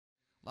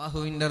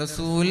അല്ലാഹുവിന്റെ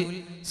റസൂൽ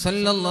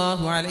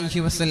സല്ലല്ലാഹു അലൈഹി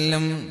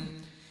വസല്ലം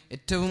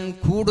ഏറ്റവും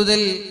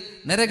കൂടുതൽ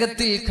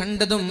നരകത്തിൽ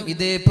കണ്ടതും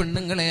ഇതേ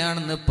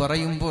പെണ്ണുങ്ങളെയാണെന്ന്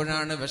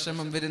പറയുമ്പോഴാണ്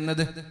വിഷമം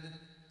വരുന്നത്.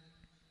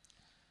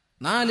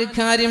 4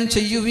 കാര്യം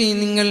ചെയ്യുവീ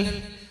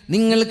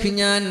നിങ്ങൾക്ക്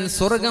ഞാൻ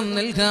സ്വർഗം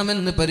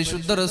നൽകാമെന്ന്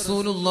പരിശുദ്ധ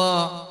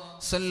റസൂലുള്ളാഹ്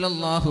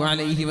സല്ലല്ലാഹു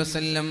അലൈഹി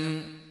വസല്ലം.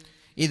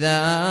 ഇദാ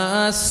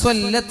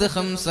സ്വല്ലത്ത്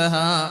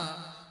ഖംസഹാ,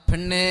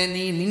 പെണ്ണേ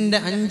നീ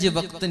നിന്റെ 5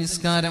 വക്ത്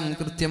നിസ്കാരം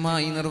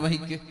കൃത്യമായി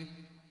നിർവഹിക്ക്.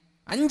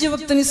 5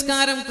 വക്ത്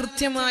നിസ്കാരം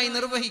കൃത്യമായി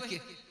നിർവഹിക്ക്.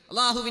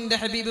 അല്ലാഹുവിന്റെ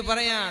ഹബീബ്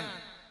പറയാൻ,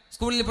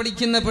 സ്കൂളിൽ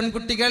പഠിക്കുന്ന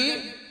പെൺകുട്ടികൾ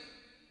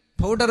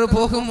പൗഡർ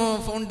പോകുമോ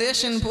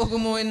ഫൗണ്ടേഷൻ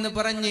പോകുമോ എന്ന്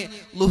പറഞ്ഞ്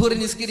ളുഹുർ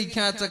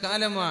നിസ്കരിക്കാത്ത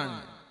കാലമാണ്.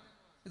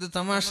 ഇത്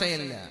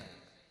തമാശയല്ല.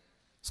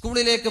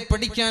 സ്കൂളിലേക്ക്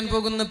പഠിക്കാൻ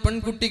പോകുന്ന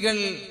പെൺകുട്ടികൾ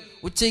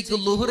ഉച്ചയ്ക്ക്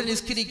ളുഹുർ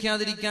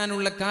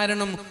നിസ്കരിക്കാതിരിക്കാനുള്ള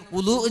കാരണം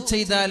വുളൂ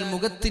ചെയ്താൽ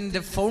മുഖത്തിന്റെ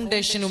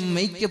ഫൗണ്ടേഷനും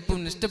മേക്കപ്പും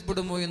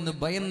നഷ്ടപ്പെടുമോ എന്ന്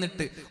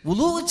ഭയന്നിട്ട്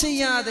വുളൂ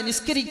ചെയ്യാതെ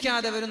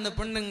നിസ്കരിക്കാതെ വരുന്ന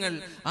പെണ്ണുങ്ങൾ.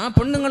 ആ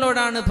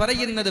പെണ്ണുങ്ങളോടാണ്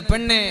പറയുന്നത്,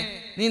 പെണ്ണെ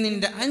നീ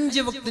നിന്റെ 5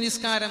 വക്ത്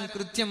നിസ്കാരം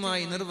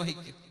കൃത്യമായി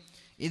നിർവഹിക്കും.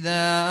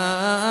 ഇദാ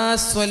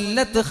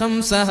സ്വല്ലത്ത്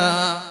ഖംസഹാ,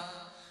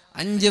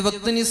 5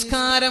 വക്ത്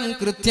നിസ്കാരം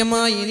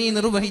കൃത്യമായി നീ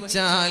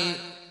നിർവഹിച്ചാൽ,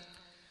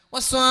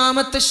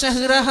 വസ്വാമത്ത്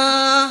ശഹ്റഹാ,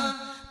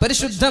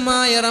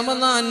 പരിശുദ്ധമായ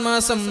റമളാൻ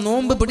മാസം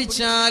നോമ്പ്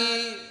പിടിച്ചാൽ.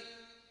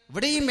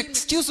 ഇവിടെയും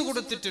എക്സ്ക്യൂസ്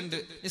കൊടുത്തിട്ടുണ്ട്.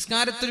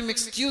 നിസ്കാരത്തിലും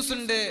എക്സ്ക്യൂസ്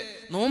ഉണ്ട്,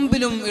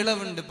 നോമ്പിലും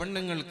ഇളവുണ്ട്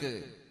പെണ്ണുങ്ങൾക്ക്.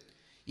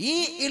 ഈ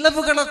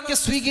ഇളവുകളൊക്കെ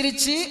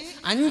സ്വീകരിച്ച്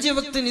 5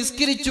 വക്ത്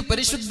നിസ്കരിച്ചു,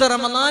 പരിശുദ്ധ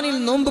റമളാനിൽ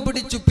നോമ്പ്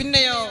പിടിച്ചു.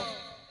 പിന്നെയോ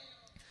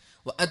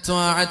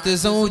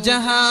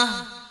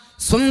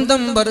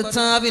സ്വന്തം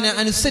ഭർത്താവിനെ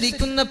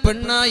അനുസരിക്കുന്ന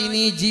പെണ്ണായി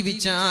നീ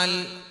ജീവിച്ചാൽ,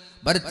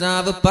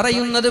 ഭർത്താവ്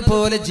പറയുന്നത്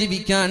പോലെ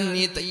ജീവിക്കാൻ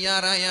നീ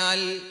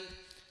തയ്യാറായാൽ,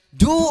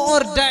 do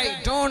or die,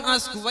 don't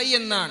ask Y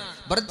എന്നാണ്.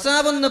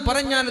 ഭർത്താവ് എന്ന്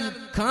പറഞ്ഞാൽ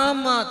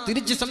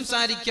തിരിച്ച്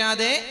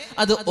സംസാരിക്കാതെ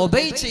അത്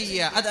ഒബൈ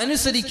ചെയ്യുക, അത്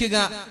അനുസരിക്കുക,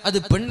 അത്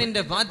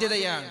പെണ്ണിന്റെ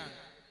ബാധ്യതയാണ്.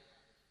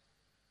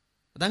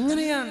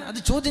 അതങ്ങനെയാണ്. അത്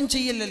ചോദ്യം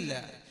ചെയ്യലല്ല,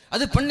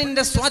 അത്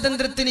പെണ്ണിന്റെ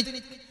സ്വാതന്ത്ര്യത്തിന്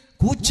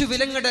കൂച്ചു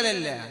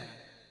വിലങ്ങിടലല്ല.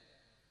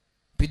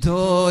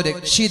 പിതോ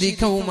രക്ഷിതി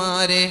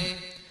കൗമാരെ,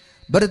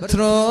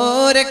 ഭർത്രോ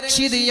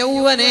രക്ഷിതി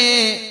യൗവനെ,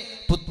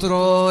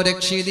 പുത്രോ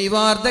രക്ഷിതി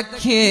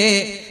വാർദ്ധക്യേ,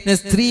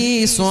 സ്ത്രീ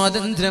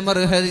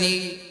സ്വാതന്ത്ര്യമർഹതി.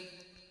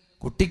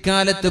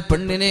 കുട്ടിക്കാലത്ത്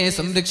പെണ്ണിനെ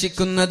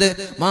സംരക്ഷിക്കുന്നത്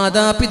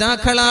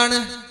മാതാപിതാക്കളാണ്.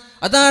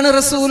 അതാണ്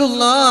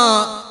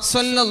റസൂലുള്ളാഹ്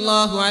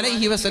സ്വല്ലല്ലാഹു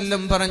അലൈഹി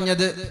വസല്ലം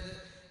പറഞ്ഞത്.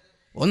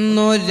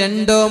 1,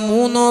 2,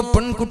 3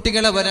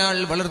 പെൺകുട്ടികളെ ഒരാൾ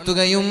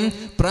വളർത്തുകയും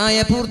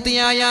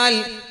പ്രായപൂർത്തിയായാൽ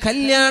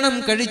കല്യാണം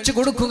കഴിച്ചു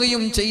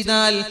കൊടുക്കുകയും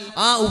ചെയ്താൽ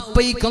ആ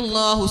ഉപ്പയ്ക്ക്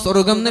അല്ലാഹു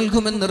സ്വർഗം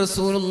നൽകുമെന്ന്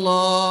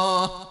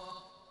റസൂലുള്ളാഹ്.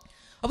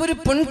 അവര്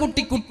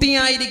പെൺകുട്ടി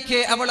കുട്ടിയായിരിക്കെ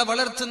അവളെ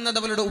വളർത്തുന്നത്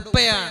അവളുടെ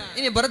ഉപ്പയാണ്.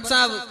 ഇനി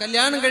ഭർത്താവ്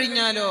കല്യാണം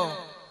കഴിഞ്ഞാലോ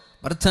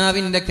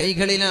ഭർത്താവിന്റെ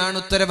കൈകളിലാണ്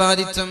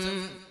ഉത്തരവാദിത്വം.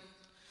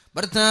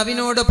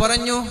 ഭർത്താവിനോട്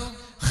പറഞ്ഞു,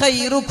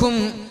 ഖൈറുക്കും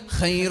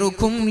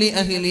ഖൈറുക്കും ലി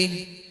അഹ്ലി,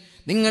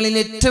 നിങ്ങളിൽ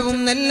ഏറ്റവും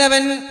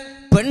നല്ലവൻ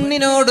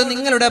പെണ്ണിനോട്,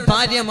 നിങ്ങളുടെ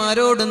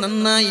ഭാര്യമാരോട്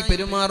നന്നായി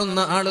പെരുമാറുന്ന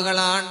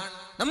ആളുകളാണ്.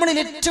 നമ്മളിൽ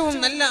ഏറ്റവും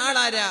നല്ല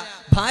ആളാരാ?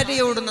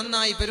 ഭാര്യയോട്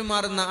നന്നായി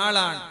പെരുമാറുന്ന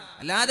ആളാണ്.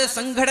 അല്ലാതെ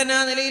സംഘടനാ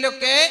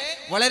നിലയിലൊക്കെ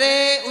വളരെ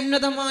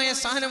ഉന്നതമായ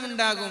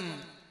സ്ഥാനമുണ്ടാകും,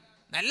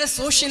 നല്ല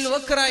സോഷ്യൽ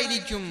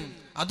വർക്കറായിരിക്കും.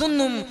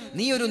 അതൊന്നും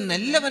നീ ഒരു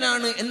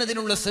നല്ലവനാണ്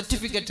എന്നതിനുള്ള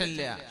സർട്ടിഫിക്കറ്റ്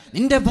അല്ല.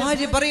 നിന്റെ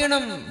ഭാര്യ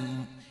പറയണം,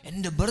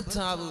 എന്റെ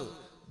ഭർത്താവ്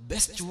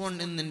ബെസ്റ്റ് വൺ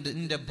എന്ന്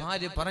നിന്റെ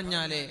ഭാര്യ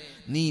പറഞ്ഞാലേ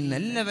നീ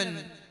നല്ലവൻ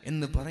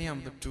എന്ന് പറയാൻ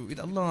പറ്റൂ.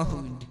 ഇത്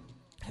അല്ലാഹുവിന്റെ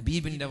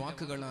ഹബീബിന്റെ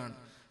വാക്കുകളാണ്.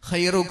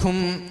 ഖൈറുക്കും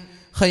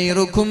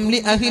ഖൈറുക്കും ലി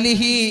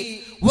അഹ്ലിഹി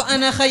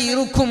വഅന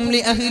ഖൈറുക്കും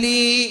ലി അഹ്ലി,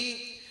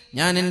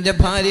 ഞാൻ എന്റെ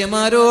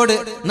ഭാര്യമാരോട്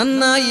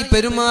നന്നായി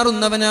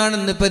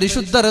പെരുമാറുന്നവനാണെന്ന്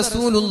പരിശുദ്ധ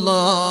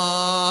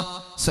റസൂലുള്ളാഹ്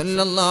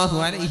സ്വല്ലല്ലാഹു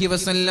അലൈഹി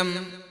വസല്ലം.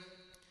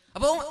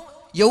 അപ്പോ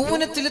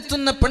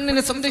യൗവനത്തിലെത്തുന്ന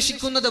പെണ്ണിനെ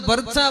സംരക്ഷിക്കുന്നത്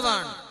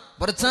ഭർത്താവാണ്.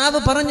 ഭർത്താവ്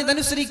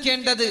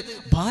പറഞ്ഞതനുസരിക്കേണ്ടത്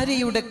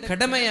ഭാര്യയുടെ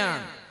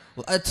കടമയാണ്.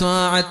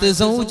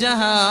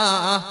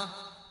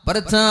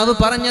 ഭർത്താവ്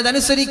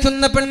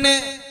പറഞ്ഞതനുസരിക്കുന്ന പെണ്ണ്,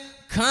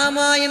 ഖാമ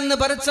എന്ന്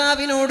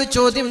ഭർത്താവിനോട്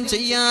ചോദ്യം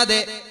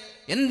ചെയ്യാതെ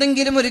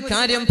എന്തെങ്കിലും ഒരു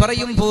കാര്യം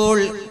പറയുമ്പോൾ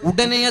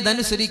ഉടനെ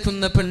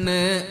അതനുസരിക്കുന്ന പെണ്ണ്.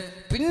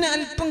 പിന്നെ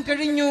അല്പം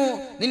കഴിഞ്ഞു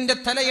നിന്റെ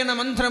തലയണ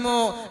മന്ത്രമോ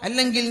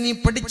അല്ലെങ്കിൽ നീ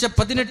പഠിച്ച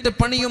 18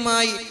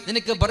 പണിയുമായി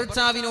നിനക്ക്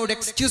ഭർത്താവിനോട്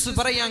എക്സ്ക്യൂസ്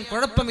പറയാൻ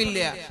കുഴപ്പമില്ല.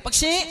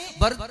 പക്ഷേ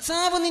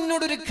ഭർത്താവ്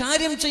നിന്നോടൊരു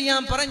കാര്യം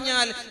ചെയ്യാൻ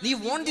പറഞ്ഞാൽ നീ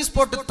ഓൺ ദി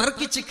സ്പോട്ട്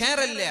തർക്കിച്ച്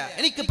കയറല്ല,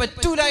 എനിക്ക്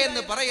പറ്റൂല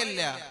എന്ന്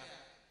പറയല്ല.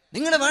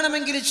 നിങ്ങൾ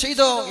വേണമെങ്കിൽ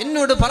ചെയ്തോ,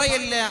 എന്നോട്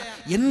പറയല്ല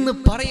എന്ന്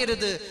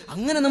പറയരുത്.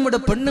 അങ്ങനെ നമ്മുടെ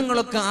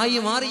പെണ്ണുങ്ങളൊക്കെ ആയി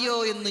മാറിയോ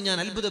എന്ന് ഞാൻ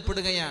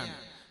അത്ഭുതപ്പെടുകയാണ്.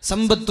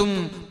 സമ്പത്തും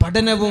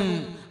പഠനവും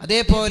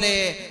അതേപോലെ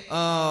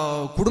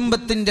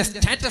കുടുംബത്തിന്റെ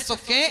സ്റ്റാറ്റസ്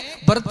ഒക്കെ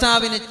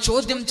ഭർത്താവിനെ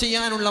ചോദ്യം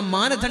ചെയ്യാനുള്ള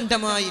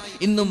മാനദണ്ഡമായി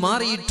ഇന്ന്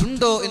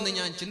മാറിയിട്ടുണ്ടോ എന്ന്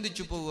ഞാൻ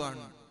ചിന്തിച്ചു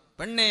പോവുകയാണ്.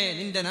 പെണ്ണെ,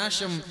 നിന്റെ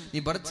നാശം നീ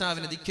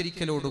ഭർത്താവിനെ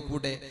ധിക്കരിക്കലോട്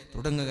കൂടെ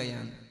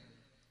തുടങ്ങുകയാണ്.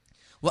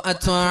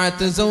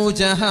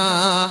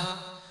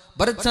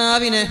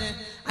 ഭർത്താവിനെ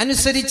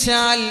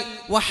അനുസരിച്ചാൽ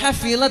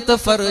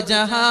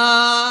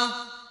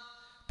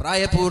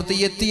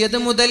പ്രായപൂർത്തിയെത്തിയത്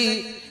മുതൽ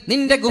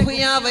നിന്റെ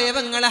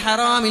ഗുഹ്യാവയവങ്ങളെ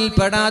ഹറാമിൽ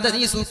പെടാതെ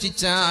നീ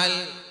സൂക്ഷിച്ചാൽ,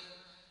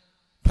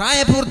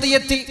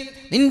 പ്രായപൂർത്തിയെത്തി,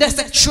 നിന്റെ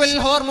സെക്ഷുവൽ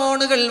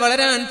ഹോർമോണുകൾ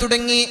വളരാൻ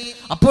തുടങ്ങി.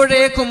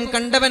 അപ്പോഴേക്കും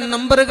കണ്ടവൻ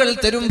നമ്പറുകൾ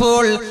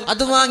തരുമ്പോൾ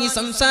അത് വാങ്ങി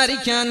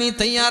സംസാരിക്കാൻ നീ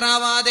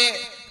തയ്യാറാവാതെ,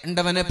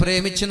 കണ്ടവനെ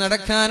പ്രേമിച്ച്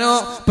നടക്കാനോ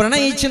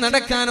പ്രണയിച്ച്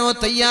നടക്കാനോ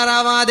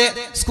തയ്യാറാവാതെ,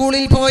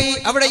 സ്കൂളിൽ പോയി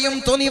അവിടെയും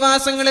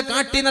തോന്നിവാസങ്ങൾ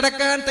കാട്ടി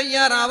നടക്കാൻ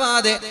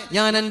തയ്യാറാവാതെ,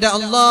 ഞാൻ എൻ്റെ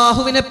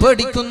അള്ളാഹുവിനെ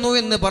പേടിക്കുന്നു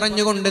എന്ന്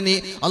പറഞ്ഞുകൊണ്ട് നീ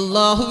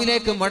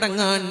അള്ളാഹുവിലേക്ക്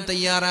മടങ്ങാൻ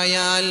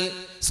തയ്യാറായാൽ,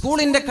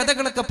 സ്കൂളിന്റെ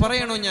കഥകളൊക്കെ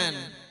പറയണോ ഞാൻ?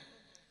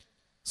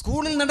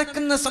 സ്കൂളിൽ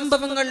നടക്കുന്ന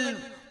സംഭവങ്ങൾ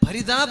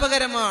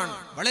പരിതാപകരമാണ്,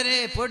 വളരെ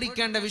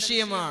പേടിക്കേണ്ട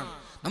വിഷയമാണ്.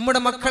 നമ്മുടെ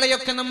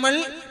മക്കളെയൊക്കെ നമ്മൾ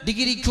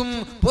ഡിഗ്രിക്കും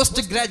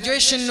പോസ്റ്റ്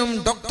ഗ്രാജുവേഷനും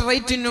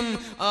ഡോക്ടറേറ്റിനും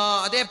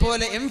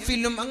അതേപോലെ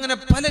MPhilലും അങ്ങനെ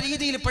പല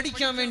രീതിയിൽ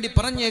പഠിക്കാൻ വേണ്ടി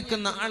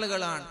പറഞ്ഞേക്കുന്ന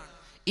ആളുകളാണ്.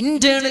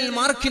 ഇന്റേണൽ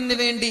മാർക്കിന്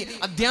വേണ്ടി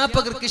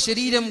അധ്യാപകർക്ക്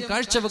ശരീരം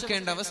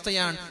കാഴ്ചവെക്കേണ്ട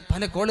അവസ്ഥയാണ്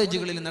പല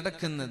കോളേജുകളിൽ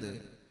നടക്കുന്നത്.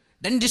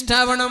 ഡെന്റിസ്റ്റ്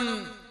ആവണം,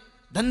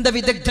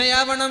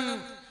 ദന്തവിദഗ്ധയാവണം,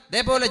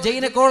 അതേപോലെ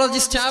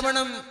ഗൈനക്കോളജിസ്റ്റ്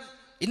ആവണം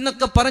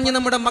ഇന്നൊക്കെ പറഞ്ഞ്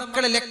നമ്മുടെ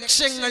മക്കളെ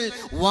ലക്ഷങ്ങൾ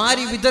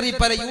വാരി വിതറി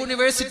പല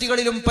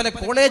യൂണിവേഴ്സിറ്റികളിലും പല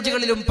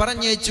കോളേജുകളിലും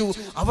പറഞ്ഞേച്ചു.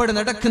 അവിടെ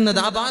നടക്കുന്നത്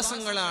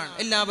ആഭാസങ്ങളാണ്.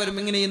 എല്ലാവരും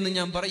ഇങ്ങനെയെന്ന്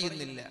ഞാൻ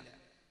പറയുന്നില്ല.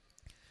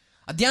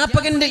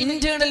 അധ്യാപകന്റെ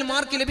ഇന്റേണൽ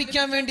മാർക്ക്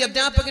ലഭിക്കാൻ വേണ്ടി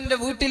അധ്യാപകന്റെ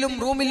വീട്ടിലും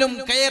റൂമിലും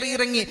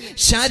കയറിയിറങ്ങി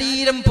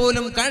ശരീരം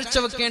പോലും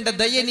കാഴ്ചവെക്കേണ്ട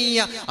ദയനീയ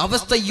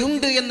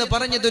അവസ്ഥയുണ്ട് എന്ന്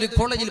പറഞ്ഞതൊരു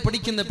കോളേജിൽ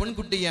പഠിക്കുന്ന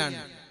പെൺകുട്ടിയാണ്.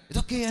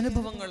 ഇതൊക്കെ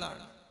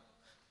അനുഭവങ്ങളാണ്.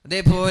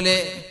 അതേപോലെ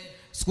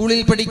സ്കൂളിൽ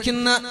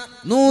പഠിക്കുന്ന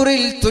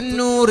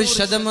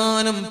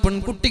 100%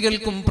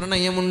 പെൺകുട്ടികൾക്കും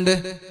പ്രണയമുണ്ട്.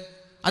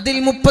 അതിൽ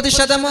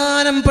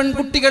 30%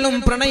 പെൺകുട്ടികളും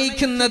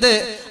പ്രണയിക്കുന്നത്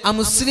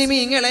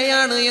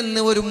അമുസ്ലിമീങ്ങളെയാണ്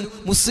എന്ന് ഒരു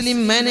മുസ്ലിം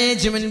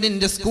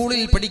മാനേജ്മെന്റിന്റെ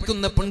സ്കൂളിൽ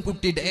പഠിക്കുന്ന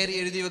പെൺകുട്ടി ഡയറി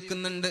എഴുതി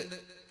വെക്കുന്നുണ്ട്.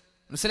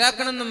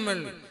 മനസ്സിലാക്കണം നമ്മൾ,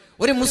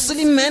 ഒരു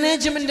മുസ്ലിം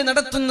മാനേജ്മെന്റ്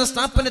നടത്തുന്ന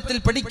സ്ഥാപനത്തിൽ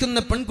പഠിക്കുന്ന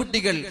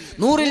പെൺകുട്ടികൾ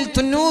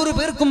 100%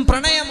 പേർക്കും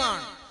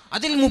പ്രണയമാണ്.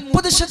 അതിൽ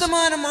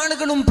 30%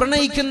 ആളുകളും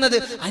പ്രണയിക്കുന്നത്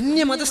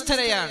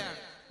അന്യമതസ്ഥരെയാണ്.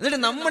 എന്നിട്ട്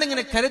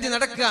നമ്മളിങ്ങനെ കരുതി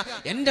നടക്കുക,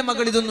 എന്റെ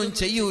മകൾ ഇതൊന്നും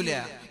ചെയ്യൂല.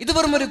 ഇത്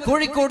വെറും ഒരു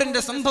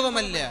കോഴിക്കോടിന്റെ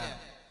സംഭവമല്ല.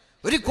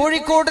 ഒരു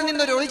കോഴിക്കോട്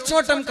നിന്നൊരു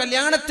ഒളിച്ചോട്ടം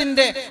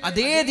കല്യാണത്തിന്റെ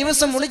അതേ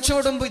ദിവസം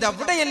ഒളിച്ചോടുമ്പോ ഇത്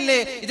അവിടെയല്ലേ,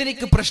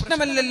 ഇതെനിക്ക്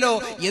പ്രശ്നമല്ലല്ലോ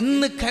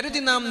എന്ന്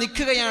കരുതി നാം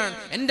നിൽക്കുകയാണ്.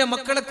 എന്റെ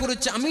മക്കളെ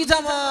കുറിച്ച്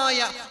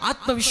അമിതമായ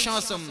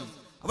ആത്മവിശ്വാസം.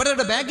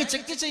 അവരുടെ ബാഗ്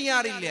ചെക്ക്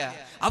ചെയ്യാറില്ല,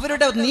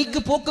 അവരുടെ നീക്ക്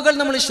പോക്കുകൾ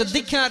നമ്മൾ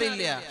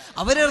ശ്രദ്ധിക്കാറില്ല.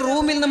 അവരുടെ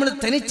റൂമിൽ നമ്മൾ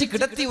തനിച്ച്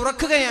കിടത്തി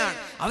ഉറക്കുകയാണ്.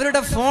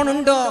 അവരുടെ ഫോൺ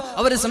ഉണ്ടോ,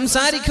 അവർ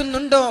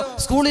സംസാരിക്കുന്നുണ്ടോ,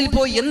 സ്കൂളിൽ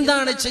പോയി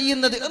എന്താണ്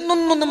ചെയ്യുന്നത്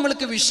എന്നൊന്നും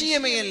നമ്മൾക്ക്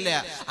വിഷയമേ അല്ല.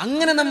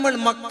 അങ്ങനെ നമ്മൾ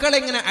മക്കളെ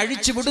എങ്ങനെ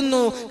അഴിച്ചു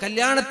വിടുന്നു.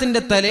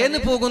 കല്യാണത്തിന്റെ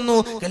തലേന്ന് പോകുന്നു,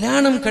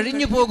 കല്യാണം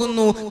കഴിഞ്ഞു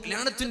പോകുന്നു,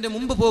 കല്യാണത്തിന്റെ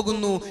മുമ്പ്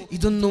പോകുന്നു.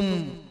 ഇതൊന്നും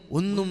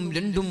 1,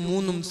 2,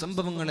 3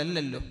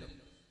 സംഭവങ്ങളല്ലല്ലോ,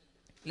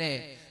 അല്ലേ?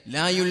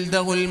 لا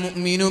يلدغ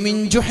المؤمن من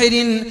جحر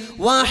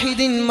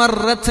واحد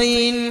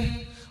مرتين.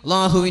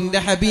 അല്ലാഹുവിന്റെ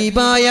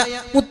ഹബീബായ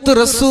മുത്ത്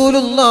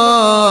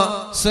റസൂലുള്ളാഹി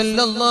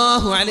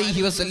സ്വല്ലല്ലാഹു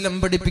അലൈഹി വസല്ലം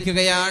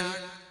പഠിപ്പിക്കുകയാണ്,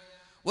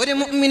 ഒരു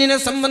മുഅ്മിനിനെ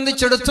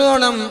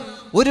സംബന്ധിച്ചിടത്തോളം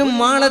ഒരു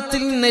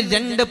മാളത്തിൽ നിന്ന്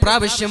 2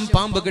 പ്രാവശ്യം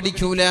പാമ്പ്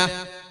കടിക്കൂല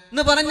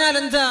എന്ന് പറഞ്ഞാൽ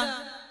എന്താ?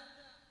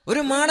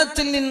 ഒരു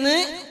മാളത്തിൽ നിന്ന്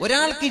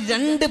ഒരാൾക്ക്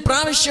 2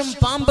 പ്രാവശ്യം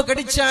പാമ്പ്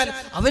കടിച്ചാൽ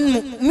അവൻ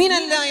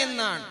മുഅ്മിനല്ല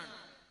എന്നാണ്.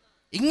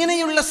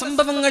 ഇങ്ങനെയുള്ള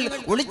സംഭവങ്ങൾ,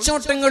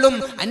 ഒളിച്ചോട്ടങ്ങളും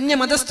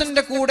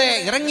അന്യമതസ്ഥന്റെ കൂടെ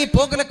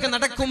ഇറങ്ങിപ്പോകലൊക്കെ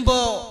നടക്കുമ്പോ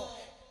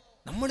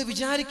നമ്മൾ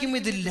വിചാരിക്കും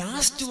ഇത്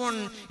ലാസ്റ്റ് വൺ,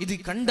 ഇത്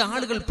കണ്ട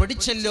ആളുകൾ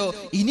പഠിച്ചല്ലോ,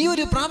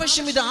 ഇനിയൊരു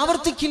പ്രാവശ്യം ഇത്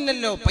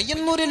ആവർത്തിക്കില്ലല്ലോ.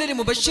 പയ്യന്നൂരിലൊരു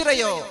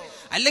മുബശ്ശിറയോ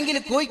അല്ലെങ്കിൽ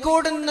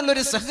കോഴിക്കോട്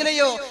നിന്നുള്ളൊരു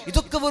സഹലയോ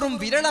ഇതൊക്കെ വെറും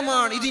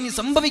വിരളമാണ്, ഇതിനി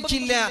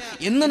സംഭവിക്കില്ല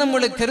എന്ന്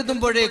നമ്മൾ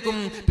കരുതുമ്പോഴേക്കും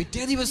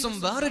പിറ്റേ ദിവസം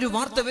വേറൊരു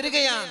വാർത്ത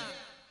വരികയാണ്.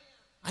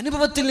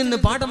 അനുഭവത്തിൽ നിന്ന്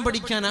പാഠം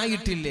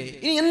പഠിക്കാനായിട്ടില്ലേ?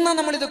 ഇനി എന്നാ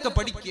നമ്മൾ ഇതൊക്കെ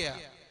പഠിക്കുക?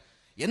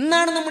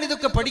 എന്നാണ് നമ്മൾ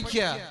ഇതൊക്കെ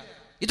പഠിക്കുക?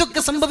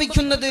 ഇതൊക്കെ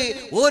സംഭവിക്കുന്നത്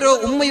ഓരോ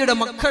ഉമ്മയുടെ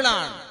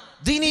മക്കളാണ്.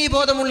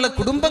 ദീനീബോധമുള്ള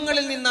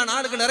കുടുംബങ്ങളിൽ നിന്നാണ്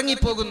ആളുകൾ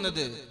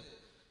ഇറങ്ങിപ്പോകുന്നത്.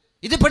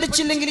 ഇത്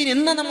പഠിച്ചില്ലെങ്കിൽ ഇനി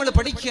എന്നാ നമ്മൾ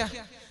പഠിക്കുക?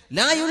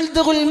 ലാ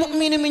യുൽദഗുൽ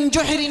മുഅ്മിനു മിൻ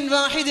ജുഹ്രിൻ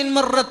വാഹിദിൻ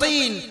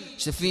മർറതൈൻ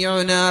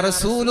ശഫീഉനാ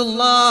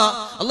റസൂലുള്ളാഹ്.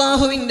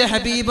 അല്ലാഹുവിന്റെ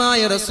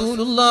ഹബീബായ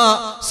റസൂലുള്ളാഹി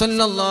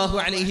സ്വല്ലല്ലാഹു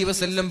അലൈഹി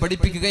വസല്ലം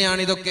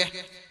പഠിപ്പിക്കുകയാണ്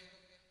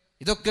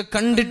ഇതൊക്കെ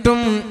കണ്ടിട്ടും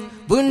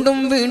വീണ്ടും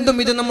വീണ്ടും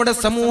ഇത് നമ്മുടെ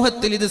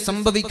സമൂഹത്തിൽ ഇത്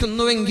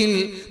സംഭവിക്കുന്നുവെങ്കിൽ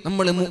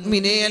നമ്മൾ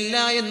മുഅ്മിനേയല്ല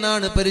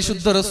എന്നാണ്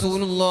പരിശുദ്ധ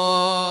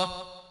റസൂലുള്ളാഹി.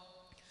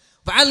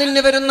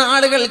 വാലിന് വരുന്ന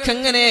ആളുകൾക്ക്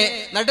എങ്ങനെ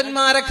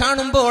നടന്മാരെ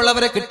കാണുമ്പോൾ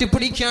അവരെ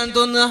കെട്ടിപ്പിടിക്കാൻ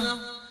തോന്നുക,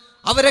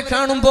 അവരെ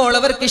കാണുമ്പോൾ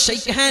അവർക്ക്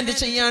ഷെയ്ക്ക് ഹാൻഡ്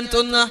ചെയ്യാൻ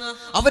തോന്നുക,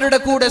 അവരുടെ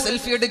കൂടെ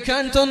സെൽഫി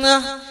എടുക്കാൻ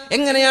തോന്നുക?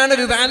 എങ്ങനെയാണ്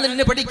ഒരു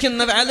വാലിന്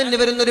പഠിക്കുന്ന വാലിന്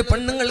വരുന്ന ഒരു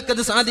പെണ്ണുങ്ങൾക്ക്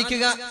അത്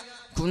സാധിക്കുക?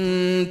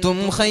 കുന്തും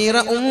ഖൈറ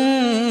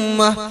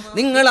ഉമ്മ,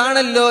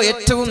 നിങ്ങളാണല്ലോ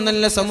ഏറ്റവും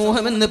നല്ല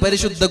സമൂഹമെന്ന്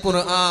പരിശുദ്ധ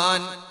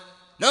ഖുർആൻ.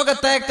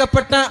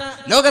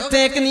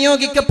 ലോകത്തേക്ക്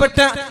നിയോഗിക്കപ്പെട്ട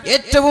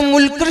ഏറ്റവും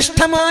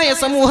ഉത്കൃഷ്ടമായ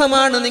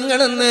സമൂഹമാണ്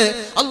നിങ്ങളെന്ന്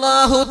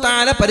അല്ലാഹു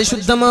തആല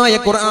പരിശുദ്ധമായ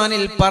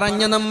ഖുർആനിൽ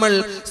പറഞ്ഞ നമ്മൾ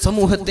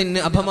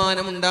സമൂഹത്തിന്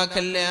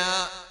അപമാനമുണ്ടാക്കല്ല,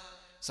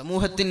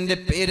 സമൂഹത്തിന്റെ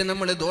പേര്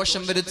നമ്മൾ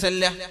ദോഷം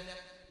വരുത്തല്ല.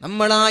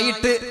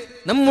 നമ്മളായിട്ട്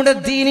നമ്മുടെ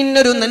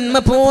ദീനിനൊരു നന്മ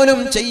പോലും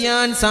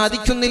ചെയ്യാൻ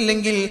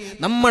സാധിക്കുന്നില്ലെങ്കിൽ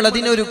നമ്മൾ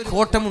അതിനൊരു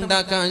കോട്ടം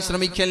ഉണ്ടാക്കാൻ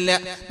ശ്രമിക്കല്ല.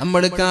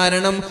 നമ്മൾ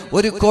കാരണം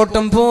ഒരു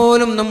കോട്ടം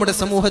പോലും നമ്മുടെ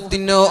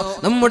സമൂഹത്തിനോ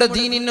നമ്മുടെ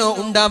ദീനിനോ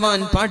ഉണ്ടാവാൻ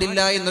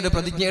പാടില്ല എന്നൊരു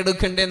പ്രതിജ്ഞ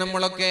എടുക്കണ്ടേ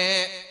നമ്മളൊക്കെ.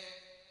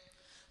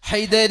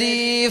 ഹൈദരി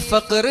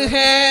ഫഖർ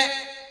ഹേ,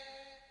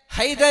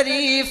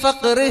 ഹൈദരി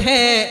ഫഖർ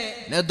ഹേ,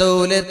 ന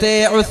ദൗലത്തെ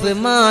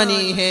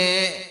ഉസ്മാനി ഹേ.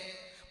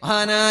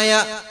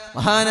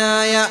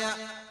 മഹാനായ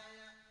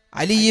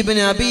അലി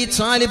ഇബ്നു അബീ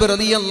ത്വാലിബ്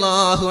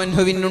റളിയല്ലാഹു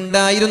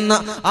അൻഹുവിനുണ്ടായിരുന്ന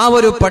ആ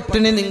ഒരു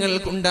പട്ടിണി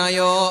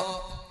നിങ്ങൾക്കുണ്ടായോ?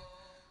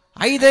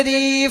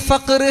 ഹൈദരി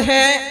ഫഖർ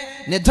ഹേ,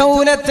 ന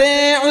ദൗലത്തെ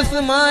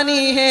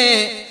ഉസ്മാനി ഹേ.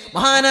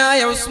 മഹാനായ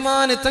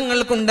ഉസ്മാൻ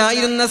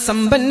തങ്ങൾക്കുണ്ടായിരുന്ന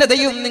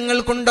സമ്പന്നതയും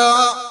നിങ്ങൾക്കുണ്ടോ?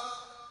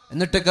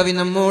 എന്നിട്ട് കവി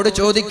നമ്മോട്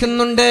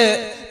ചോദിക്കുന്നുണ്ട്,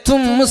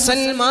 തും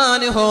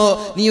മുസൽമാൻ ഹോ,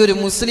 നീ ഒരു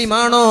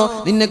മുസ്ലിമാണോ?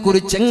 നിന്നെ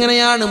കുറിച്ച്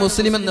എങ്ങനെയാണ്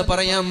മുസ്ലിം എന്ന്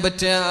പറയാൻ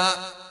പറ്റുക?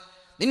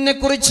 നിന്നെ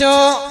കുറിച്ചോ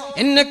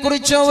എന്നെ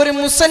കുറിച്ചോ ഒരു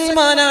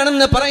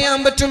മുസൽമാനാണെന്ന് പറയാൻ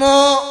പറ്റുമോ?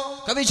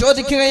 കവി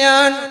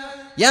ചോദിക്കുകയാണ്,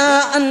 യാ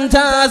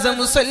അന്താസ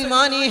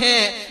മുസൽമാനി ഹേ,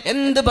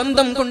 എന്ത്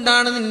ബന്ധം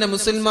കൊണ്ടാണ് നിന്നെ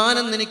മുസൽമാൻ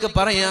എന്ന് എനിക്ക്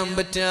പറയാൻ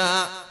പറ്റുക?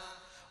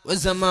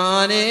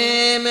 വസമാനേ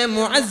മേ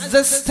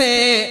മുഅസ്സസ് തേ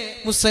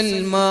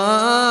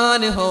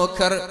മുസൽമാൻ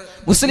ഹോക്കർ.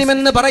 മുസ്ലിം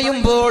എന്ന്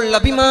പറയുമ്പോൾ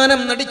അഭിമാനം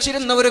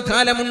നടിച്ചിരുന്ന ഒരു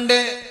കാലമുണ്ട്.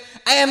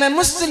 ഐ ആം എ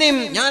മുസ്ലിം,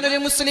 ഞാനൊരു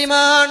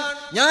മുസ്ലിമാണ്,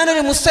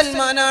 ഞാനൊരു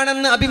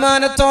മുസൽമാനാണെന്ന്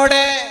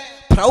അഭിമാനത്തോടെ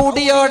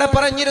പ്രൗഢിയോടെ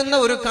പറഞ്ഞിരുന്ന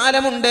ഒരു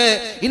കാലമുണ്ട്.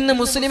 ഇന്ന്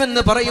മുസ്ലിം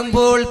എന്ന്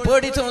പറയുമ്പോൾ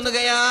പേടി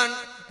തോന്നുകയാണ്.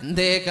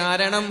 എന്തേ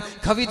കാരണം?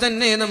 കവി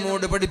തന്നെ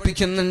നമ്മോട്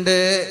പഠിപ്പിക്കുന്നുണ്ട്.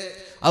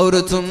 ഔർ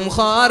തും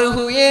ഖാർ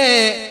ഹുയേ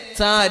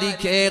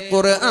താരിഖേ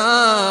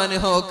ഖുർആൻ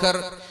ഹോക്കർ.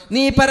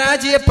 നീ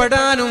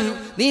പരാജയപ്പെടാനും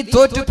നീ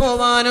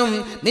തോറ്റുപോവാനും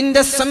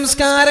നിന്റെ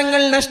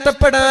സംസ്കാരങ്ങൾ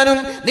നഷ്ടപ്പെടാനും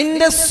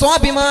നിന്റെ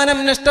സ്വാഭിമാനം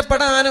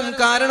നഷ്ടപ്പെടാനും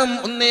കാരണം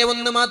ഒന്നേ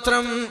ഒന്ന്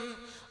മാത്രം.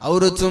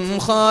 ഔർ തും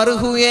ഖാർ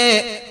ഹുയേ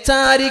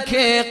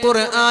താരിഖേ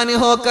ഖുർആൻ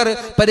ഹോക്കർ.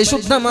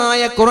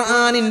 പരിശുദ്ധമായ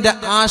ഖുർആനിന്റെ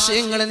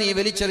ആശയങ്ങളെ നീ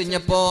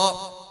വലിച്ചെറിഞ്ഞപ്പോ,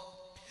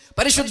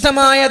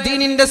 പരിശുദ്ധമായ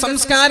ദീനിന്റെ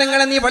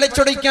സംസ്കാരങ്ങളെ നീ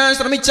വളച്ചൊടിക്കാൻ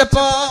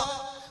ശ്രമിച്ചപ്പോ,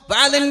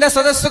 വാലിന്റെ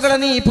സദസ്സുകളെ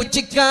നീ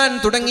പുച്ഛിക്കാൻ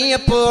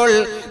തുടങ്ങിയപ്പോൾ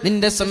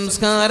നിന്റെ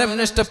സംസ്കാരം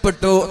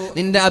നഷ്ടപ്പെട്ടു,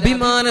 നിന്റെ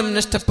അഭിമാനം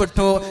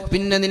നഷ്ടപ്പെട്ടു.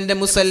 പിന്നെ നിന്റെ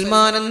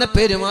മുസൽമാൻ എന്ന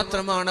പേര്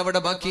മാത്രമാണ്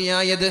അവിടെ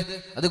ബാക്കിയായത്.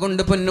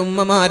 അതുകൊണ്ട്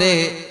പൊന്നുമ്മമാരെ,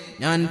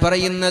 ഞാൻ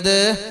പറയുന്നത്,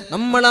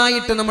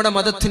 നമ്മളായിട്ട് നമ്മുടെ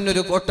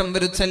മതത്തിനൊരു കോട്ടം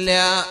വരുത്തല്ല,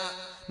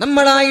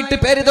 നമ്മളായിട്ട്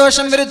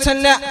പേരുദോഷം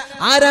വരുത്തല്ല.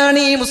 ആരാണ്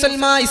ഈ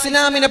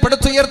ഇസ്ലാമിനെ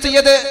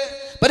പടുത്തുയർത്തിയത്?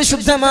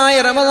 പരിശുദ്ധമായ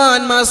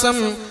റമദാൻ മാസം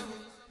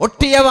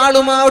ഒട്ടിയ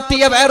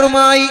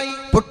വയറുമായി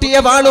പൊട്ടിയ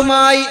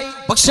വാളുമായി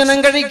ഭക്ഷണം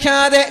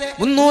കഴിക്കാതെ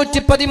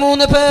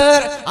 313 പേർ,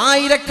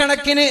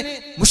 ആയിരക്കണക്കിന്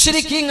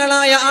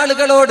മുശ്രിക്കീങ്ങളായ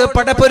ആളുകളോട്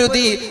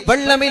പടപൊരുതി,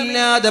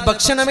 വെള്ളമില്ലാതെ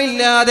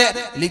ഭക്ഷണമില്ലാതെ,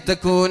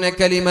 ലിതകൂന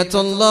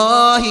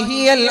കലിമത്തുല്ലാഹി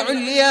ഹിയൽ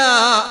ഉല്യാ.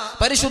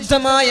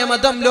 പരിശുദ്ധമായ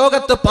മതം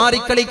ലോകത്ത്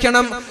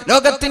പാറിക്കളിക്കണം,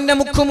 ലോകത്തിന്റെ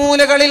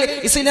മുക്കുമൂലകളിൽ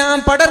ഇസ്ലാം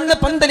പടർന്ന്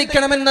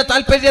പന്തലിക്കണമെന്ന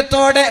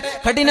താല്പര്യത്തോടെ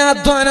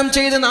കഠിനാധ്വാനം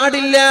ചെയ്ത്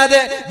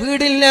നാടില്ലാതെ,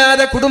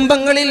 വീടില്ലാതെ,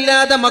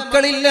 കുടുംബങ്ങളില്ലാതെ,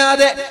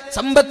 മക്കളില്ലാതെ,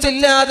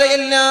 സമ്പത്തില്ലാതെ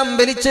എല്ലാം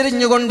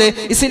വലിച്ചെറിഞ്ഞുകൊണ്ട്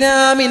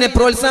ഇസ്ലാമിനെ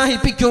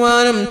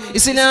പ്രോത്സാഹിപ്പിക്കുവാനും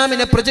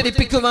ഇസ്ലാമിനെ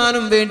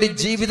പ്രചരിപ്പിക്കുവാനും വേണ്ടി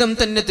ജീവിതം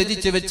തന്നെ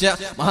ത്യജിച്ചു വെച്ച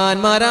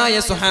മഹാന്മാരായ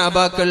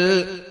സ്വഹാബാക്കൾ.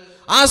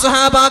 ആ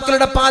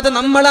സ്വഹാബാക്കളുടെ പാത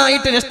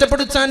നമ്മളായിട്ട്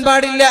നഷ്ടപ്പെടുത്താൻ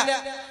പാടില്ല.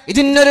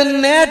 ഇതിനൊരു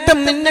നേട്ടം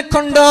നിന്നെ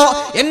കൊണ്ടോ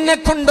എന്നെ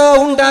കൊണ്ടോ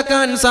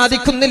ഉണ്ടാക്കാൻ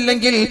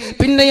സാധിക്കുന്നില്ലെങ്കിൽ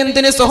പിന്നെ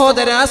എന്തിന്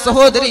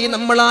സഹോദരി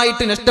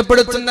നമ്മളായിട്ട്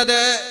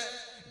നഷ്ടപ്പെടുത്തുന്നത്?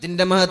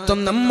 ഇതിന്റെ മഹത്വം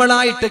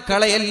നമ്മളായിട്ട്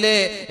കളയല്ലേ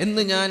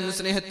എന്ന് ഞാൻ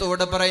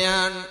സ്നേഹത്തോടെ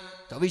പറയാൻ.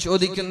 കവി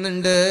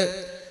ചോദിക്കുന്നുണ്ട്,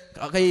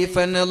 كيف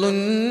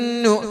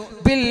نظن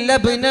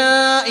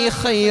بالأبناء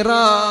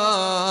خيرا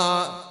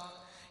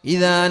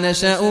إذا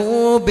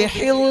نشأوا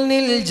بحضن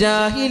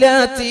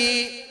الجاهلات.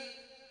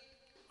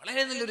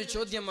 വളരെ നല്ലൊരു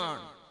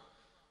ചോദ്യമാണ്.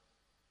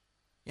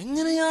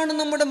 എങ്ങനെയാണ്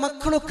നമ്മുടെ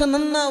മക്കളൊക്കെ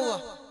നന്നാവുക,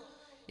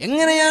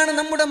 എങ്ങനെയാണ്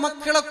നമ്മുടെ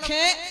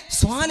മക്കളൊക്കെ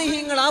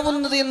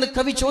സ്വാലിഹീങ്ങളാവുന്നത് എന്ന്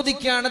കവി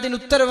ചോദിക്കുകയാണ്. അതിന്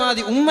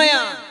ഉത്തരവാദി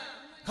ഉമ്മയാണ്.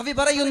 കവി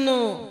പറയുന്നു,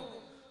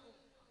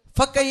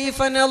 فكيف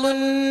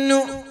نظن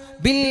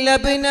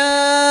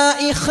بالأبناء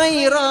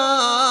خيرا.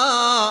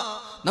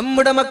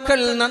 നമ്മുടെ മക്കൾ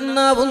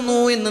നന്നാവുന്നു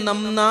എന്ന്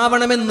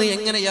നന്നാവണമെന്ന്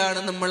എങ്ങനെയാണ്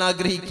നമ്മൾ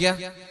ആഗ്രഹിക്കുക?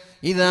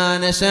 ഇദാ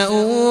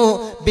നശഉ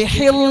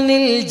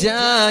ബിഹിൽനിൽ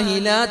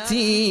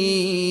ജാഹിലാത്തി.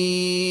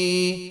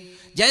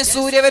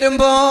 ജയസൂര്യ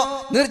വരുമ്പോ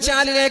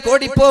നീർച്ചാലിലേക്ക്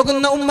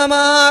ഓടിപ്പോകുന്ന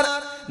ഉമ്മമാർ,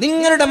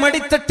 നിങ്ങളുടെ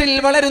മടിത്തട്ടിൽ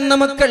വളരുന്ന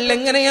മക്കൾ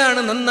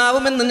എങ്ങനെയാണ്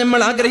നന്നാവുമെന്ന് നമ്മൾ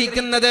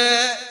ആഗ്രഹിക്കുന്നത്?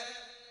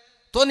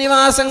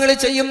 തോന്നിവാസങ്ങൾ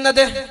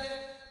ചെയ്യുന്നത്,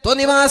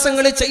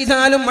 തോന്നിവാസങ്ങൾ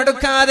ചെയ്താലും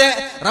മടുക്കാതെ,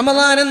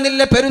 റമദാൻ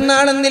എന്നില്ല,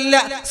 പെരുന്നാളെന്നില്ല,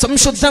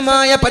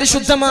 സംശുദ്ധമായ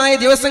പരിശുദ്ധമായ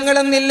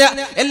ദിവസങ്ങളെന്നില്ല,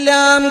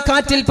 എല്ലാം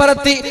കാറ്റിൽ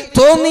പറത്തി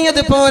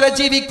തോന്നിയതുപോലെ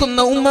ജീവിക്കുന്ന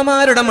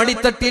ഉമ്മമാരുടെ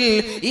മടിത്തട്ടിൽ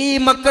ഈ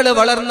മക്കള്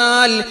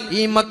വളർന്നാൽ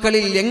ഈ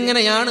മക്കളിൽ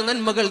എങ്ങനെയാണ്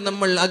നന്മകൾ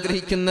നമ്മൾ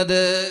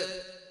ആഗ്രഹിക്കുന്നത്?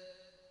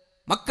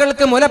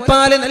 മക്കൾക്ക്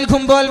മുലപ്പാല്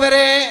നൽകുമ്പോൾ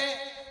വരെ,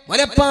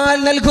 മുലപ്പാൽ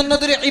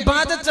നൽകുന്നതൊരു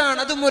ഇബാദത്താണ്,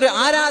 അതും ഒരു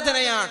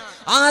ആരാധനയാണ്.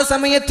 ആ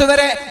സമയത്ത്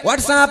വരെ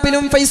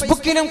വാട്സാപ്പിലും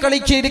ഫേസ്ബുക്കിലും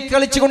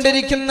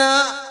കളിച്ചുകൊണ്ടിരിക്കുന്ന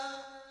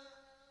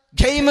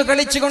ഗെയിം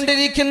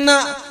കളിച്ചുകൊണ്ടിരിക്കുന്ന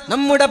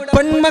നമ്മുടെ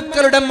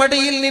പെൺമക്കളുടെ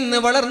മടിയിൽ നിന്ന്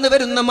വളർന്നു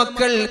വരുന്ന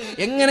മക്കൾ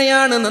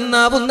എങ്ങനെയാണ്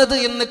നന്നാവുന്നത്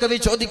എന്ന് കവി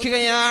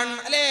ചോദിക്കുകയാണ്.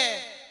 അല്ലേ?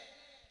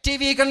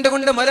 TV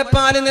കണ്ടുകൊണ്ട്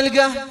മുലപ്പാല്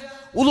നൽകുക,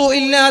 ഉളു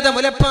ഇല്ലാതെ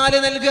മുലപ്പാല്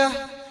നൽകുക,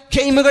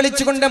 ഗെയിം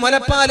കളിച്ചുകൊണ്ട്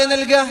മുലപ്പാല്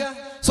നൽകുക,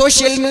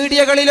 സോഷ്യൽ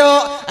മീഡിയകളിലോ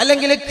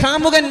അല്ലെങ്കിൽ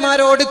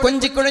കാമുകന്മാരോട്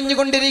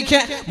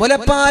കൊഞ്ചിക്കുഴഞ്ഞുകൊണ്ടിരിക്കെ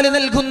മുലപ്പാല്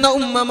നൽകുന്ന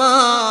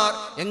ഉമ്മമാർ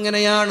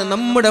എങ്ങനെയാണ്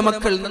നമ്മുടെ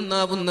മക്കൾ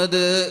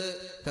നന്നാവുന്നത്?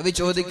 കവി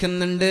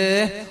ചോദിക്കുന്നുണ്ട്,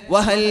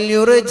 വഹൽ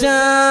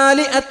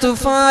യുർജാലി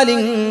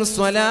അത്ഫാലിൻ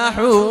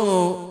സ്വലാഹു,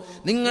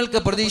 നിങ്ങൾക്ക്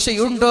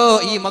പ്രതീക്ഷയുണ്ടോ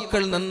ഈ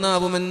മക്കൾ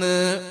നന്നാവുമെന്ന്?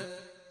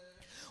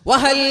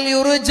 വഹൽ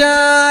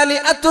യുർജാലി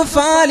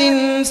അത്ഫാലിൻ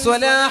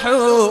സ്വലാഹു,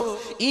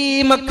 ഈ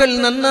മക്കൾ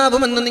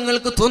നന്നാവുമെന്ന്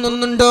നിങ്ങൾക്ക്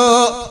തോന്നുന്നുണ്ടോ?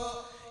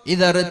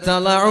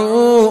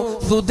 ഇദർതലഉ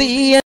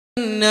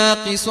സുദിയൻ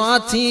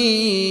നാഖിസാതി,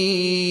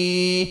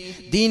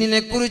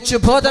 ദീനിനെ കുറിച്ച്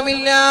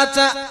ബോധമില്ലാത്ത,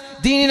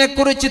 ദീനിനെ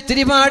കുറിച്ച്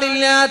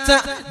തിരിപാടില്ലാത്ത,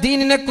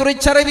 ദീനിനെ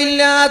കുറിച്ച്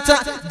അറിവില്ലാത്ത,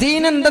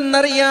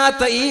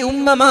 ദീനെന്തെന്നറിയാത്ത ഈ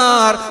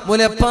ഉമ്മമാർ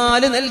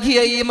മുലപ്പാല് നൽകിയ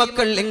ഈ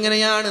മക്കൾ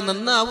എങ്ങനെയാണ്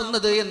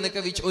നന്നാവുന്നത് എന്ന്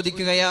കവി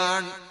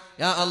ചോദിക്കുകയാണ്.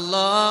 യാ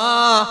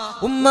അല്ലാഹ്,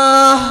 ഉമ്മാ,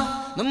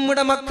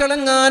 നമ്മുടെ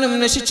മക്കളെങ്ങാനും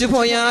നശിച്ചു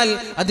പോയാൽ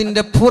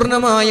അതിന്റെ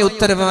പൂർണ്ണമായ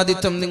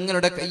ഉത്തരവാദിത്വം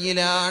നിങ്ങളുടെ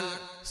കയ്യിലാണ്.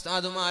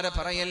 ഉസ്താദുമാരെ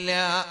പറയല്ല,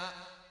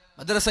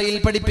 മദ്രസയിൽ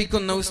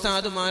പഠിപ്പിക്കുന്ന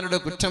ഉസ്താദുമാരുടെ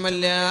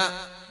കുറ്റമല്ല.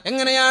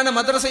 എങ്ങനെയാണ്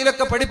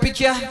മദ്രസയിലൊക്കെ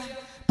പഠിപ്പിക്കുക?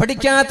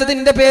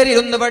 പഠിക്കാത്തതിന്റെ പേരിൽ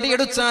ഒന്ന്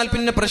വടിയെടുത്താൽ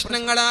പിന്നെ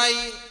പ്രശ്നങ്ങളായി,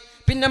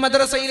 പിന്നെ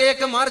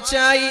മദ്രസയിലേക്ക്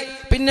മാർച്ചായി,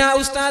 പിന്നെ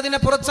ഉസ്താദിനെ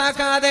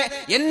പുറത്താക്കാതെ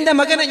എന്റെ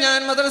മകനെ ഞാൻ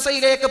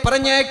മദ്രസയിലേക്ക്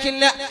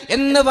പറഞ്ഞേക്കില്ല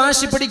എന്ന്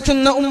വാശി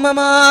പിടിക്കുന്ന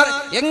ഉമ്മമാർ,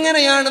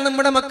 എങ്ങനെയാണ്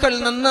നമ്മുടെ മക്കൾ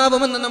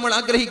നന്നാവുമെന്ന് നമ്മൾ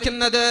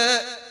ആഗ്രഹിക്കുന്നത്?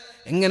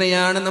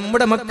 എങ്ങനെയാണ്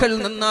നമ്മുടെ മക്കൾ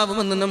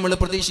നന്നാവുമെന്ന് നമ്മൾ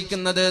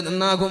പ്രതീക്ഷിക്കുന്നത്?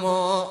 നന്നാകുമോ?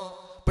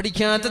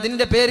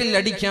 പഠിക്കാത്തതിന്റെ പേരിൽ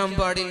അടിക്കാൻ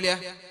പാടില്ല,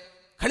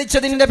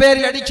 കളിച്ചതിന്റെ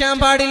പേരിൽ അടിക്കാൻ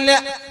പാടില്ല.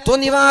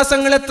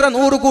 തോന്നിവാസങ്ങൾ എത്ര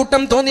 100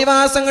 കൂട്ടം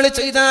തോന്നിവാസങ്ങൾ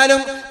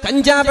ചെയ്താലും,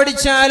 കഞ്ചാവ്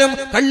പഠിച്ചാലും,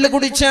 കള്ള്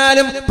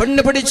കുടിച്ചാലും,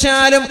 പെണ്ണ്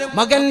പിടിച്ചാലും,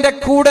 മകന്റെ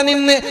കൂടെ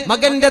നിന്ന്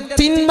മകന്റെ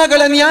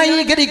തിന്മകളെ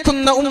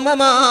ന്യായീകരിക്കുന്ന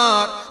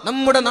ഉമ്മമാർ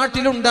നമ്മുടെ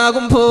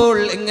നാട്ടിലുണ്ടാകുമ്പോൾ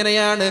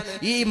എങ്ങനെയാണ്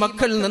ഈ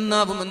മക്കൾ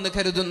നന്നാവുമെന്ന്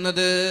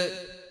കരുതുന്നത്?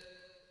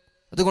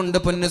 അതുകൊണ്ട്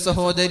പൊന്നു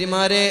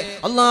സഹോദരിമാരെ,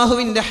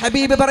 അള്ളാഹുവിന്റെ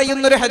ഹബീബ്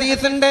പറയുന്നൊരു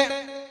ഹദീസുണ്ട്,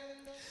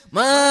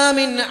 മാ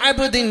മിൻ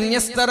അബ്ദിൻ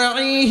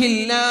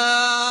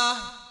യസ്തറഈഹില്ലാഹ്,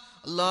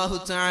 അല്ലാഹു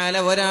തആല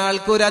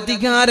ഒരാൾക്ക് ഒരു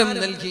അധികാരം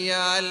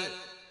നൽകിയാൽ,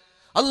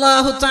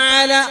 അല്ലാഹു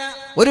തആല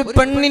ഒരു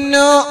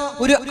പെണ്ണിനോ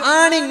ഒരു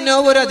ആണിനോ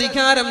ഒരു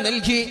അധികാരം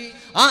നൽകി,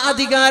 ആ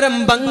അധികാരം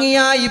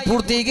ഭംഗിയായി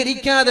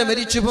പൂർത്തീകരിക്കാതെ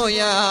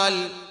മരിച്ചുപോയാൽ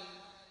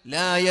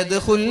ലാ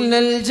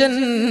യദ്ഖുൽനൽ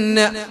ജന്ന,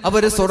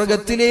 അവർ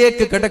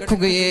സ്വർഗ്ഗത്തിലേക്ക്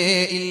കടക്കുകയേ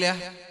ഇല്ല.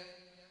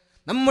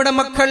 നമ്മുടെ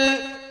മക്കൾ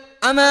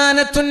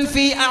അമാനത്തുൻ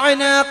ഫീ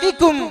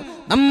അഅനാഖികും,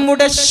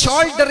 നമ്മുടെ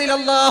ഷോൾഡറിൽ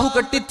അല്ലാഹു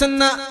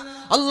കെട്ടിത്തന്ന,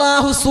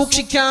 അല്ലാഹു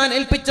സൂക്ഷിക്കാൻ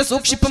ഏൽപ്പിച്ച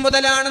സൂക്ഷിപ്പ്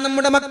മുതലാണ്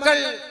നമ്മുടെ മക്കൾ.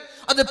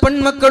 അത്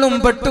പെൺമക്കളും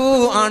പെട്ടു,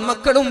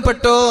 ആൺമക്കളും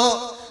പെട്ടോ.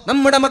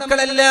 നമ്മുടെ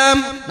മക്കളെല്ലാം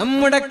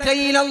നമ്മുടെ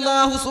കയ്യിൽ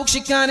അല്ലാഹു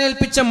സൂക്ഷിക്കാൻ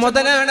ഏൽപ്പിച്ച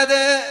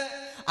മുതലാണത്.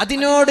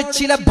 അതിനോട്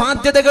ചില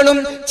ബാധ്യതകളും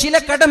ചില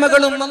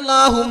കടമകളും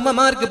അല്ലാഹു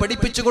ഉമ്മമാർക്ക്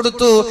പഠിപ്പിച്ചു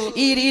കൊടുത്തു.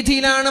 ഈ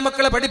രീതിയിലാണ്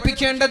മക്കളെ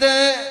പഠിപ്പിക്കേണ്ടത്.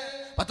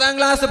 10ാം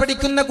ക്ലാസ്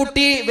പഠിക്കുന്ന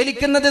കുട്ടി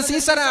വലിക്കുന്നത്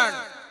സീസറാണ്,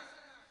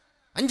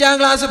 5ാം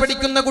ക്ലാസ്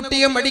പഠിക്കുന്ന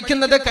കുട്ടിയും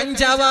അടിക്കുന്നത്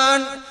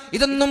കഞ്ചാവാണ്.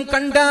 ഇതൊന്നും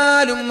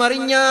കണ്ടാലും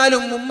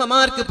അറിഞ്ഞാലും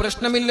ഉമ്മമാർക്ക്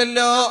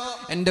പ്രശ്നമില്ലല്ലോ,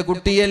 എന്റെ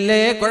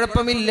കുട്ടിയല്ലേ,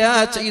 കുഴപ്പമില്ല,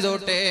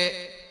 ചെയ്തോട്ടെ.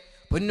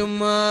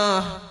 പൊന്നുമ്മ,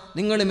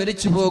 നിങ്ങൾ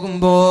മരിച്ചു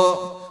പോകുമ്പോ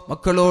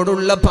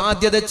മക്കളോടുള്ള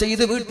ബാധ്യത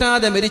ചെയ്ത്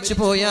വീട്ടാതെ മരിച്ചു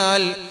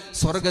പോയാൽ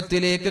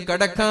സ്വർഗത്തിലേക്ക്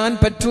കടക്കാൻ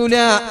പറ്റൂല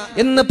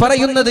എന്ന്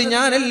പറയുന്നത്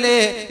ഞാനല്ലേ?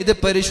 ഇത്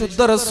പരിശുദ്ധ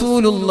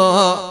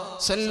റസൂലുള്ളാഹി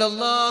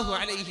സ്വല്ലല്ലാഹു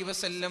അലൈഹി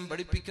വസല്ലം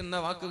പഠിപ്പിക്കുന്ന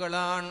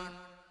വാക്കുകളാണ്.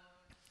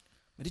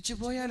 മരിച്ചു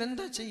പോയാൽ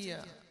എന്താ ചെയ്യാ?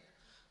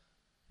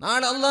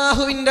 നാളെ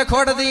അല്ലാഹുവിന്റെ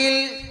കോടതിയിൽ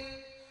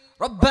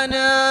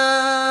റബ്ബനാ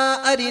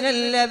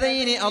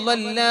അരിനല്ലദീനി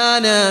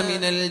അളല്ലാനാ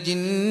മിനൽ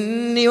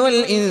ജിന്നി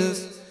വൽ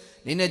ഇൻസ്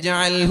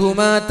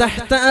ലിനജഅൽഹുമാ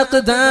തഹ്ത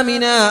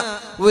അഖ്ദാമിനാ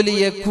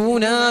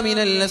വലിയകൂനാ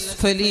മിനൽ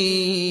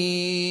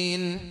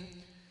അസ്ഫലീൻ.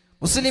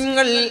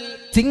 മുസ്ലിംകൾ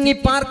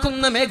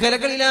തിങ്ങിപ്പാർക്കുന്ന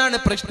മേഖലകളിലാണ്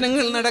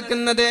പ്രശ്നങ്ങൾ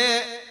നടക്കുന്നത്.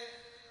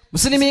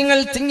 മുസ്ലിമീങ്ങൾ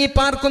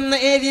തിങ്ങിപ്പാർക്കുന്ന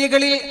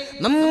ഏരിയകളിൽ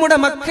നമ്മുടെ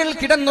മക്കൾ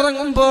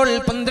കിടന്നുറങ്ങുമ്പോൾ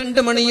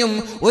 12 മണിയും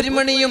 1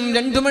 മണിയും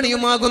 2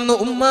 മണിയുമാകുന്നു.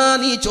 ഉമ്മ,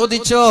 നീ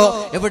ചോദിച്ചോ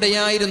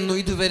എവിടെയായിരുന്നു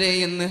ഇതുവരെ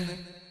എന്ന്?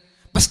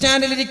 ബസ്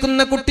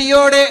സ്റ്റാൻഡിലിരിക്കുന്ന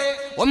കുട്ടിയോട്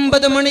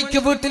 9 മണിക്ക്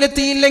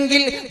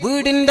വീട്ടിലെത്തിയില്ലെങ്കിൽ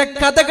വീടിന്റെ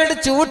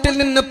കതകടിച്ച് വീട്ടിൽ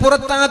നിന്ന്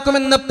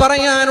പുറത്താക്കുമെന്ന്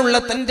പറയാനുള്ള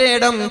തന്റെ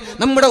ഇടം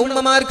നമ്മുടെ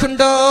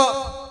ഉമ്മമാർക്കുണ്ടോ?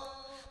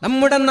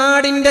 നമ്മുടെ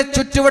നാടിന്റെ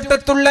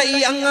ചുറ്റുവട്ടത്തുള്ള ഈ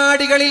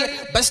അങ്ങാടികളിൽ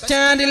ബസ്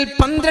സ്റ്റാൻഡിൽ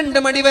 12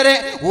 മണി വരെ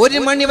 1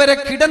 മണി വരെ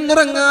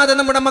കിടന്നുറങ്ങാതെ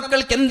നമ്മുടെ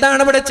മക്കൾക്ക്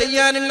എന്താണ് അവിടെ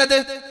ചെയ്യാനുള്ളത്?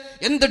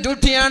 എന്ത്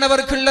ഡ്യൂട്ടിയാണ്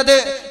അവർക്കുള്ളത്?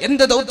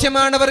 എന്ത്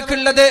ദൗത്യമാണ്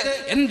അവർക്കുള്ളത്?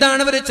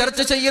 എന്താണ് അവർ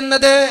ചർച്ച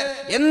ചെയ്യുന്നത്?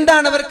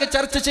 എന്താണ് അവർക്ക്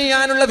ചർച്ച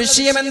ചെയ്യാനുള്ള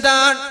വിഷയം?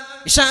 എന്താണ്?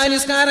 ഇശാ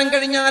നിസ്കാരം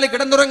കഴിഞ്ഞാൽ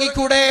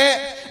കിടന്നുറങ്ങിക്കൂടെ?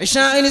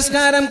 ഇശാ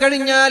നിസ്കാരം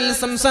കഴിഞ്ഞാൽ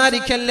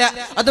സംസാരിക്കല്ല,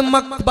 അത്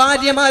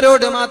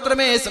ഭാര്യമാരോട്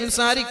മാത്രമേ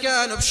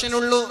സംസാരിക്കാൻ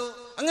ഓപ്ഷനുള്ളൂ.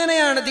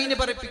 അങ്ങനെയാണ് ദീന്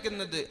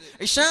പഠിപ്പിക്കുന്നത്.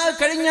 ഇശാ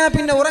കഴിഞ്ഞാൽ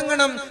പിന്നെ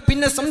ഉറങ്ങണം,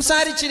 പിന്നെ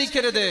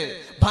സംസാരിച്ചിരിക്കരുത്.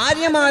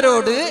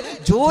 ഭാര്യമാരോട്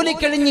ജോലി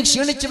കഴിഞ്ഞ്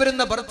ക്ഷീണിച്ചു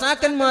വരുന്ന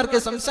ഭർത്താക്കന്മാർക്ക്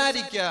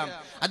സംസാരിക്കാം.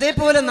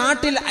 അതേപോലെ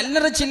നാട്ടിൽ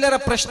അല്ലറ ചില്ലറ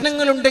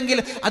പ്രശ്നങ്ങളുണ്ടെങ്കിൽ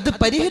അത്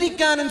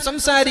പരിഹരിക്കാനും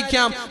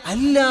സംസാരിക്കാം.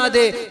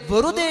 അല്ലാതെ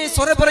വെറുതെ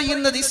സ്വര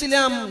പറയുന്നത്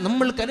ഇസ്ലാം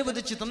നമ്മൾക്ക്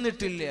അനുവദിച്ച്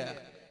തന്നിട്ടില്ല.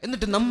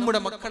 എന്നിട്ട് നമ്മുടെ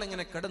മക്കൾ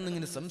എങ്ങനെ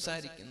കടന്നിങ്ങനെ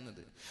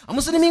സംസാരിക്കുന്നത്?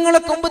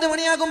 മുസ്ലിമീങ്ങളൊക്കെ 9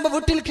 മണിയാകുമ്പോ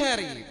വീട്ടിൽ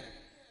കയറി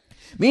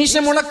മീശ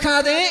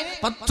മുളക്കാതെ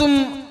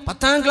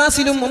 10ാം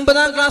ക്ലാസ്സിലും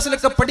 9ാം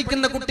ക്ലാസ്സിലൊക്കെ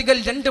പഠിക്കുന്ന കുട്ടികൾ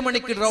 2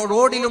 മണിക്ക്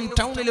റോഡിലും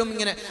ടൗണിലും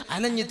ഇങ്ങനെ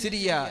അലഞ്ഞു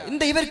തിരിയ.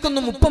 എന്താ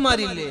ഇവർക്കൊന്നും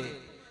ഉപ്പമാരില്ലേ?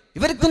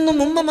 ഇവർക്കൊന്നും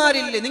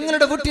ഉമ്മമാരില്ലേ?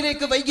 നിങ്ങളുടെ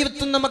വീട്ടിലേക്ക് വൈകി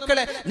എത്തുന്ന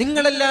മക്കളെ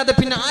നിങ്ങളല്ലാതെ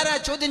പിന്നെ ആരാ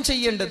ചോദ്യം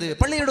ചെയ്യേണ്ടത്?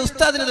 പള്ളിയുടെ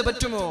ഉസ്താദിനത്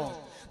പറ്റുമോ?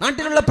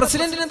 നാട്ടിലുള്ള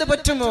പ്രസിഡന്റിനത്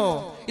പറ്റുമോ?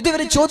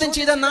 ഇതുവരെ ചോദ്യം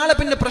ചെയ്താൽ നാളെ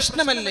പിന്നെ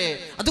പ്രശ്നമല്ലേ?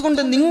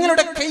 അതുകൊണ്ട്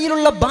നിങ്ങളുടെ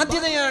കയ്യിലുള്ള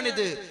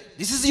ബാധ്യതയാണിത്.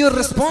 This is your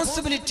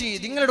responsibility.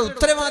 നിങ്ങളുടെ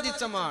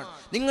ഉത്തരവാദിത്തമാണ്.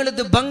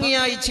 നിങ്ങളിത്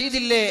ഭംഗിയായി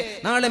ചെയ്തില്ലേ,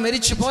 നാളെ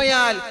മരിച്ചു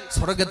പോയാൽ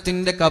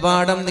സ്വർഗത്തിന്റെ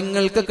കവാടം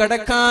നിങ്ങൾക്ക്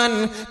കടക്കാൻ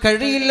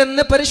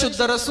കഴിയില്ലെന്ന്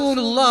പരിശുദ്ധ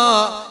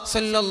റസൂലുള്ളാഹി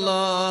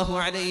സ്വല്ലല്ലാഹു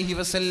അലൈഹി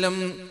വസല്ലം.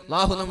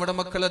 അല്ലാഹു നമ്മുടെ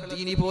മക്കളെ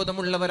ദീനി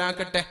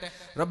ബോധമുള്ളവരാക്കട്ടെ.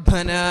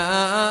 റബ്ബനാ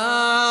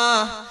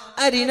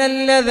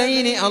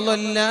അരിനല്ലദൈനി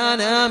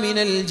അളല്ലാനാ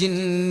മിനൽ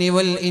ജിന്നി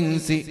വൽ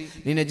ഇൻസി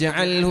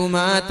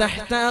ലിനജഅൽഹുമാ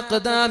തഹ്ത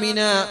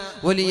അഖ്ദാമിനാ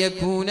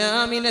വലിയകൂനാ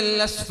മിനൽ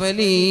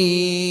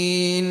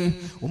അസ്ഫലീൻ.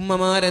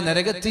 ഉമ്മമാരെ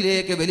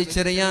നരകത്തിലേക്ക്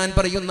വലിച്ചെറിയാൻ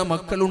പറയുന്ന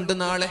മക്കളുണ്ട്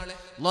നാളെ.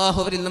 അല്ലാഹു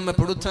അവരിൽ നമ്മെ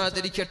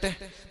പെടുത്താതിരിക്കട്ടെ.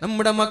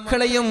 നമ്മുടെ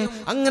മക്കളെയും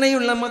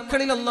അങ്ങനെയുള്ള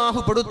മക്കളിൽ അല്ലാഹു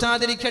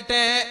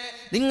പെടുത്താതിരിക്കട്ടെ.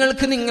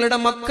 നിങ്ങൾക്ക് നിങ്ങളുടെ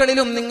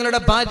മക്കളിലും നിങ്ങളുടെ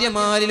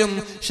ഭാര്യമാരിലും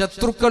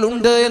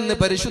ശത്രുക്കളുണ്ട് എന്ന്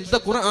പരിശുദ്ധ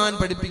ഖുർആൻ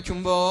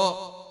പഠിപ്പിക്കുമ്പോ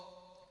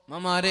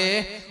ഉമ്മമാരെ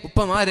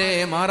ഉപ്പമാരെ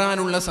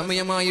മാറാനുള്ള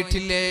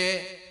സമയമായിട്ടില്ലേ?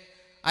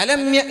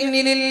 അലം യഅ്നി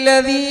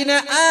ലില്ലദീന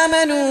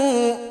ആമനൂ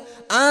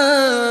അൻ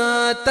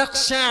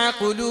തഖ്ശഅ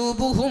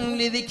ഖുലൂബുഹും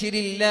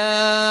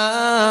ലിദിക്രില്ലാഹ്.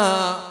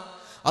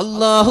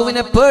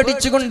 അല്ലാഹുവിനെ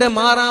പേടിച്ചുകൊണ്ട്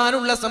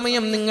മാറാനുള്ള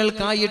സമയം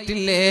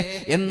നിങ്ങൾക്കായിട്ടില്ലേ?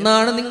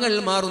 എന്നാണ് നിങ്ങൾ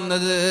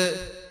മാറുന്നത്?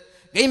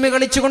 ഗെയിം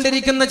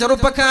കളിച്ചുകൊണ്ടിരിക്കുന്ന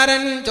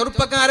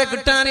ചെറുപ്പക്കാരെ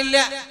കിട്ടാനില്ല.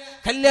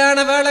 കല്യാണ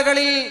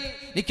വേളകളിൽ,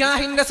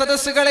 നിക്കാഹിന്റെ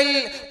സദസ്സുകളിൽ,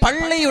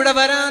 പള്ളിയുടെ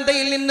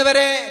വരാന്തയിൽ നിന്ന്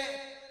വരെ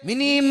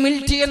മിനി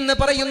മിൽറ്റി എന്ന്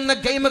പറയുന്ന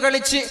ഗെയിം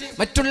കളിച്ച്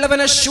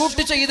മറ്റുള്ളവനെ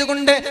ഷൂട്ട്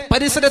ചെയ്തുകൊണ്ട്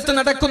പരിസരത്ത്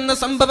നടക്കുന്ന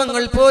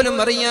സംഭവങ്ങൾ പോലും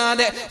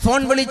അറിയാതെ, ഫോൺ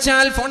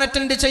വിളിച്ചാൽ ഫോൺ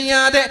അറ്റൻഡ്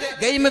ചെയ്യാതെ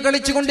ഗെയിം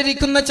കളിച്ചു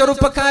കൊണ്ടിരിക്കുന്ന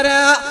ചെറുപ്പക്കാരാ,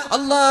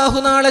 അല്ലാഹു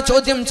നാളെ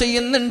ചോദ്യം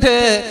ചെയ്യുന്നുണ്ട്.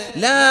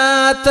 ലാ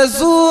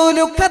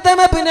തസൂലു ഖദമ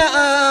ഇബ്ന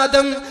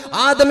ആദം.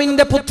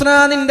 ആദമിന്റെ പുത്ര,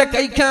 നിന്റെ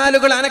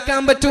കൈകാലുകൾ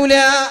അനക്കാൻ പറ്റൂല,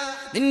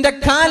 നിന്റെ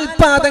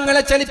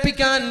കാൽപാദങ്ങളെ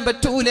ചലിപ്പിക്കാൻ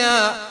പറ്റൂല.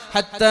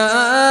 ഹത്താ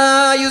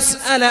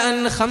യുസ്അല അൻ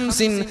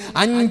ഖംസിൻ.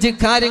 5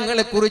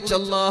 കാര്യങ്ങളെ കുറിച്ച്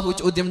അല്ലാഹു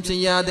ചോദ്യം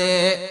ചെയ്യാതെ,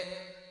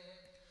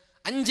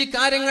 5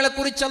 കാര്യങ്ങളെ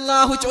കുറിച്ച്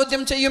അല്ലാഹു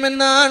ചോദ്യം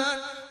ചെയ്യുമെന്നാണ്.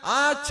 ആ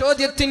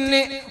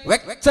ചോദ്യത്തിന്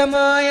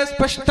വ്യക്തമായ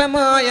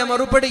സ്പഷ്ടമായ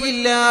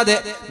മറുപടിയില്ലാതെ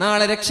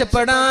നാളെ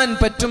രക്ഷപ്പെടാൻ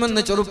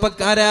പറ്റുമെന്ന്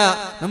ചെറുപ്പക്കാരാ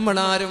നമ്മൾ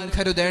ആരും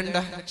കരുതേണ്ട.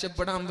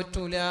 രക്ഷപ്പെടാൻ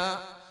പറ്റൂല.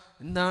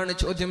 എന്താണ്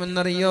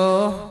ചോദ്യമെന്നറിയോ?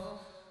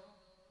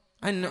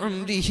 അൻ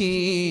ഉംരിഹി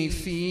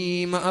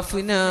ഫീമ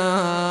അഫ്നാ.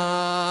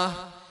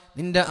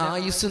 നിന്റെ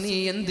ആയുസ് നീ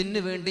എന്തിനു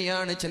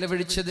വേണ്ടിയാണ്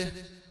ചെലവഴിച്ചത്?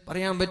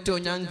 പറയാൻ പറ്റുമോ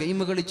ഞാൻ ഗെയിം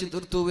കളിച്ചു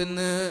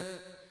തീർത്തുവെന്ന്?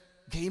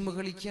 ഗെയിം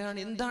കളിക്കാൻ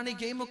എന്താണ് ഈ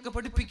ഗെയിമൊക്കെ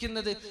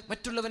പഠിപ്പിക്കുന്നത്?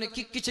 മറ്റുള്ളവനെ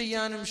കിക്ക്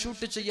ചെയ്യാനും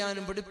ഷൂട്ട്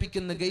ചെയ്യാനും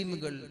പഠിപ്പിക്കുന്ന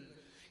ഗെയിമുകൾ.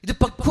 ഇത്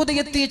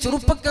പക്വതയെത്തിയ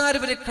ചെറുപ്പക്കാർ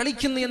വരെ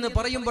കളിക്കുന്നു എന്ന്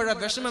പറയുമ്പോഴാണ്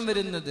വിഷമം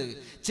വരുന്നത്.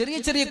 ചെറിയ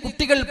ചെറിയ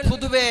കുട്ടികൾ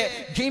പൊതുവെ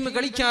ഗെയിം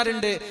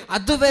കളിക്കാറുണ്ട്.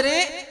 അതുവരെ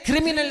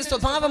ക്രിമിനൽ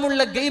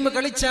സ്വഭാവമുള്ള ഗെയിം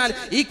കളിച്ചാൽ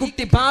ഈ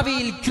കുട്ടി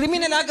ഭാവിയിൽ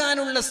ക്രിമിനൽ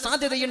ആകാനുള്ള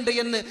സാധ്യതയുണ്ട്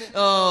എന്ന്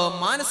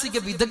മാനസിക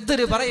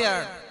വിദഗ്ധര്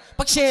പറയാണ്.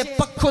 പക്ഷേ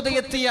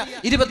പക്വതയെത്തിയ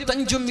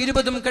 25ഉം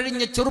 20ഉം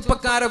കഴിഞ്ഞ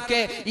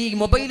ചെറുപ്പക്കാരൊക്കെ ഈ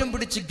മൊബൈലും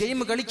പിടിച്ച് ഗെയിം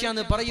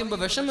കളിക്കാന്ന് പറയുമ്പോൾ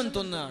വിഷമം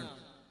തോന്നുകയാണ്.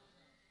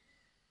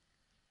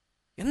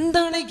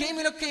 എന്താണ് ഈ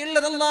ഗെയിമിലൊക്കെ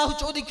ഉള്ളത്? അല്ലാഹു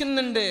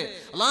ചോദിക്കുന്നുണ്ട്.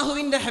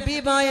 അല്ലാഹുവിന്റെ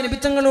ഹബീബായ നബി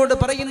തങ്ങളോട്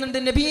പറയുന്നുണ്ട്,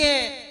 നബിയെ,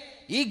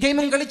 ഈ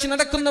ഗെയിമും കളിച്ച്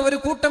നടക്കുന്ന ഒരു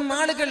കൂട്ടം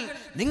ആളുകൾ,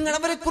 നിങ്ങൾ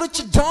അവരെ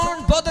കുറിച്ച്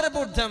ഡോണ്ട് ബോദർ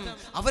അബൌട്ട് ദം.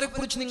 അവരെ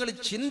കുറിച്ച് നിങ്ങൾ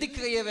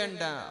ചിന്തിക്കുകയേ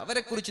വേണ്ട,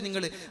 അവരെ കുറിച്ച്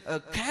നിങ്ങൾ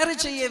കെയർ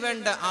ചെയ്യേ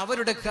വേണ്ട.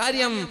 അവരുടെ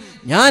കാര്യം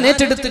ഞാൻ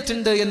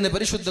ഏറ്റെടുത്തിട്ടുണ്ട് എന്ന്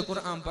പരിശുദ്ധ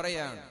ഖുർആൻ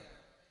പറയാണ്.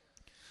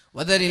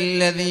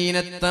 വദരില്ലദീന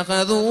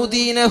തഖദൂ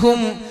ദീനഹും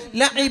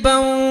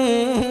ലഇബൻ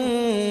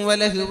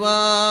വലഹ്വാ.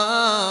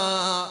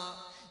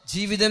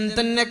 ജീവിതം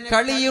തന്നെ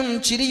കളിയും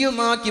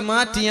ചിരിയുമാക്കി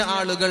മാറ്റിയ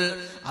ആളുകൾ,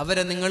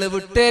 അവരെ നിങ്ങൾ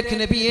വിട്ടേക്ക്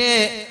നബിയെ,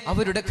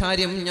 അവരുടെ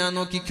കാര്യം ഞാൻ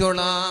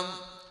നോക്കിക്കോളാം.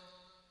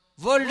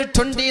 വേൾഡ്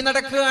 20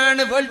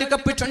 നടക്കുകയാണ്, വേൾഡ്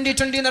കപ്പ്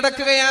 2020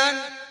 നടക്കുകയാണ്.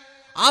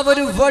 ആ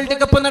ഒരു വേൾഡ്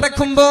കപ്പ്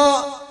നടക്കുമ്പോ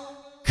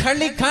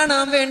കളി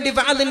കാണാൻ വേണ്ടി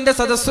വാളിന്റെ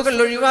സദസ്സുകൾ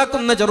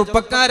ഒഴിവാക്കുന്ന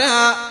ചെറുപ്പക്കാരാ,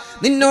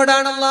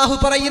 നിന്നോടാണ് അല്ലാഹു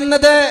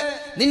പറയുന്നത്,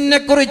 നിന്നെ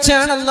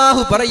കുറിച്ചാണ്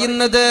അല്ലാഹു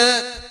പറയുന്നത്.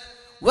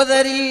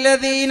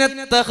 വദരില്ലദീന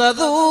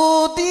തഖദൂ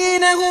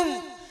ദീനഹും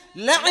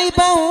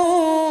ലഇബൻ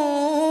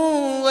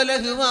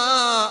വലഹ്വാ.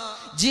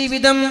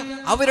 ജീവിതം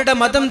അവരുടെ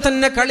മതം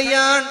തന്നെ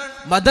കളിയാണ്,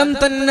 മതം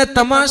തന്നെ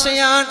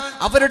തമാശയാണ്,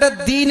 അവരുടെ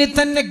ദീനി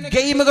തന്നെ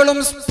ഗെയിമുകളും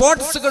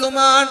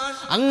സ്പോർട്സുകളുമാണ്.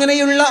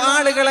 അങ്ങനെയുള്ള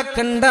ആളുകളെ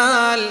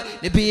കണ്ടാൽ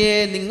നബിയെ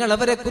നിങ്ങൾ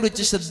അവരെ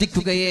കുറിച്ച്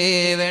ശ്രദ്ധിക്കുകയേ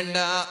വേണ്ട.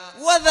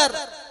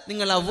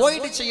 നിങ്ങൾ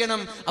അവോയ്ഡ്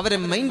ചെയ്യണം, അവരെ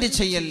മൈൻഡ്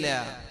ചെയ്യല്ല.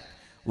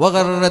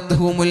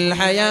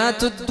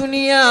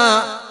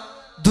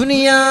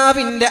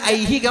 ദുനിയാവിന്റെ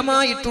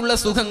ഐഹികമായിട്ടുള്ള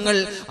സുഖങ്ങൾ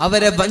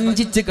അവരെ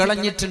വഞ്ചിച്ച്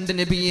കളഞ്ഞിട്ടുണ്ട്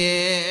നബിയെ.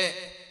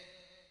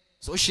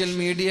 സോഷ്യൽ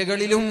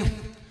മീഡിയകളിലും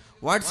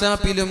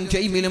വാട്സാപ്പിലും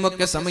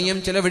ഗെയിമിലുമൊക്കെ സമയം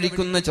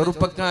ചെലവഴിക്കുന്ന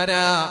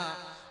ചെറുപ്പക്കാരാ,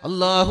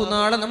 അല്ലാഹു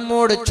നാളെ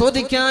നമ്മോട്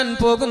ചോദിക്കാൻ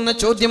പോകുന്ന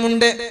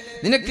ചോദ്യമുണ്ട്.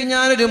 നിനക്ക്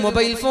ഞാനൊരു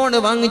മൊബൈൽ ഫോൺ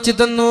വാങ്ങിച്ചു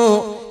തന്നു,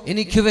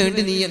 എനിക്ക്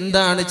വേണ്ടി നീ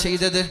എന്താണ്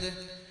ചെയ്തത്?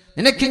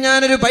 നിനക്ക്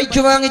ഞാനൊരു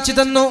ബൈക്ക് വാങ്ങിച്ചു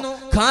തന്നു,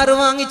 കാറ്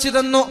വാങ്ങിച്ചു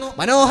തന്നു,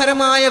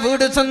 മനോഹരമായ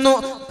വീട് തന്നു,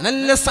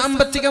 നല്ല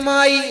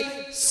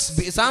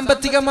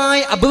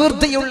സാമ്പത്തികമായി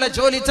അഭിവൃദ്ധിയുള്ള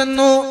ജോലി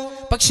തന്നു.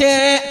 പക്ഷേ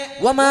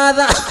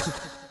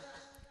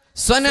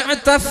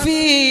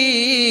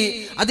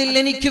അതിൽ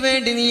എനിക്ക്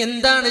വേണ്ടി നീ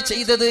എന്താണ്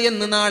ചെയ്തത്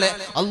എന്ന് നാളെ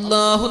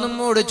അല്ലാഹു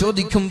നമ്മോട്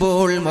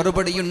ചോദിക്കുമ്പോൾ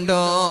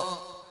മറുപടിയുണ്ടോ?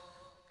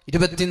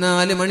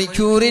 24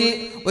 മണിക്കൂറിൽ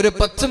ഒരു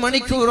 10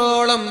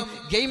 മണിക്കൂറോളം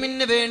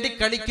ഗെയിമിന് വേണ്ടി,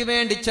 കളിക്ക്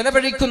വേണ്ടി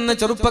ചെലവഴിക്കുന്ന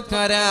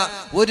ചെറുപ്പക്കാരാ,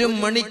 1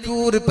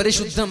 മണിക്കൂർ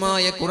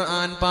പരിശുദ്ധമായ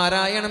ഖുർആൻ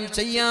പാരായണം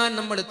ചെയ്യാൻ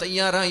നമ്മൾ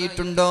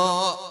തയ്യാറായിട്ടുണ്ടോ?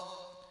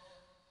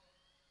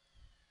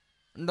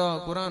 ഉണ്ടോ?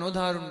 ഖുർആൻ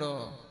ഓതാറുണ്ടോ?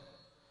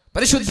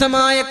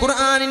 പരിശുദ്ധമായ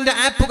ഖുർആനിന്റെ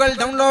ആപ്പുകൾ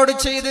ഡൗൺലോഡ്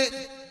ചെയ്ത്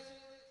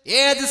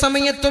ഏത്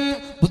സമയത്തും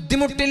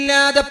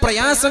ബുദ്ധിമുട്ടില്ലാതെ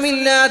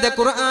പ്രയാസമില്ലാതെ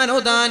ഖുർആൻ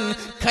ഓതാൻ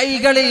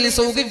കൈകളിൽ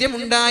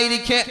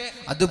സൗകര്യമുണ്ടായിരിക്കെ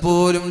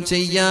അതുപോലും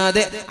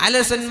ചെയ്യാതെ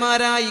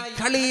അലസന്മാരായി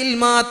കളിയിൽ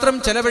മാത്രം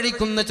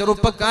ചെലവഴിക്കുന്ന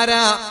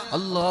ചെറുപ്പക്കാരാ,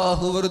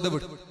 അല്ലാഹു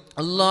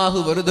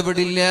വെറുതെ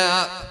വിടില്ല.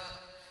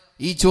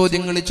 ഈ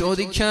ചോദ്യങ്ങൾ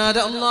ചോദിക്കാതെ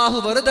അല്ലാഹു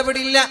വെറുതെ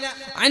വിടില്ല.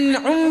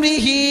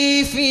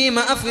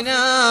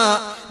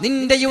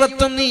 നിന്റെ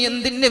യുവത്വം നീ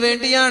എന്തിനു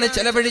വേണ്ടിയാണ്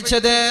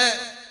ചെലവഴിച്ചത്?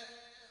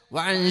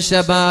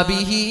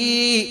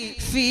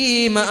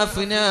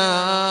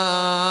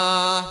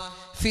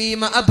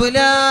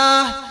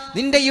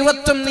 നിന്റെ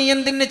യുവത്വം നീ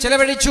എന്തിന്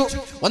ചെലവഴിച്ചു?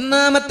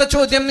 ഒന്നാമത്തെ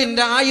ചോദ്യം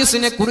നിന്റെ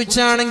ആയുസ്സിനെ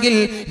കുറിച്ചാണെങ്കിൽ,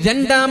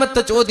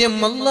 രണ്ടാമത്തെ ചോദ്യം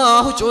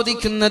അല്ലാഹു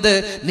ചോദിക്കുന്നത്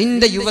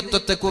നിന്റെ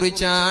യുവത്വത്തെ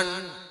കുറിച്ചാണ്.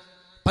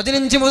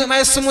 15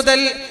 വയസ്സ് മുതൽ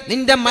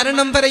നിന്റെ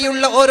മരണം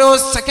വരെയുള്ള ഓരോ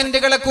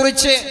സെക്കൻഡുകളെ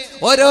കുറിച്ച്,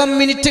 ഓരോ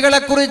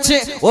മിനിറ്റുകളെ കുറിച്ച്,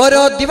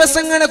 ഓരോ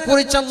ദിവസങ്ങളെ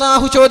കുറിച്ച്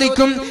അല്ലാഹു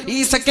ചോദിക്കും. ഈ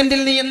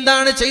സെക്കൻഡിൽ നീ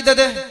എന്താണ്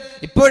ചെയ്തത്?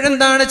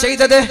 ഇപ്പോഴെന്താണ്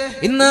ചെയ്തത്?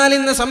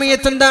 ഇന്ന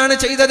സമയത്ത് എന്താണ്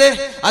ചെയ്തത്?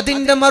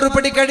 അതിന്റെ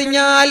മറുപടി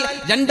കഴിഞ്ഞാൽ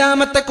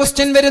രണ്ടാമത്തെ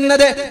ക്വസ്റ്റ്യൻ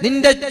വരുന്നത്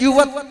നിന്റെ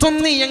യുവത്വം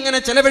നീ എങ്ങനെ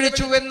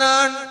ചെലവഴിച്ചു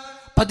എന്നാണ്.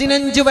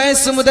 15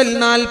 വയസ്സ് മുതൽ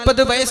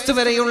 40 വയസ്സ്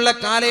വരെയുള്ള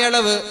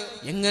കാലയളവ്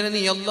എങ്ങനെ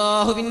നീ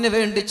അല്ലാഹുവിന്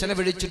വേണ്ടി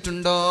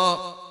ചെലവഴിച്ചിട്ടുണ്ടോ?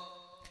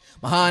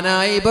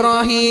 മഹാനായ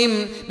ഇബ്രാഹിം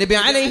നബി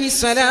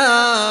അലൈഹിസ്സലാം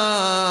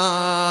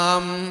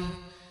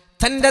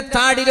തന്റെ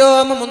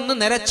താടിരോമം ഒന്ന്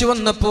നരച്ചു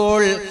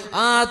വന്നപ്പോൾ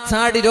ആ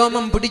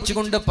താടിരോമം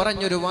പിടിച്ചുകൊണ്ട്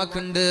പറഞ്ഞൊരു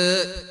വാക്കുണ്ട്,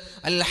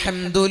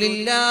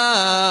 അൽഹംദുലില്ലാഹ്,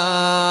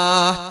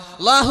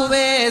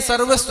 അല്ലാഹുവേ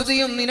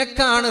സർവസ്തുതിയും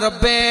നിനക്കാണ്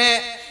റബ്ബേ.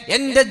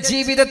 എന്റെ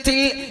ജീവിതത്തിൽ,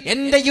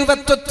 എന്റെ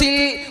യുവത്വത്തിൽ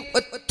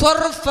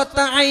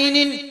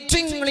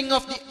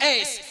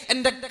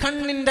എന്റെ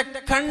കണ്ണിന്റെ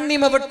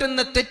കണ്ണിമ വെട്ടുന്ന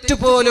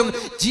തെറ്റുപോലും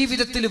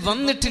ജീവിതത്തിൽ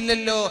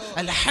വന്നിട്ടില്ലല്ലോ.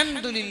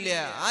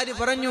 അൽഹംദുലില്ലാഹ്. ആര്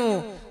പറഞ്ഞു?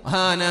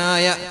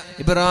 മഹാനായ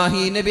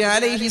ഇബ്രാഹിം നബി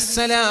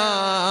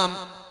അലൈഹിസ്സലാം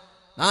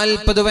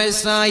 40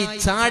 വയസ്സായി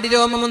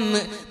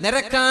ചാടിരോമമൊന്ന്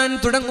നിരക്കാൻ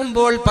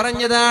തുടങ്ങുമ്പോൾ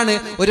പറഞ്ഞതാണ്,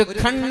 ഒരു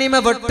കണ്ണിമ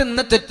വെട്ടുന്ന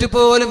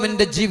തെറ്റുപോലും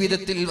എന്റെ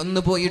ജീവിതത്തിൽ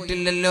വന്നു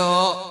പോയിട്ടില്ലല്ലോ.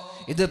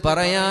 ഇത്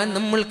പറയാൻ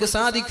നമ്മൾക്ക്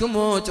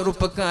സാധിക്കുമോ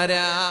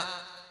ചെറുപ്പക്കാരാ?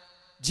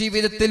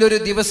 ജീവിതത്തിൽ ഒരു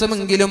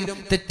ദിവസമെങ്കിലും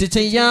തെറ്റ്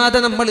ചെയ്യാതെ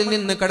നമ്മളിൽ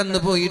നിന്ന് കടന്നു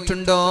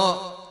പോയിട്ടുണ്ടോ?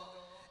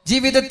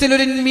 ജീവിതത്തിൽ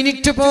ഒരു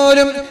മിനിറ്റ്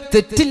പോലും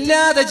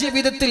തെറ്റില്ലാതെ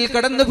ജീവിതത്തിൽ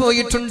കടന്നു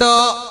പോയിട്ടുണ്ടോ?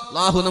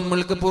 അല്ലാഹു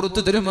നമ്മൾക്ക്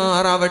പുറത്തു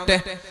തരുമാറാവട്ടെ.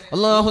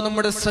 അല്ലാഹു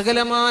നമ്മുടെ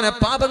സകലമായ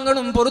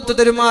പാപങ്ങളും പുറത്തു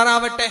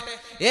തരുമാറാവട്ടെ.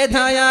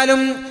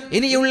 ഏതായാലും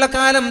ഇനിയുള്ള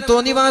കാലം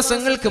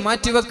തോന്നിവാസങ്ങൾക്ക്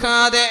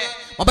മാറ്റിവെക്കാതെ,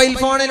 മൊബൈൽ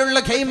ഫോണിലുള്ള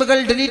ഗെയിമുകൾ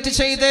ഡിലീറ്റ്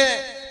ചെയ്ത്,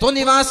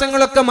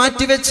 തോന്നിവാസങ്ങളൊക്കെ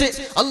മാറ്റിവെച്ച്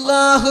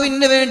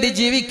അല്ലാഹുവിന് വേണ്ടി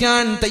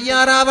ജീവിക്കാൻ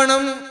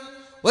തയ്യാറാവണം.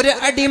 ഒരു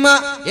അടിമ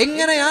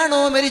എങ്ങനെയാണോ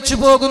മരിച്ചു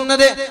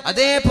പോകുന്നത്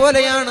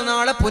അതേപോലെയാണ്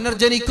നാളെ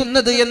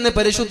പുനർജനിക്കുന്നത് എന്ന്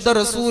പരിശുദ്ധ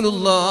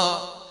റസൂലുള്ളാഹി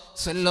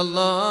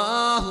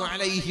സ്വല്ലല്ലാഹു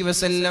അലൈഹി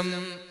വസല്ലം.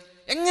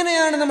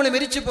 എങ്ങനെയാണ് നമ്മൾ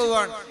മരിച്ചു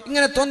പോവാൻ?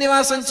 ഇങ്ങനെ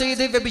തോന്നിവാസം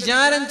ചെയ്ത്,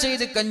 വ്യഭിചാരം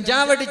ചെയ്ത്,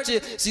 കഞ്ചാവടിച്ച്,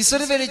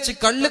 സിസർ വലിച്ച്,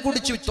 കള്ള്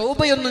കുടിച്ച്,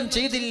 തൗബയൊന്നും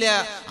ചെയ്തില്ല,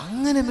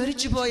 അങ്ങനെ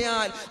മരിച്ചു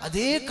പോയാൽ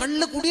അതേ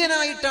കള്ള്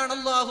കുടിയനായിട്ടാണ്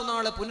അല്ലാഹു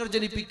നാളെ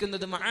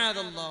പുനർജനിപ്പിക്കുന്നത്.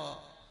 മഅദല്ലാഹ്.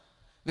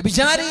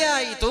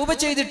 വ്യഭിചാരിയായി തൗബ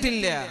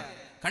ചെയ്തിട്ടില്ല,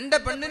 കണ്ട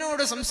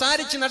പെണ്ണിനോട്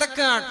സംസാരിച്ച്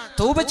നടക്കാൻ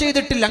തൗബ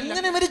ചെയ്തിട്ടില്ല,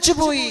 അങ്ങനെ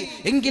മരിച്ചുപോയി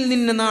എങ്കിൽ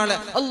നിന്നെ നാളെ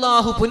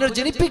അല്ലാഹു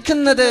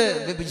പുനർജനിപ്പിക്കുന്നത്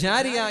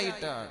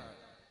വ്യഭിചാരിയായിട്ടാണ്.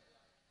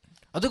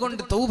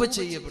 അതുകൊണ്ട് തൗബ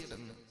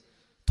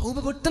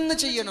പെട്ടെന്ന്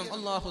ചെയ്യണം.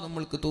 അല്ലാഹു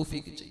നമ്മൾക്ക്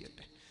തൗഫീഖ്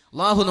ചെയ്യട്ടെ.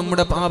 അല്ലാഹു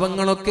നമ്മുടെ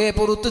പാപങ്ങളൊക്കെ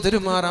പുറത്തു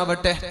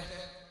തരുമാറാവട്ടെ.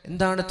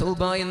 എന്താണ്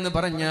തൗബ എന്ന്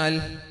പറഞ്ഞാൽ?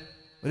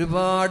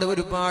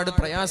 ഒരുപാട്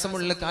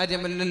പ്രയാസമുള്ള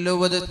കാര്യമല്ലല്ലോ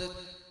അത്.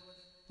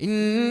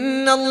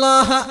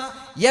 ഇന്നല്ലാഹ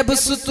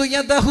യബ്സുതു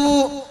യദഹു,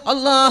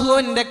 അല്ലാഹു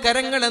അവന്റെ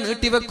കരങ്ങളെ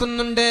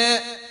നീട്ടിവെക്കുന്നുണ്ട്.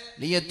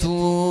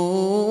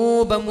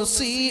 ലിയതൂബ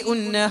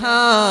മുസീഉൻ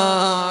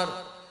നഹാർ,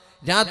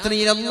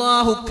 രാത്രിയിൽ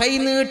അല്ലാഹു കൈ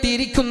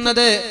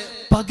നീട്ടിയിരിക്കുന്നത്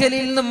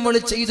പകലിൽ നമ്മൾ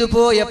ചെയ്തു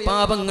പോയ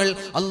പാപങ്ങൾ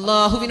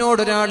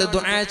അല്ലാഹുവിനോട് ഒരാൾ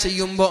ദുആ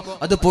ചെയ്യുമ്പോ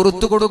അത്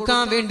പുറത്തു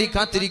കൊടുക്കാൻ വേണ്ടി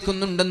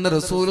കാത്തിരിക്കുന്നുണ്ടെന്ന്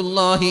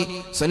റസൂലുള്ളാഹി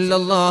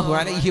സ്വല്ലല്ലാഹു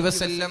അലൈഹി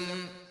വസല്ലം.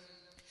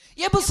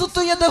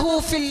 യബ്സുതു യദഹു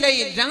ഫിൽ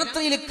ലൈൽ,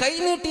 രാത്രിയിൽ കൈ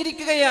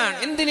നീട്ടിയിരിക്കുകയാണ്.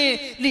 എന്തിന്?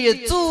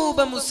 ലിയതൂബ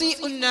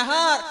മുസീഉൻ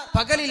നഹാർ,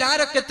 പകലിൽ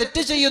ആരൊക്കെ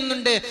തെറ്റ്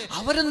ചെയ്യുന്നുണ്ട്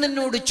അവരൊന്നും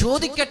എന്നോട്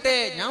ചോദിക്കട്ടെ,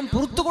 ഞാൻ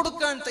പുറത്തു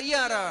കൊടുക്കാൻ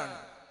തയ്യാറാണ്.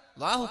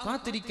 അല്ലാഹു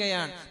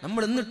കാത്തിരിക്കുകയാണ്.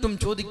 നമ്മൾ എന്നിട്ടും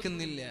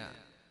ചോദിക്കുന്നില്ല.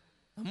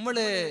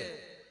 നമ്മള്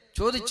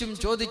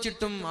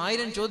ചോദിച്ചിട്ടും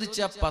 1000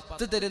 ചോദിച്ചാൽ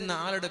 10 തരുന്ന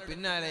ആളുടെ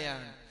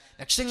പിന്നാലെയാണ്.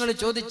 ലക്ഷങ്ങൾ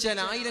ചോദിച്ചാൽ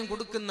 1000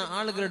 കൊടുക്കുന്ന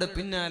ആളുകളുടെ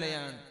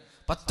പിന്നാലെയാണ്.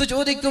 10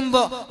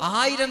 ചോദിക്കുമ്പോ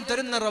 1000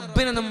 തരുന്ന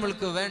റബ്ബിനെ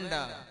നമ്മൾക്ക് വേണ്ട.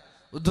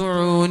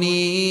 ഉദ്ഉനി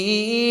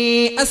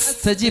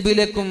അസ്തജിബ്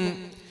ലക്കും,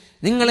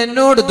 നിങ്ങൾ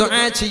എന്നോട്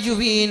ദുആ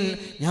ചെയ്യുവീൻ,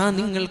 ഞാൻ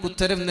നിങ്ങൾക്ക്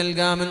ഉത്തരം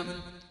നൽകാമെന്ന്.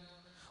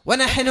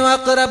 വനഹ്നു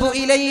അഖറബു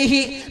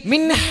ഇലൈഹി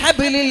മിൻ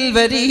ഹബ്ലിൽ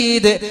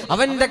വരീദ്,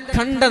 അവന്റെ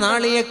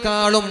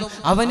കണ്ടനാളിയേക്കാളും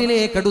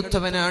അവനിലേക്ക്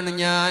അടുത്തവനാണ്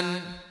ഞാൻ.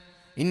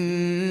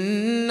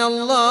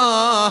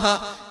 ഇന്നല്ലാഹ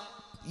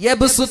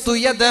യബ്സുതു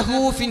യദഹു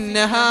ഫിൻ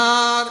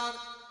നഹാർ,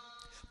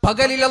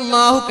 പകലിൽ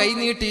അല്ലാഹു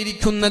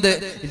കൈനീട്ടിയിരിക്കുന്നത്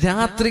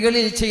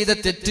രാത്രികളിൽ ചെയ്ത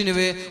തെറ്റിന്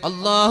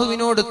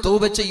അല്ലാഹുവിനോട്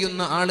തൗബ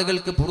ചെയ്യുന്ന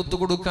ആളുകൾക്ക് പുറത്തു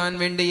കൊടുക്കാൻ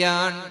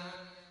വേണ്ടിയാണ്.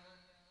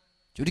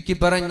 ചുരുക്കി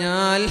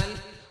പറഞ്ഞാൽ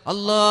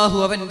അല്ലാഹു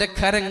അവന്റെ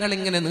കരങ്ങൾ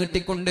ഇങ്ങനെ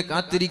നീട്ടിക്കൊണ്ട്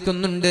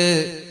കാത്തിരിക്കുന്നുണ്ട്.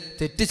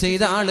 തെറ്റ്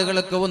ചെയ്ത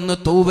ആളുകളൊക്കെ ഒന്ന്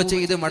തൗബ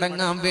ചെയ്ത്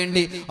മടങ്ങാൻ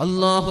വേണ്ടി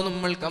അല്ലാഹു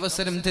നമ്മൾക്ക്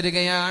അവസരം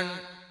തരികയാണ്.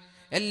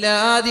 എല്ലാ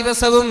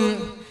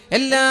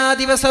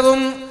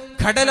ദിവസവും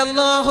കടൽ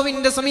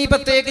അല്ലാഹുവിന്റെ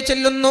സമീപത്തേക്ക്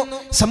ചെല്ലുന്നു,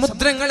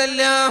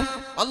 സമുദ്രങ്ങളെല്ലാം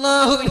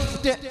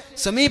അല്ലാഹുവിന്റെ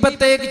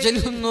സമീപത്തേക്ക്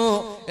ചെല്ലുന്നു.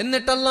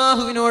 എന്നിട്ട്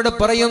അല്ലാഹുവിനോട്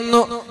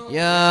പറയുന്നു,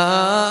 യാ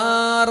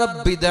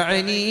റബ്ബി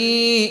ദഅനി,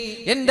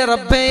 എന്റെ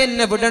റബ്ബേ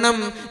എന്നെ വിടണം,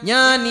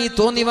 ഞാൻ ഈ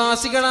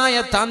തോന്നിവാസികളായ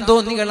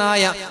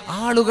താന്തോന്നികളായ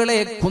ആളുകളെ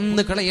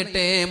കൊന്നു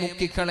കളയട്ടെ,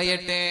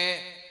 മുക്കിക്കളയട്ടെ.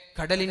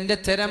 കടലിന്റെ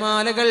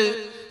തിരമാലകൾ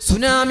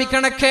സുനാമി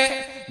കണക്കെ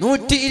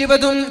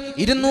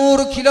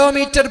 120-200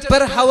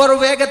 km/h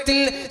വേഗത്തിൽ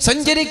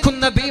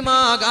സഞ്ചരിക്കുന്ന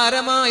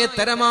ഭീമാകാരമായ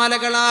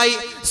തിരമാലകളായി,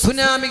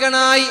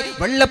 സുനാമികളായി,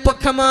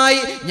 വെള്ളപ്പൊക്കമായി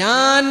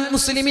ഞാൻ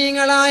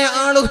മുസ്ലിമീങ്ങളായ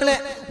ആളുകളെ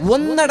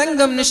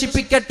ഒന്നടങ്കം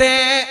നശിപ്പിക്കട്ടെ.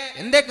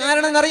 എന്റെ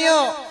കാരണം എന്നറിയോ?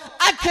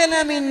 അഖല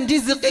മിൻ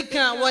റിസ്ഖിക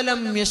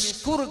വലം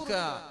യശ്കുറുക,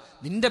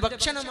 നിന്റെ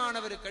ഭക്ഷണമാണ്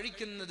അവർ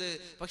കഴിക്കുന്നത്,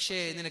 പക്ഷേ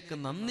നിനക്ക്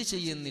നന്ദി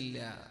ചെയ്യുന്നില്ല.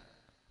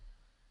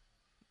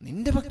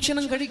 നിന്റെ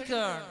ഭക്ഷണം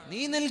കഴിക്കാൻ,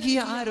 നീ നൽകിയ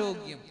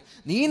ആരോഗ്യം,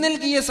 നീ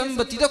നൽകിയ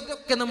സമ്പത്ത്,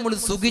 ഇതൊക്കെ നമ്മൾ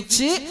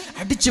സുഖിച്ച്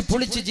അടിച്ചു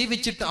പൊളിച്ച്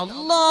ജീവിച്ചിട്ട്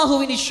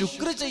അല്ലാഹുവിന്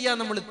ശുക്ർ ചെയ്യാൻ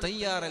നമ്മൾ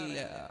തയ്യാറല്ല.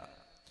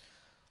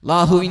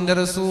 അല്ലാഹുവിന്റെ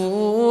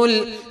റസൂൽ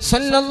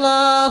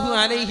സല്ലല്ലാഹു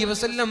അലൈഹി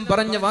വസല്ലം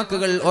പറഞ്ഞ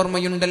വാക്കുകൾ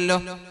ഓർമ്മയുണ്ടല്ലോ.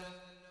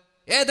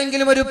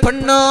 ഏതെങ്കിലും ഒരു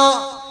പെണ്ണോ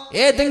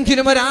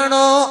ഏതെങ്കിലും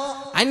ഒരാണോ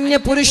അന്യ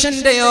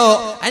പുരുഷന്റെയോ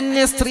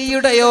അന്യ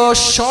സ്ത്രീയുടെയോ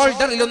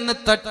ഷോൾഡറിൽ ഒന്ന്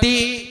തട്ടി,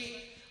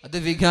 അത്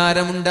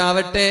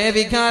വികാരമുണ്ടാവട്ടെ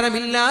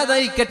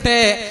വികാരമില്ലാതായിക്കട്ടെ,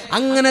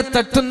 അങ്ങനെ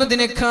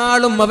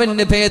തട്ടുന്നതിനേക്കാളും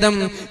അവന് ഭേദം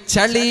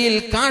ചളിയിൽ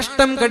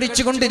കാഷ്ടം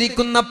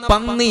കടിച്ചുകൊണ്ടിരിക്കുന്ന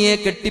പന്നിയെ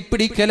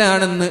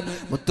കെട്ടിപ്പിടിക്കലാണെന്ന്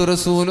മുത്തു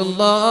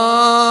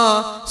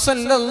റസൂലുള്ളാഹി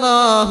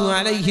സ്വല്ലല്ലാഹു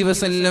അലൈഹി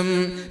വസല്ലം.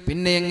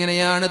 പിന്നെ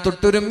എങ്ങനെയാണ്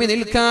തൊട്ടുരുമ്മി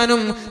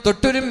നിൽക്കാനും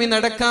തൊട്ടുരുമ്മി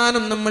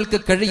നടക്കാനും നമ്മൾക്ക്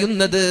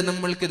കഴിയുന്നത്,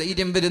 നമ്മൾക്ക്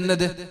ധൈര്യം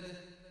വരുന്നത്?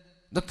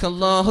 ഇതൊക്കെ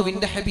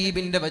അല്ലാഹുവിന്റെ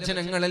ഹബീബിന്റെ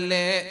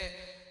വചനങ്ങളല്ലേ?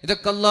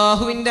 ഇതൊക്കെ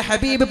അല്ലാഹുവിന്റെ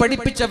ഹബീബ്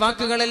പഠിപ്പിച്ച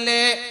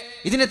വാക്കുകളല്ലേ?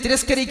 ഇതിനെ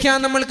തിരസ്കരിക്കാൻ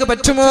നമ്മൾക്ക്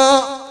പറ്റുമോ?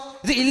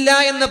 ഇത് ഇല്ല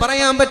എന്ന്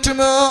പറയാൻ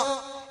പറ്റുമോ?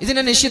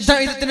 ഇതിനെ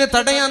ഇതിനെ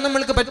തടയാൻ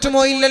നമ്മൾക്ക്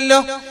പറ്റുമോ? ഇല്ലല്ലോ.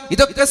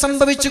 ഇതൊക്കെ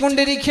സംഭവിച്ചു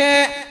കൊണ്ടിരിക്കെ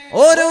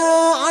ഓരോ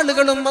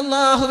ആളുകളും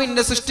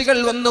അല്ലാഹുവിന്റെ സൃഷ്ടികൾ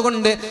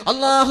വന്നുകൊണ്ട്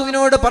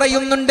അല്ലാഹുവിനോട്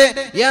പറയുന്നുണ്ട്,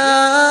 യാ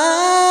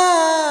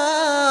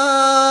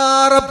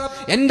റബ്ബ്,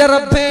 എന്റെ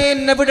റബ്ബേ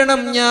എന്നെ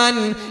വിടണം, ഞാൻ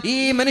ഈ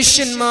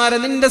മനുഷ്യന്മാരെ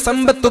നിന്റെ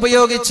സമ്പത്ത്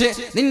ഉപയോഗിച്ച്,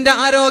 നിന്റെ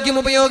ആരോഗ്യം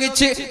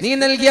ഉപയോഗിച്ച്, നീ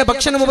നൽകിയ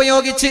ഭക്ഷണം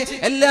ഉപയോഗിച്ച്,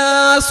 എല്ലാ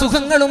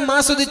സുഖങ്ങളും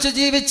ആസ്വദിച്ച്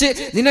ജീവിച്ച്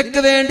നിനക്ക്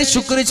വേണ്ടി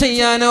ശുക്ർ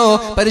ചെയ്യാനോ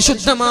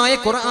പരിശുദ്ധമായ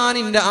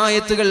ഖുർആനിന്റെ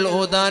ആയത്തുകൾ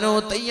ഓതാനോ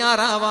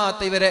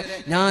തയ്യാറാവാത്ത ഇവരെ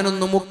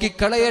ഞാനൊന്ന്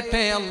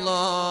മുക്കിക്കളയട്ടെ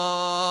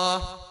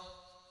അല്ലാഹ്.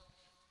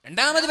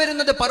 രണ്ടാമത്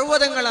വരുന്നത്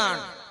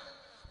പർവ്വതങ്ങളാണ്.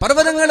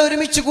 പർവ്വതങ്ങൾ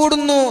ഒരുമിച്ച്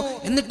കൂടുന്നു,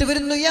 എന്നിട്ട്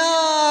വരുന്നു, യാ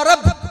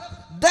റബ്ബ്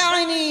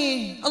ദഅനി,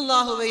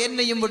 അല്ലാഹുവേ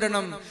എന്നെയും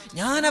വിടണം,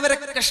 ഞാൻ അവരെ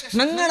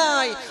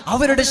കഷ്ണങ്ങളായി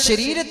അവരുടെ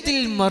ശരീരത്തിൽ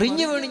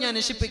മറിഞ്ഞു വീണ് ഞാൻ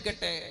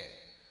നശിപ്പിക്കട്ടെ.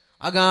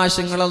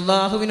 ആകാശങ്ങൾ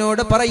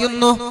അല്ലാഹുവിനോട്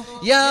പറയുന്നു,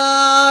 യാ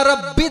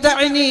റബ്ബി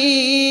ദഅനി,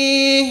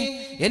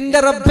 എന്റെ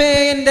റബ്ബേ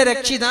എന്റെ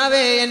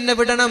രക്ഷിതാവേ എന്നെ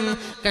വിടണം,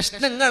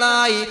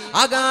 കഷ്ണങ്ങളായി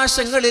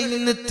ആകാശങ്ങളിൽ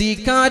നിന്ന്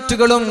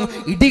തീക്കാറ്റുകളും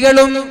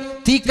ഇടികളും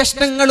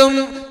തീകഷ്ണങ്ങളും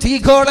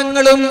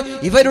തീഗോളങ്ങളും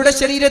ഇവരുടെ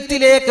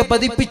ശരീരത്തിലേക്ക്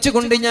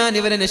പതിപ്പിച്ചുകൊണ്ട് ഞാൻ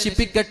ഇവരെ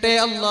നശിപ്പിക്കട്ടെ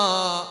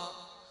അല്ലാഹ്.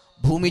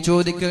 ഭൂമി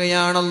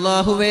ചോദിക്കുകയാണ്,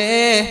 അല്ലാഹുവേ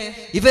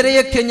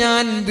ഇവരെയൊക്കെ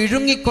ഞാൻ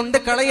വിഴുങ്ങിക്കൊണ്ട്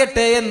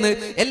കളയട്ടെ എന്ന്.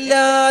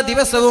 എല്ലാ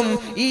ദിവസവും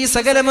ഈ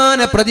സകലമാന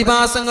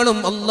പ്രതിഭാസങ്ങളും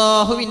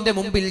അല്ലാഹുവിന്റെ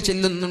മുമ്പിൽ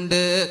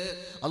ചെല്ലുന്നുണ്ട്.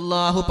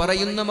 അല്ലാഹു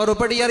പറയുന്ന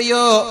മറുപടി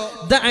അറിയോ?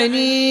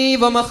 ദഅനി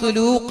വ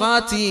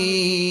മഖ്ലൂഖാതി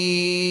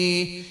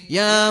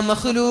യാ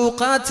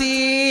മഖ്ലൂഖാതി,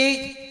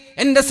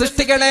 എന്റെ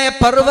സൃഷ്ടികളെ,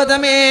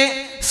 പർവ്വതമേ,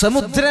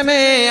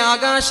 സമുദ്രമേ,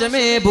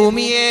 ആകാശമേ,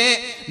 ഭൂമിയെ,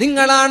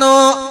 നിങ്ങളാണോ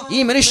ഈ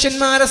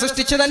മനുഷ്യന്മാരെ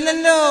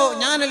സൃഷ്ടിച്ചതല്ലല്ലോ,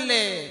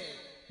 ഞാനല്ലേ.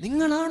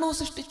 നിങ്ങളാണോ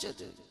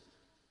സൃഷ്ടിച്ചത്?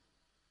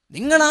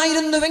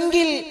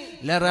 നിങ്ങളായിരുന്നുവെങ്കിൽ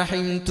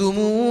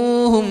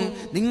ലറഹിംതുമൂഹും,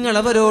 നിങ്ങൾ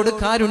അവരോട്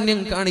കാരുണ്യം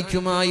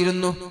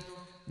കാണിക്കുമായിരുന്നു.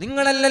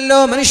 നിങ്ങളല്ലല്ലോ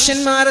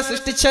മനുഷ്യന്മാരെ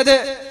സൃഷ്ടിച്ചത്,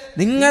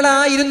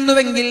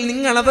 നിങ്ങളായിരുന്നുവെങ്കിൽ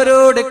നിങ്ങൾ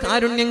അവരോട്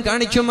കാരുണ്യം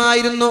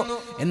കാണിക്കുമായിരുന്നു.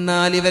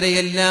 എന്നാൽ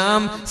ഇവരെയെല്ലാം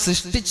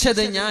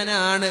സൃഷ്ടിച്ചത്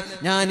ഞാനാണ്,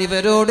 ഞാൻ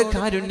ഇവരോട്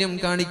കാരുണ്യം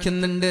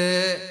കാണിക്കുന്നുണ്ട്.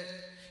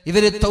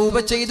 ഇവര് തൗബ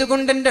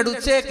ചെയ്തുകൊണ്ട് എന്റെ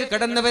അടുത്തേക്ക്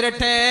കടന്നു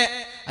വരട്ടെ.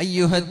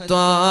 അയ്യുഹത്തായിബൂൻ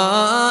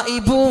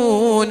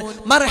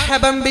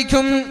മർഹബൻ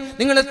ബിക്കും,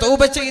 നിങ്ങൾ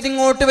തൗബ ചെയ്ത്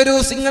ഇങ്ങോട്ട് വരൂ,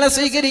 നിങ്ങളെ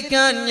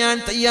സ്വീകരിക്കാൻ ഞാൻ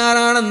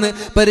തയ്യാറാണെന്ന്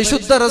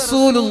പരിശുദ്ധ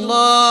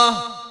റസൂലുള്ളാഹ്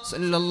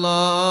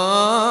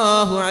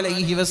സല്ലല്ലാഹു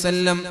അലൈഹി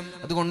വസല്ലം.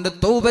 അതുകൊണ്ട്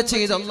തൗബ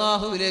ചെയ്ത്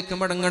അല്ലാഹുവിലേക്ക്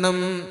മടങ്ങണം.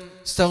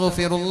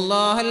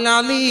 അസ്തഗ്ഫിറുല്ലാഹൽ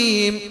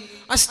അലീം,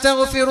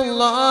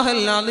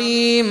 അസ്തഗ്ഫിറുല്ലാഹൽ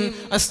അലീം,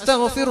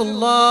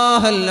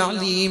 അസ്തഗ്ഫിറുല്ലാഹൽ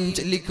അലീം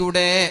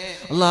ചൊല്ലിക്കൂടെ?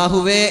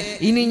 അല്ലാഹുവേ,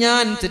 ഇനി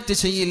ഞാൻ തെറ്റ്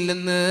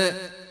ചെയ്യില്ലെന്ന്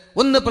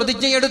ഒന്ന്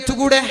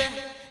പ്രതിജ്ഞയെടുത്തുകൂടെ?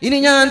 ഇനി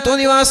ഞാൻ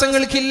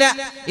തോന്നിവാസങ്ങൾക്കില്ല,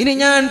 ഇനി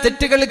ഞാൻ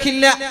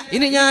തെറ്റുകൾക്കില്ല,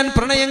 ഇനി ഞാൻ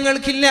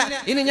പ്രണയങ്ങൾക്കില്ല,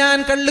 ഇനി ഞാൻ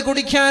കള്ള്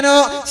കുടിക്കാനോ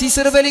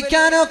സിസർ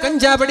വലിക്കാനോ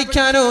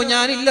കഞ്ചാപടിക്കാനോ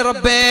ഞാനില്ല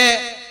റബ്ബേ.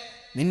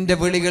 നിന്റെ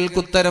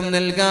വിളികൾക്കുത്തരം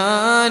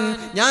നൽകാൻ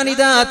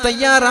ഞാനിതാ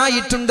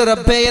തയ്യാറായിട്ടുണ്ട്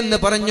റബ്ബേ എന്ന്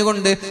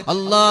പറഞ്ഞുകൊണ്ട്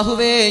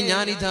അല്ലാഹുവേ,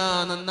 ഞാനിതാ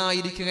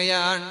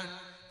നന്നായിരിക്കുകയാണ്.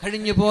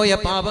 കഴിഞ്ഞുപോയ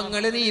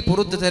പാപങ്ങളെ നീ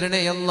പുറത്തു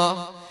തരണേ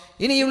അല്ലാഹ്.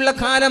 ഇനിയുള്ള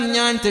കാലം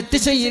ഞാൻ തെറ്റ്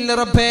ചെയ്യില്ല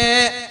റബ്ബേ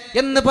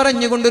എന്ന്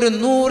പറഞ്ഞുകൊണ്ടൊരു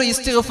 100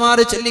 ഇസ്തിഗ്ഫാർ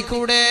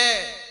ചൊല്ലിക്കൂടെ?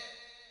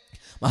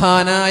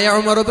 മഹാനായ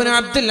ഉമർ ഇബ്നു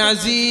അബ്ദുൽ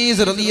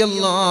അസീസ്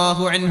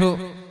റളിയല്ലാഹു അൻഹു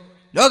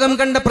ലോകം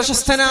കണ്ട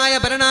പ്രശസ്തനായ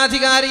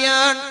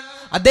ഭരണാധികാരിയാണ്.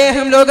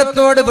 അദ്ദേഹം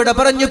ലോകത്തോട് വിട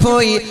പറഞ്ഞു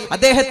പോയി.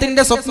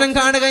 അദ്ദേഹത്തിന്റെ സ്വപ്നം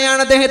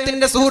കാണുകയാണ്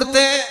അദ്ദേഹത്തിന്റെ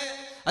സുഹൃത്ത്.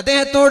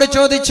 അദ്ദേഹത്തോട്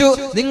ചോദിച്ചു,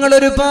 നിങ്ങൾ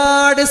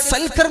ഒരുപാട്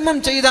സൽക്കർമ്മം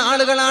ചെയ്ത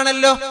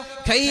ആളുകളാണല്ലോ,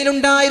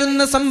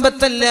 കയ്യിലുണ്ടായിരുന്ന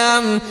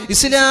സമ്പത്തെല്ലാം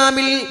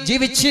ഇസ്ലാമിൽ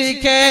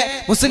ജീവിച്ചിരിക്കെ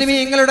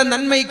മുസ്ലിമീങ്ങളുടെ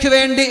നന്മയ്ക്ക്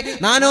വേണ്ടി,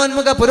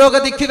 നാനോന്മുഖ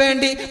പുരോഗതിക്ക്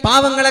വേണ്ടി,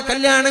 പാവങ്ങളെ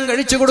കല്യാണം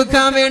കഴിച്ചു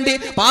കൊടുക്കാൻ വേണ്ടി,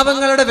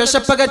 പാവങ്ങളുടെ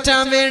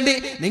വിശപ്പകറ്റാൻ വേണ്ടി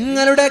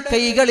നിങ്ങളുടെ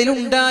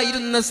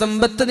കൈകളിലുണ്ടായിരുന്ന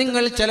സമ്പത്ത്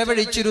നിങ്ങൾ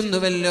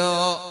ചെലവഴിച്ചിരുന്നുവല്ലോ.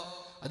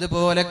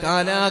 അതുപോലെ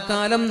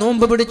കാലാകാലം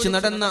നോമ്പ് പിടിച്ചു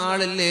നടന്ന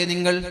ആളല്ലേ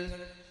നിങ്ങൾ?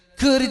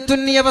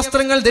 കീറിത്തുന്നിയ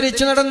വസ്ത്രങ്ങൾ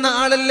ധരിച്ചു നടന്ന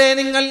ആളല്ലേ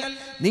നിങ്ങൾ?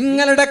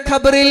 നിങ്ങളുടെ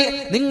ഖബറിൽ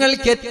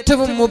നിങ്ങൾക്ക്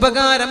ഏറ്റവും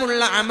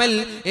ഉപകാരമുള്ള അമൽ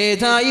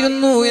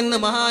ഏതായിരുന്നു എന്ന്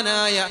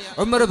മഹാനായ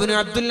ഉമർ ഇബ്നു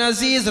അബ്ദുൽ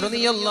അസീസ്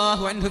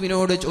റളിയല്ലാഹു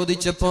അൻഹുവിനോട്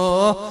ചോദിച്ചപ്പോ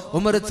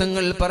ഉമർ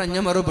തങ്ങൾ പറഞ്ഞ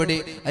മറുപടി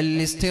അൽ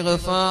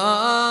ഇസ്തിഗ്ഫാർ,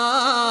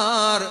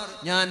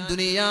 ഞാൻ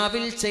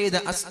ദുനിയാവിൽ ചെയ്ത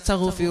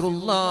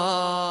അസ്തഗ്ഫിറുല്ലാഹ്,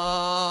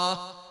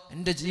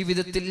 എന്റെ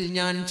ജീവിതത്തിൽ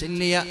ഞാൻ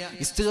ചൊല്ലിയ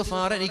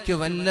ഇസ്തിഗ്ഫാർ എനിക്ക്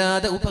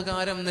വല്ലാതെ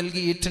ഉപകാരം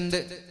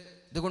നൽകിയിട്ടുണ്ട്.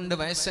 അതുകൊണ്ട്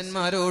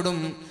വയസ്സന്മാരോടും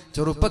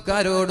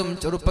ചെറുപ്പക്കാരോടും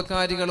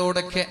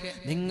ചെറുപ്പക്കാരികളോടൊക്കെ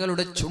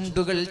നിങ്ങളുടെ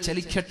ചുണ്ടുകൾ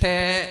ചലിക്കട്ടെ.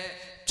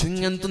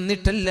 ചുങ്ങം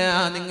തിന്നിട്ടല്ല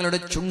നിങ്ങളുടെ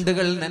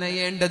ചുണ്ടുകൾ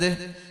നനയേണ്ടത്,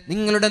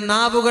 നിങ്ങളുടെ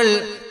നാവുകൾ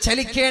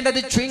ചലിക്കേണ്ടത്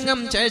ചുങ്ങം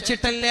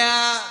ചയച്ചിട്ടല്ല.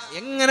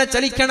 എങ്ങനെ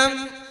ചലിക്കണം?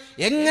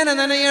 എങ്ങനെ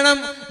നനയണം?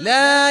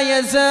 ലാ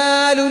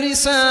യസാലു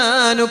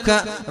ലിസാനുക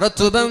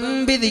റത്ബൻ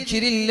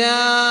ബിദിക്രില്ലാഹ്,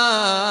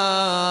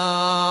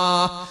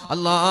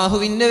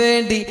 അല്ലാഹുവിന്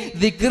വേണ്ടി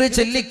ദിക്ർ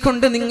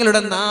ചൊല്ലിക്കൊണ്ട്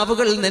നിങ്ങളുടെ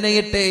നാവുകൾ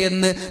നനയട്ടെ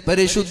എന്ന്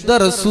പരിശുദ്ധ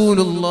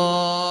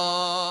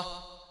റസൂലുള്ളാഹ്.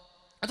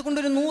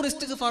 അതുകൊണ്ടൊരു 100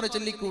 ഇസ്തിഗ്ഫാർ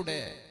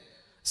ചൊല്ലിക്കൂടെ?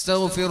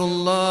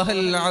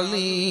 അസ്തഗ്ഫിറുല്ലാഹൽ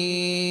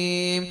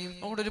അലീം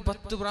അവിടെ ഒരു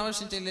 10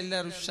 പ്രാവശ്യം ചൊല്ലി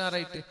എല്ലാവരും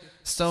ഉഷാറായിട്ട്.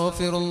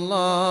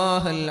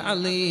 അസ്തഗ്ഫിറുല്ലാഹൽ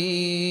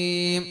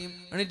അലീം.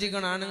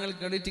 എണീറ്റിക്കണോ?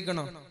 ആണുങ്ങൾക്ക്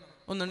എണീറ്റിക്കണോ?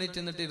 ഒന്ന് എണീറ്റ്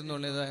എന്നിട്ട്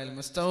ഇരുന്നോളൂ. ഏതായാലും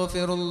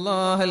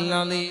അസ്തഗ്ഫിറുല്ലാഹൽ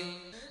അലീം.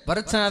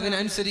 ഭർത്താവിനെ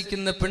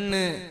അനുസരിക്കുന്ന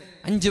പെണ്ണ്,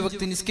 5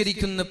 വക്ത്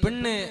നിസ്കരിക്കുന്ന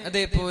പെണ്ണ്,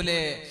 അതേപോലെ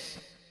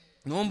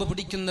നോമ്പ്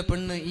പിടിക്കുന്ന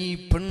പെണ്ണ്, ഈ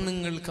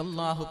പെണ്ണുങ്ങൾക്ക്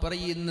അല്ലാഹു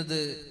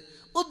പറയുന്നത്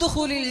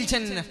ഉദ്ഖുലിൽ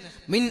ജന്ന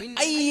മിൻ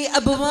അയ്യി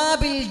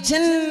അബ്വാബിൽ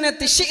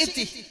ജന്നതി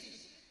ശിഅതി,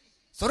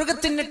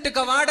 സ്വർഗത്തിന്റെ 8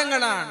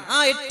 കവാടങ്ങളാണ്. ആ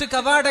 8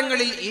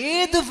 കവാടങ്ങളിൽ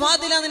ഏത്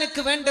വാതിലാ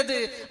നിനക്ക് വേണ്ടത്,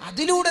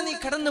 അതിലൂടെ നീ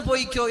കടന്നു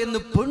പോയിക്കോ എന്ന്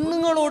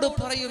പെണ്ണുങ്ങളോട്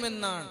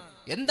പറയുമെന്നാണ്.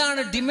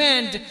 എന്താണ്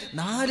ഡിമാൻഡ്?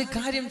 4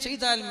 കാര്യം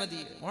ചെയ്താൽ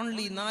മതി.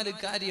 ഓൺലി 4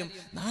 കാര്യം.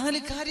 4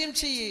 കാര്യം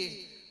ചെയ്യേ.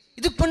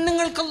 ഇത്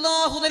പെണ്ണുങ്ങൾക്ക്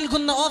അല്ലാഹു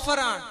നൽകുന്ന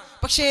ഓഫറാണ്.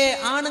 പക്ഷേ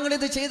ആണുങ്ങൾ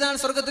ഇത് ചെയ്താൽ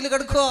സ്വർഗത്തിൽ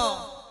കിടക്കോ?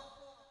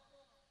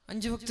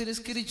 5 വക്ത്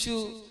നിസ്കരിച്ചു,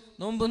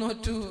 നോമ്പ്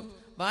നോറ്റു,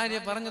 ഭാര്യ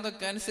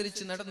പറഞ്ഞതൊക്കെ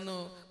അനുസരിച്ച് നടന്നു,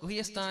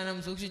 ഗുഹ്യസ്ഥാനം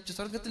സൂക്ഷിച്ചു,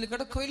 സ്വർഗത്തിൽ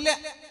കിടക്കോ? ഇല്ല.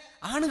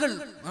 ആണുങ്ങൾ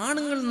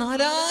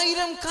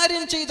 4000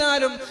 കാര്യം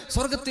ചെയ്താലും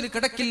സ്വർഗത്തിൽ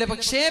കിടക്കില്ല.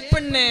 പക്ഷേ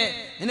പെണ്ണെ,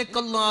 നിനക്ക്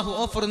അല്ലാഹു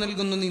ഓഫർ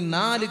നൽകുന്നു, നീ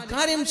 4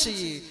 കാര്യം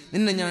ചെയ്യേ,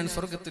 നിന്നെ ഞാൻ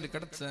സ്വർഗത്തിൽ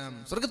കടത്താം.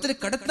 സ്വർഗത്തിൽ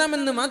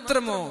കടത്താമെന്ന്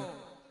മാത്രമോ?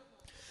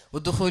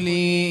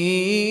 ഉദ്ഖുലീ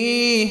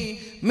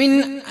മിൻ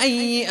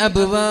അയ്യി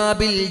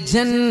അബ്വാബിൽ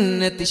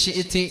ജന്നതി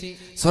ശിഅതി,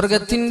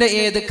 സ്വർഗത്തിന്റെ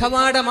ഏത്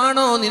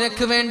കവാടമാണോ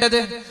നിനക്ക് വേണ്ടത്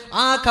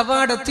ആ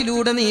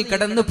കവാടത്തിലൂടെ നീ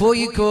കടന്നു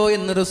പോയിക്കോ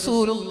എന്ന്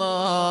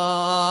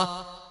റസൂലുള്ളാഹ്.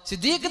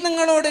 സിദ്ദീഖ്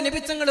തങ്ങളോട് നബി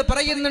തങ്ങൾ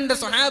പറയുന്നുണ്ട്,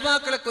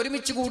 സ്വഹാബാക്കളൊക്കെ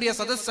ഒരുമിച്ച് കൂടിയ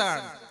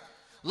സദസ്സാണ്.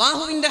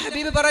 അല്ലാഹുവിന്റെ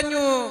ഹബീബ്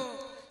പറഞ്ഞു,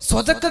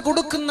 സ്വതക്ക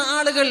കൊടുക്കുന്ന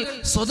ആളുകൾ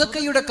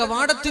സ്വതക്കയുടെ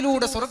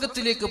കവാടത്തിലൂടെ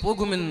സ്വർഗത്തിലേക്ക്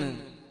പോകുമെന്ന്.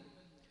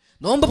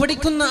 നോമ്പ്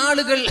പഠിക്കുന്ന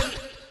ആളുകൾ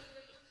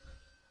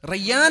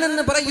റയ്യാൻ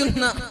എന്ന്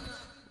പറയുന്ന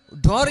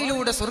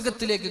ഡോറിലൂടെ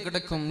സ്വർഗത്തിലേക്ക്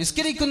കിടക്കും.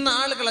 നിസ്കരിക്കുന്ന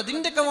ആളുകൾ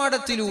അതിന്റെ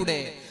കവാടത്തിലൂടെ.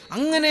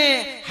 അങ്ങനെ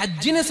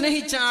ഹജ്ജിനെ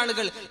സ്നേഹിച്ച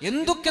ആളുകൾ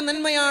എന്തൊക്കെ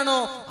നന്മയാണോ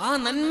ആ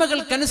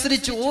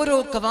നന്മകൾക്കനുസരിച്ച് ഓരോ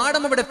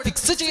കവാടം അവിടെ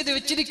ഫിക്സ് ചെയ്ത്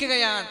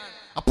വെച്ചിരിക്കുകയാണ്.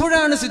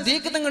 അപ്പോഴാണ്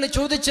സിദ്ദീഖ് തങ്ങൾ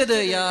ചോദിച്ചത്,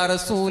 യാ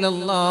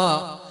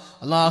റസൂലല്ലാഹ്,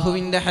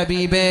 അല്ലാഹുവിന്റെ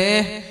ഹബീബേ,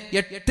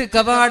 8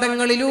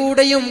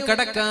 കവാടങ്ങളിലൂടെയും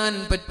കടക്കാൻ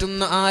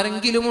പറ്റുന്ന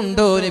ആരെങ്കിലും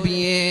ഉണ്ടോ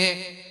നബിയേ?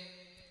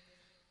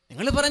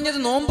 നിങ്ങൾ പറഞ്ഞത്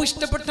നോമ്പ്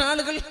ഇഷ്ടപ്പെട്ട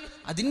ആളുകൾ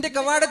അതിന്റെ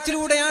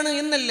കവാടത്തിലൂടെയാണ്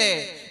എന്നല്ലേ?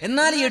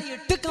 എന്നാൽ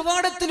 8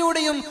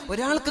 കവാടത്തിലൂടെയും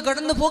ഒരാൾക്ക്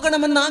കടന്നു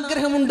പോകണമെന്ന്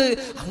ആഗ്രഹമുണ്ട്.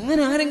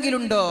 അങ്ങനെ ആരെങ്കിലും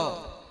ഉണ്ടോ?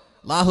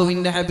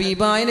 അല്ലാഹുവിന്റെ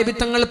ഹബീബായ നബി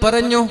തങ്ങൾ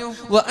പറഞ്ഞു,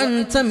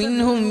 വഅൻത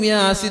മിൻഹും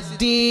യാ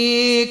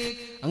സിദ്ദീഖ്.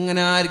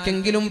 അങ്ങനെ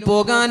ആർക്കെങ്കിലും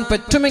പോകാൻ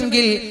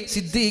പറ്റുമെങ്കിൽ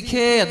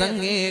സിദ്ദീഖേ,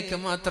 അതങ്ങേക്ക്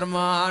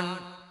മാത്രമാണ്.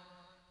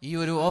 ഈ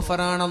ഒരു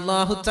ഓഫറാണ്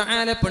അല്ലാഹു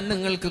തആല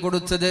പെണ്ണുങ്ങൾക്ക്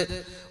കൊടുത്തത്.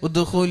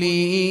 ഉദ്ഖുലീ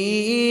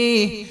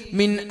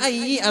മിൻ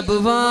അയ്യി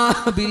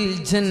അബ്വാബിൽ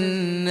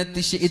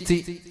ജന്നത്തി ശിഅതി.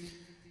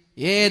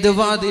 ഏത്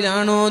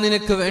വാതിലാണോ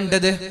നിനക്ക്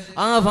വേണ്ടത്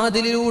ആ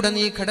വാതിലിലൂടെ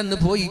നീ കടന്നു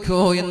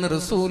പോയിക്കോ എന്ന്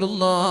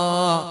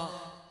റസൂലുള്ളാഹ്.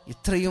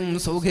 ഇത്രയും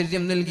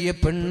സൗകര്യം നൽകിയ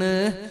പെണ്ണ്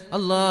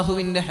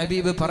അല്ലാഹുവിന്റെ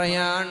ഹബീബ്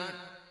പറയാൻ,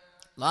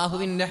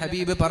 അല്ലാഹുവിന്റെ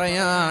ഹബീബ്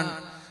പറയാൻ,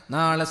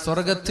 നാളെ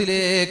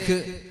സ്വർഗത്തിലേക്ക്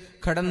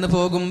കടന്നു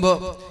പോകുമ്പോ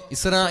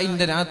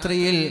ഇസ്രാഈന്റെ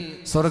രാത്രിയിൽ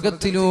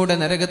സ്വർഗത്തിലൂടെ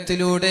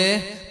നരകത്തിലൂടെ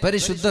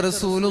പരിശുദ്ധ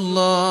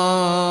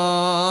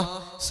റസൂലുള്ളാഹി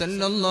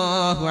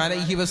സ്വല്ലല്ലാഹു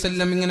അലൈഹി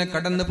വസല്ലം ഇങ്ങനെ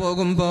കടന്നു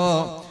പോകുമ്പോ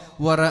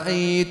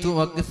വറഅയ്തു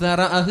അക്സറ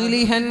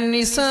അഹ്ലിഹൻ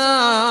നിസാ,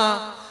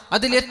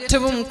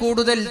 അതിലേറ്റവും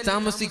കൂടുതൽ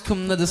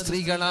താമസിക്കുന്നത്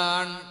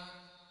സ്ത്രീകളാണ്.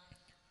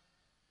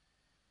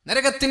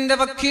 നരകത്തിന്റെ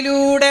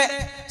വക്കിലൂടെ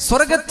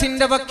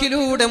സ്വർഗത്തിന്റെ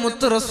വക്കിലൂടെ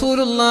മുത്ത്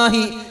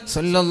റസൂലുള്ളാഹി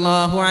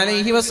സ്വല്ലല്ലാഹു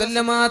അലൈഹി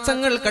വസല്ലമ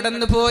തങ്ങൾ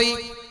കടന്നുപോയി.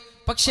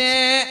 പക്ഷേ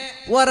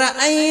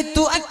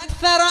വറഅയ്തു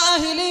അക്സറ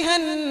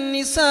അഹ്ലിഹൻ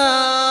നിസാ,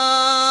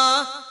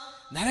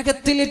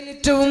 നരകത്തിൽ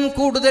ഏറ്റവും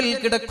കൂടുതൽ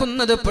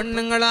കിടക്കുന്നത്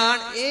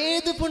പെണ്ണുങ്ങളാണ്.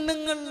 ഏത്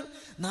പെണ്ണുങ്ങൾ?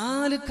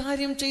 4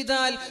 കാര്യം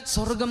ചെയ്താൽ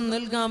സ്വർഗം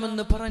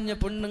നൽകാമെന്ന് പറഞ്ഞ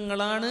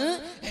പെണ്ണുങ്ങളാണ്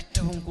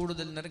ഏറ്റവും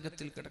കൂടുതൽ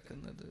നരകത്തിൽ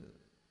കിടക്കുന്നത്.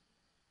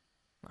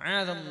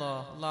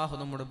 അല്ലാഹു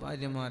നമ്മുടെ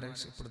ഭാര്യമാരെ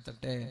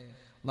രക്ഷപ്പെടുത്തട്ടെ.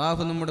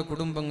 അല്ലാഹു നമ്മുടെ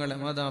കുടുംബങ്ങളെ,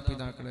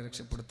 മാതാപിതാക്കളെ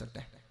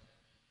രക്ഷപ്പെടുത്തട്ടെ.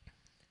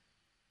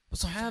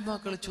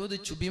 സ്വഹാബാക്കൾ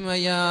ചോദിച്ചു,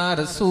 ബിമയാ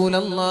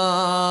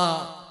റസൂലല്ലാഹ്,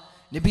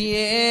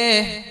 നബിയേ,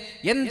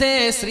 എന്തേ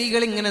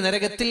സ്ത്രീകൾ ഇങ്ങനെ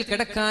നരകത്തിൽ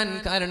കിടക്കാൻ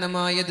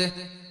കാരണമായത്?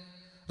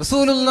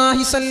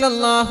 റസൂലുള്ളാഹി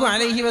സ്വല്ലല്ലാഹു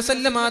അലൈഹി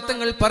വസല്ലമ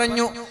തങ്ങൾ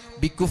പറഞ്ഞു,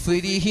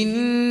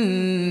 ബികുഫ്രിഹിന്ന,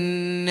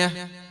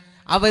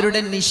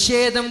 അവരുടെ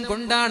നിഷേധം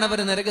കൊണ്ടാണ് അവർ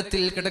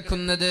നരകത്തിൽ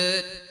കിടക്കുന്നത്.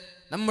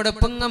 നമ്മുടെ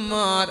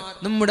പെങ്ങന്മാർ,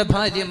 നമ്മുടെ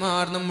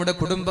ഭാര്യമാർ, നമ്മുടെ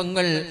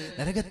കുടുംബങ്ങൾ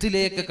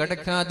നരകത്തിലേക്ക്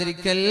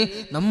കടക്കാതിരിക്കൽ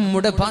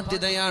നമ്മുടെ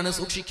ബാധ്യതയാണ്,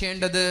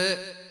 സൂക്ഷിക്കേണ്ടത്.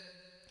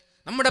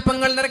 നമ്മുടെ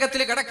പെങ്ങൾ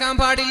നരകത്തിൽ കടക്കാൻ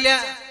പാടില്ല.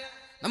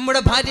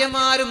 നമ്മുടെ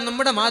ഭാര്യമാരും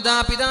നമ്മുടെ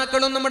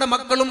മാതാപിതാക്കളും നമ്മുടെ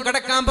മക്കളും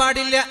കടക്കാൻ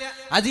പാടില്ല.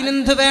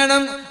 അതിനെന്ത്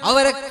വേണം?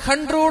 അവരെ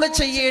കൺട്രോൾ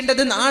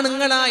ചെയ്യേണ്ടത്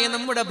ആണുങ്ങളായ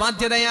നമ്മുടെ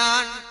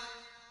ബാധ്യതയാണ്.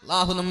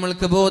 അല്ലാഹു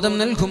നമ്മൾക്ക് ബോധം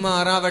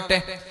നൽകുമാറാവട്ടെ.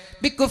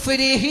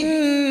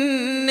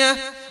 ബികുഫ്രിഹിന്ന,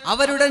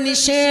 അവരുടെ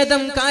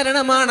നിഷേധം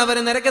കാരണമാണ് അവർ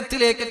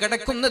നരകത്തിലേക്ക്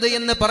കടക്കുന്നത്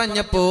എന്ന്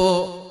പറഞ്ഞപ്പോ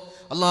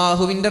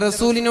അല്ലാഹുവിന്റെ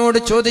റസൂലിനോട്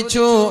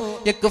ചോദിച്ചു,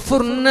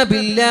 യക്ഫുർന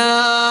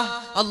ബില്ലാഹ്,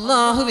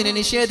 അല്ലാഹുവിനെ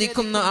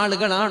നിഷേധിക്കുന്ന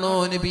ആളുകളാണോ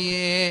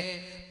നബിയേ?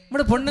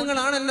 നമ്മുടെ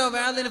പെണ്ണുങ്ങളാണല്ലോ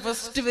വാലിന്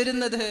ഫസ്റ്റ്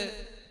വരുന്നത്.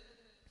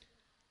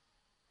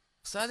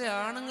 സാധേ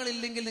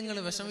ആണുങ്ങളില്ലെങ്കിൽ നിങ്ങൾ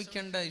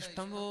വിഷമിക്കേണ്ട,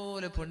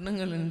 ഇഷ്ടംപോലെ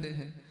പെണ്ണുങ്ങളുണ്ട്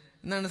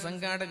എന്നാണ്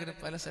സംഘാടകർ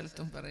പല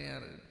സ്ഥലത്തും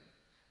പറയാറ്.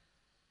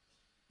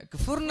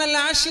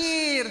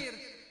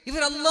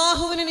 ഇവർ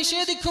അല്ലാഹുവിനെ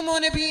നിഷേധിക്കുമോ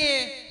നബിയെ?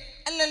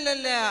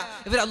 അല്ലല്ല,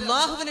 ഇവർ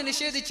അല്ലാഹുവിനെ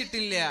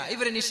നിഷേധിച്ചിട്ടില്ല.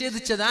 ഇവരെ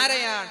നിഷേധിച്ചത്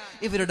ആരെയാണ്?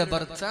 ഇവരുടെ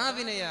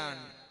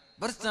ഭർത്താവിനെയാണ്.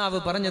 ഭർത്താവ്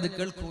പറഞ്ഞത്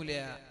കേൾക്കൂല,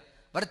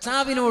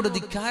 ഭർത്താവിനോട്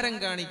ധിക്കാരം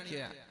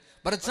കാണിക്കുക,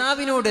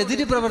 ഭർത്താവിനോട്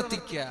എതിര്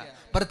പ്രവർത്തിക്കുക,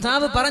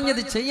 ഭർത്താവ്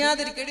പറഞ്ഞത്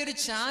ചെയ്യാതിരിക്കടി ഒരു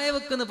ചായ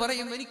വെക്കെന്ന്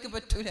പറയും, എനിക്ക്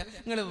പറ്റൂല,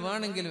 നിങ്ങൾ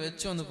വേണമെങ്കിൽ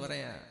വെച്ചോ എന്ന്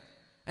പറയാ.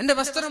 എന്റെ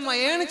വസ്ത്രം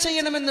അയൺ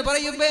ചെയ്യണമെന്ന്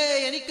പറയുമ്പേ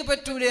എനിക്ക്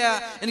പറ്റൂല,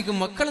 എനിക്ക്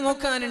മക്കൾ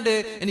നോക്കാനുണ്ട്,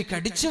 എനിക്ക്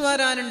അടിച്ചു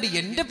വാരാനുണ്ട്,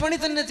 എന്റെ പണി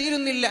തന്നെ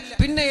തീരുന്നില്ല,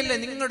 പിന്നെയല്ലേ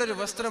നിങ്ങളുടെ ഒരു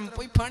വസ്ത്രം,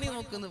 പോയി പണി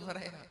നോക്കെന്ന്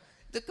പറയാ.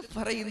 ഇതൊക്കെ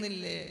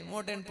പറയുന്നില്ലേ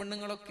മോഡേൺ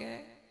പെണ്ണുങ്ങളൊക്കെ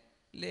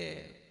അല്ലേ?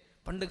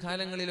 പണ്ട്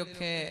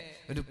കാലങ്ങളിലൊക്കെ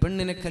ഒരു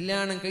പെണ്ണിനെ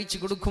കല്യാണം കഴിച്ചു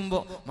കൊടുക്കുമ്പോ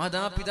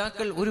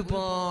മാതാപിതാക്കൾ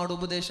ഒരുപാട്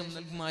ഉപദേശം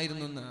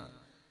നൽകുമായിരുന്നു.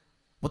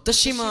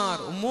 മുത്തശ്ശിമാർ,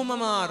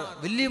 ഉമ്മൂമ്മമാർ,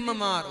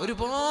 വല്യമ്മമാർ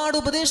ഒരുപാട്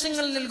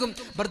ഉപദേശങ്ങൾ നൽകും.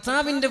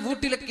 ഭർത്താവിന്റെ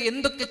വീട്ടിലൊക്കെ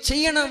എന്തൊക്കെ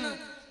ചെയ്യണം,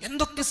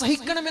 എന്തൊക്കെ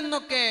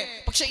സഹിക്കണമെന്നൊക്കെ.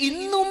 പക്ഷെ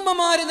ഇന്ന്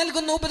ഉമ്മമാര്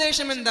നൽകുന്ന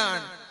ഉപദേശം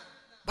എന്താണ്?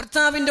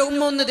 ഭർത്താവിന്റെ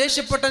ഉമ്മ ഒന്ന്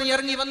ദേഷ്യപ്പെട്ട, നീ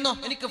ഇറങ്ങി വന്നോ,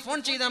 എനിക്ക് ഫോൺ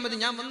ചെയ്താൽ മതി,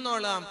 ഞാൻ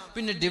വന്നോളാം.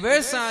 പിന്നെ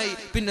ഡിവേഴ്സായി,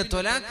 പിന്നെ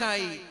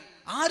തൊലാക്കായി.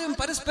 ആരും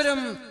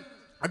പരസ്പരം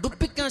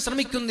അടുപ്പിക്കാൻ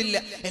ശ്രമിക്കുന്നില്ല.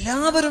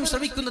 എല്ലാവരും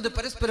ശ്രമിക്കുന്നത്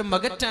പരസ്പരം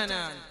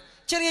അകറ്റാനാണ്.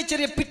 ചെറിയ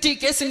ചെറിയ പിറ്റി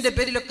കേസിന്റെ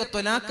പേരിലൊക്കെ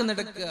തൊലാക്ക്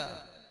നടക്കുക.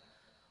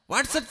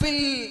 വാട്സപ്പിൽ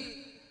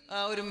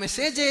ഒരു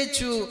മെസ്സേജ്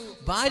അയച്ചു,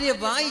 ഭാര്യ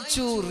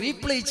വായിച്ചു,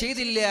 റീപ്ലൈ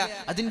ചെയ്തില്ല,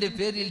 അതിന്റെ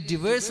പേരിൽ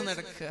ഡിവേഴ്സ്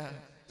നടക്കുക.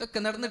 ഇതൊക്കെ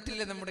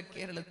നടന്നിട്ടില്ല നമ്മുടെ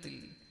കേരളത്തിൽ.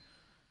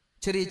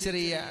 ചെറിയ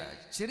ചെറിയ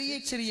ചെറിയ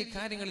ചെറിയ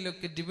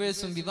കാര്യങ്ങളിലൊക്കെ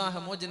ഡിവേഴ്സും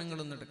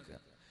വിവാഹമോചനങ്ങളും നടക്കുക.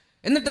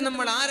 എന്നിട്ട്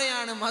നമ്മൾ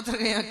ആരെയാണ്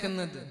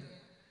മാതൃകയാക്കുന്നത്?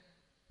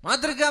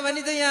 മാതൃകാ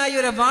വനിതയായി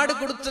ഒരു അവാർഡ്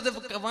കൊടുത്തത്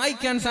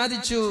വായിക്കാൻ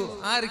സാധിച്ചു.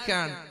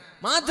 ആർക്കാണ്?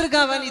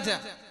 മാതൃകാ വനിത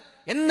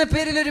എന്ന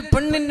പേരിൽ ഒരു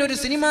പെണ്ണിന്, ഒരു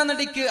സിനിമാ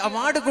നടിക്ക്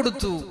അവാർഡ്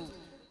കൊടുത്തു.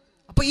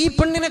 അപ്പൊ ഈ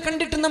പെണ്ണിനെ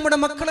കണ്ടിട്ട് നമ്മുടെ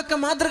മക്കളൊക്കെ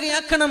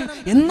മാതൃകയാക്കണം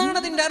എന്നാണ്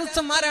അതിന്റെ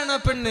അർത്ഥം. ആരാണ് ആ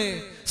പെണ്ണ്?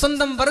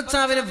 സ്വന്തം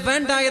ഭർത്താവിന്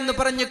വേണ്ട എന്ന്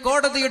പറഞ്ഞ്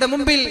കോടതിയുടെ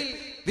മുമ്പിൽ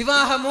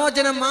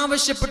വിവാഹമോചനം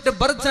ആവശ്യപ്പെട്ട്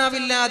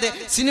ഭർത്താവില്ലാതെ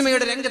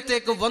സിനിമയുടെ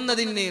രംഗത്തേക്ക്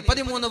വന്നതിന്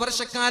 13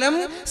 വർഷക്കാലം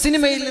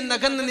സിനിമയിൽ നിന്ന്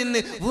അകന്നു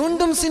നിന്ന്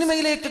വീണ്ടും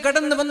സിനിമയിലേക്ക്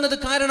കടന്നു വന്നത്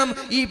കാരണം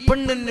ഈ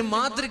പെണ്ണിന്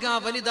മാതൃകാ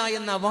വനിത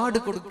എന്ന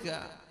അവാർഡ് കൊടുക്കുക.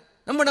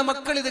 നമ്മുടെ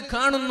മക്കൾ ഇത്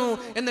കാണുന്നു.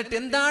 എന്നിട്ട്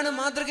എന്താണ്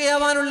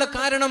മാതൃകയാവാനുള്ള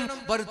കാരണം?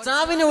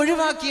 ഭർത്താവിനെ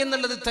ഒഴിവാക്കി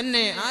എന്നുള്ളത്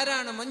തന്നെ.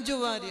 ആരാണ്? മഞ്ജു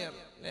വാര്യർ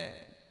അല്ലേ?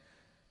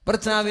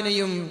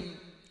 ഭർത്താവിനെയും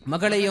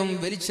മകളെയും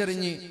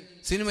വലിച്ചെറിഞ്ഞ്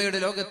സിനിമയുടെ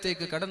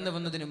ലോകത്തേക്ക് കടന്നു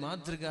വന്നതിന്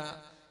മാതൃക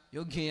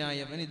യോഗ്യയായ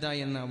വനിത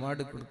എന്ന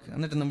അവാർഡ് കൊടുക്കുക.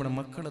 എന്നിട്ട് നമ്മുടെ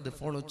മക്കൾ അത്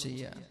ഫോളോ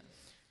ചെയ്യുക.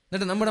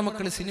 എന്നിട്ട് നമ്മുടെ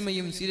മക്കൾ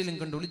സിനിമയും സീരിയലും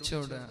കണ്ട്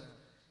ഒളിച്ചോടുക.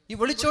 ഈ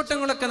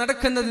ഒളിച്ചോട്ടങ്ങളൊക്കെ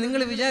നടക്കുന്നത്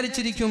നിങ്ങൾ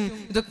വിചാരിച്ചിരിക്കും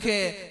ഇതൊക്കെ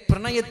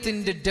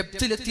പ്രണയത്തിന്റെ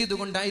ഡെപ്തിലെത്തിയത്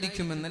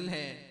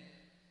കൊണ്ടായിരിക്കുമെന്നല്ലേ?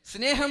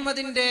 സ്നേഹം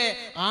അതിന്റെ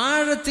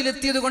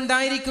ആഴത്തിലെത്തിയത്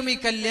കൊണ്ടായിരിക്കും ഈ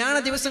കല്യാണ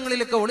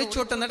ദിവസങ്ങളിലൊക്കെ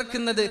ഒളിച്ചോട്ടം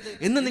നടക്കുന്നത്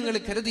എന്ന് നിങ്ങൾ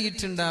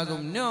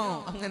കരുതിയിട്ടുണ്ടാകും. നോ,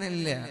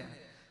 അങ്ങനെയല്ല.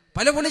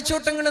 പല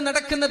ഒളിച്ചോട്ടങ്ങളും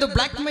നടക്കുന്നത്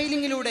ബ്ലാക്ക്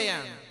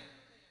മെയിലിങ്ങിലൂടെയാണ്.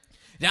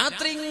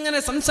 രാത്രി ഇങ്ങനെ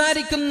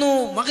സംസാരിക്കുന്നു,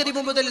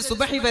 മഗ്രിബ് മുതൽ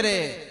സുബഹി വരെ.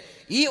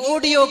 ഈ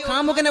ഓഡിയോ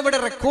കാമുകൻ അവിടെ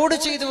റെക്കോർഡ്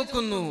ചെയ്തു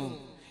വെക്കുന്നു.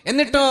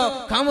 എന്നിട്ടോ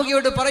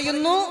കാമുകിയോട്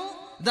പറയുന്നു,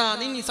 ഇതാ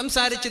നീ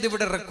സംസാരിച്ചത്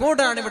ഇവിടെ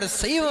റെക്കോർഡാണ്, ഇവിടെ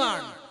സേവ്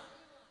ആണ്.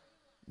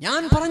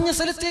 ഞാൻ പറഞ്ഞ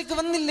സ്ഥലത്തേക്ക്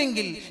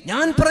വന്നില്ലെങ്കിൽ,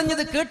 ഞാൻ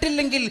പറഞ്ഞത്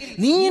കേട്ടില്ലെങ്കിൽ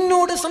നീ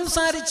എന്നോട്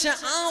സംസാരിച്ച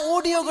ആ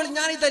ഓഡിയോകൾ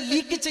ഞാൻ ഇതാ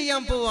ലീക്ക്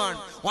ചെയ്യാൻ പോവാൻ,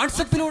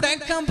 വാട്സപ്പിലൂടെ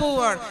അയക്കാൻ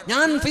പോവാൻ,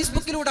 ഞാൻ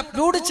ഫേസ്ബുക്കിലൂടെ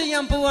അപ്ലോഡ്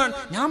ചെയ്യാൻ പോവാൻ,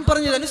 ഞാൻ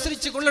പറഞ്ഞത്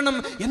അനുസരിച്ച് കൊള്ളണം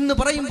എന്ന്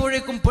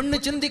പറയുമ്പോഴേക്കും പെണ്ണ്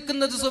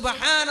ചിന്തിക്കുന്നത്,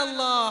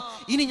 സുബ്ഹാനല്ലാഹ്,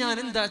 ഇനി ഞാൻ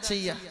എന്താ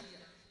ചെയ്യാ?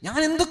 ഞാൻ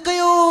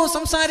എന്തൊക്കെയോ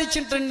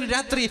സംസാരിച്ചിട്ടുണ്ട്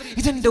രാത്രി.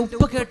 ഇതെന്റെ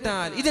ഉപ്പ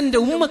കേട്ടാൽ, ഇതെന്റെ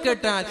ഉമ്മ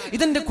കേട്ടാൽ,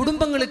 ഇതെന്റെ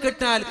കുടുംബങ്ങൾ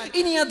കേട്ടാൽ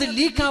ഇനി അത്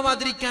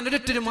ലീക്കാവാതിരിക്കാൻ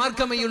ഒരൊറ്റൊരു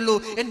മാർഗമേ ഉള്ളൂ,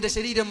 എന്റെ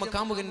ശരീരം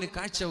കാമുകന്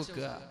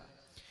കാഴ്ചവെക്കുക.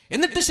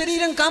 എന്നിട്ട്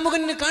ശരീരം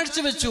കാമുകന്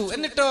കാഴ്ചവെച്ചു.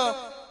 എന്നിട്ടോ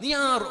നീ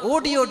ആ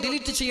ഓഡിയോ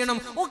ഡിലീറ്റ് ചെയ്യണം.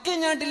 ഓക്കെ,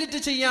 ഞാൻ ഡിലീറ്റ്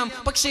ചെയ്യാം.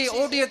 പക്ഷേ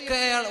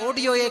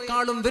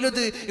ഓഡിയോയെക്കാളും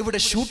വലുത് ഇവിടെ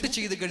ഷൂട്ട്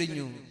ചെയ്ത്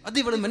കഴിഞ്ഞു. അത്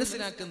ഇവള്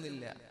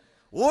മനസ്സിലാക്കുന്നില്ല.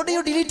 ഓഡിയോ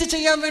ഡിലീറ്റ്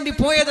ചെയ്യാൻ വേണ്ടി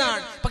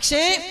പോയതാണ്. പക്ഷേ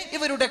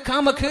ഇവരുടെ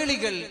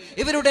കാമകേളികൾ,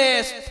 ഇവരുടെ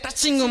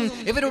ടച്ചിങ്ങും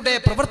ഇവരുടെ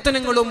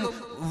പ്രവർത്തനങ്ങളും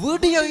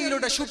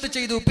വീഡിയോയിലൂടെ ഷൂട്ട്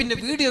ചെയ്തു. പിന്നെ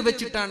വീഡിയോ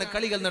വെച്ചിട്ടാണ്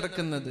കളികൾ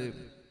നടക്കുന്നത്.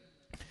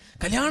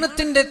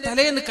 കല്യാണത്തിന്റെ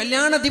തലേന്ന്,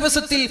 കല്യാണ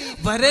ദിവസത്തിൽ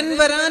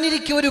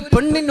വരാനിരിക്കും ഒരു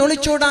പെണ്ണിന്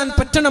ഒളിച്ചോടാൻ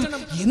പറ്റണം.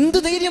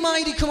 എന്ത്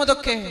ധൈര്യമായിരിക്കും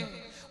അതൊക്കെ!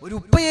 ഒരു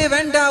ഉപ്പയെ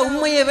വേണ്ട,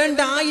 ഉമ്മയെ വേണ്ട,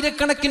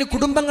 ആയിരക്കണക്കിന്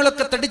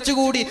കുടുംബങ്ങളൊക്കെ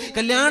തടിച്ചുകൂടി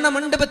കല്യാണ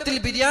മണ്ഡപത്തിൽ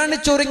ബിരിയാണി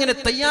ചോറിങ്ങനെ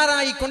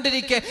തയ്യാറായി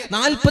കൊണ്ടിരിക്കെ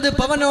 40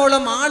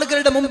 പവനോളം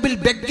ആളുകളുടെ മുമ്പിൽ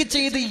ബെഗ്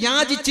ചെയ്ത്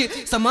യാചിച്ച്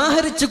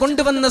സമാഹരിച്ചു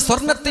കൊണ്ടുവന്ന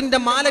സ്വർണത്തിന്റെ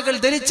മാലകൾ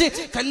ധരിച്ച്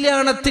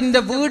കല്യാണത്തിന്റെ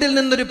വീടിൽ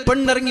നിന്നൊരു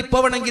പെണ്ണിറങ്ങി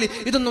പോവണമെങ്കിൽ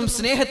ഇതൊന്നും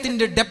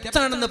സ്നേഹത്തിന്റെ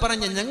ഡെപ്താണെന്ന്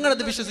പറഞ്ഞ്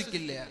ഞങ്ങളത്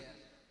വിശ്വസിക്കില്ല.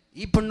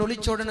 ഈ പെണ്ണ്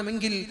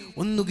ഒളിച്ചോടണമെങ്കിൽ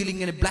ഒന്നുകിൽ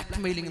ഇങ്ങനെ ബ്ലാക്ക്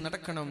മെയിലിംഗ്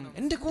നടക്കണം,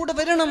 എന്റെ കൂടെ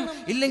വരണം,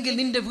 ഇല്ലെങ്കിൽ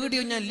നിന്റെ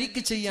വീഡിയോ ഞാൻ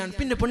ലീക്ക് ചെയ്യാൻ.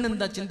 പിന്നെ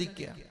പെണ്ണെന്താ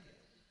ചിന്തിക്കുക?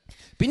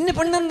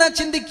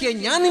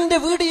 ഞാൻ നിന്റെ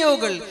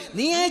വീഡിയോകൾ,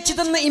 നീ അയച്ചു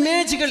തന്ന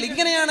ഇമേജുകൾ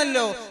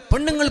ഇങ്ങനെയാണല്ലോ.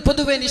 പെണ്ണുങ്ങൾ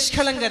പൊതുവെ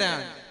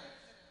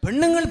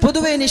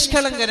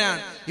നിഷ്കളങ്കരാണ്.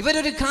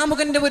 ഇവരൊരു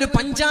കാമുകന്റെ ഒരു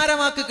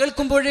പഞ്ചാരവാക്ക്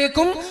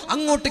കേൾക്കുമ്പോഴേക്കും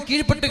അങ്ങോട്ട്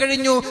കീഴ്പ്പെട്ട്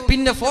കഴിഞ്ഞു.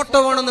 പിന്നെ ഫോട്ടോ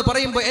വേണമെന്ന്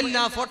പറയുമ്പോൾ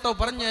എല്ലാ ഫോട്ടോ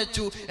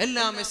പറഞ്ഞയച്ചു,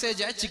 എല്ലാ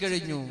മെസ്സേജ് അയച്ചു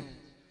കഴിഞ്ഞു.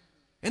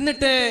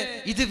 എന്നിട്ട്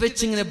ഇത്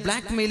വെച്ചിങ്ങനെ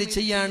ബ്ലാക്ക് മെയിൽ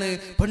ചെയ്യാണ്.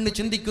 പെണ്ണ്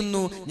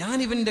ചിന്തിക്കുന്നു, ഞാൻ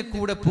ഇവന്റെ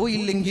കൂടെ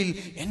പോയില്ലെങ്കിൽ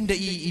എന്റെ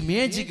ഈ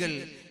ഇമേജുകൾ,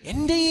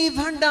 എന്റെ ഈ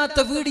വേണ്ടാത്ത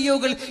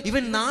വീഡിയോകൾ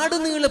ഇവൻ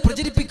നാടുനീളെ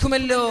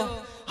പ്രചരിപ്പിക്കുമല്ലോ,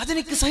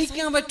 അതെനിക്ക്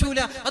സഹിക്കാൻ പറ്റൂല.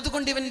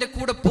 അതുകൊണ്ട് ഇവന്റെ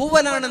കൂടെ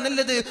പോവലാണ്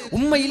നല്ലത്.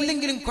 ഉമ്മ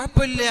ഇല്ലെങ്കിലും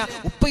കുഴപ്പമില്ല,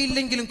 ഉപ്പ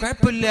ഇല്ലെങ്കിലും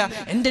കുഴപ്പമില്ല,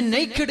 എന്റെ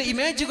നൈക്കഡ്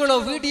ഇമേജുകളോ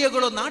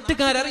വീഡിയോകളോ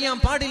നാട്ടുകാരറിയാൻ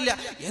പാടില്ല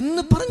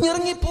എന്ന്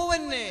പറഞ്ഞിറങ്ങി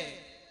പോവന്നെ.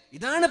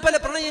 ഇതാണ് പല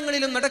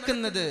പ്രണയങ്ങളിലും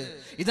നടക്കുന്നത്,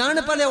 ഇതാണ്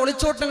പല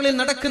ഒളിച്ചോട്ടങ്ങളിൽ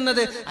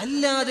നടക്കുന്നത്.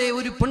 അല്ലാതെ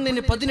ഒരു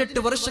പെണ്ണിന് 18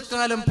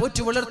 വർഷക്കാലം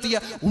പോറ്റി വളർത്തിയ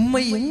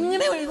ഉമ്മയെ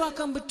എങ്ങനെ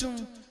ഒഴിവാക്കാൻ പറ്റും?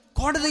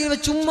 കോടതിയിൽ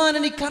വെച്ച് ഉമ്മാൻ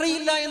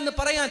എനിക്കറിയില്ല എന്ന്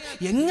പറയാൻ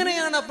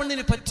എങ്ങനെയാണ് ആ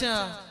പെണ്ണിന് പറ്റുക?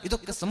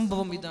 ഇതൊക്കെ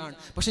സംഭവം ഇതാണ്.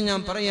 പക്ഷെ ഞാൻ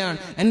പറയാൻ,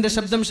 എന്റെ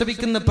ശബ്ദം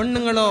ശപിക്കുന്ന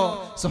പെണ്ണുങ്ങളോ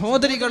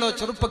സഹോദരികളോ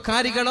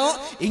ചെറുപ്പക്കാരികളോ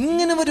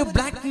ഇങ്ങനെ ഒരു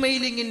ബ്ലാക്ക്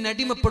മെയിലിംഗിന്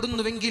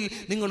അടിമപ്പെടുന്നുവെങ്കിൽ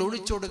നിങ്ങൾ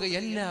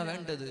ഒളിച്ചോടുകയല്ല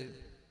വേണ്ടത്.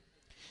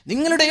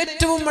 നിങ്ങളുടെ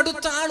ഏറ്റവും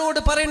അടുത്ത ആളോട്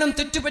പറയണം,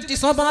 തെറ്റുപറ്റി,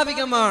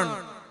 സ്വാഭാവികമാണ്.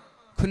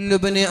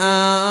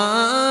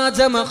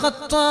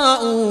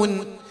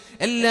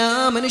 എല്ലാ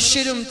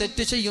മനുഷ്യരും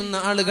തെറ്റ് ചെയ്യുന്ന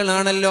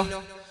ആളുകളാണല്ലോ.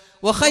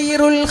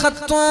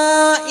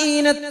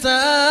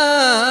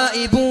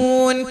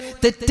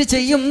 തെറ്റ്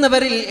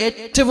ചെയ്യുന്നവരിൽ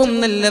ഏറ്റവും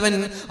നല്ലവൻ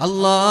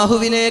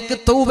അല്ലാഹുവിലേക്ക്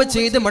തൗബ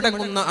ചെയ്ത്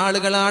മടങ്ങുന്ന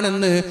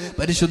ആളുകളാണെന്ന്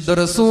പരിശുദ്ധ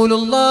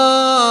റസൂലുള്ളാഹി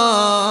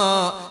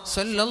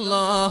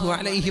സ്വല്ലല്ലാഹു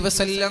അലൈഹി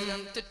വസല്ലം.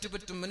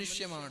 തെറ്റുപറ്റും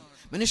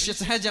മനുഷ്യ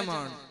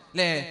സഹജമാണ്.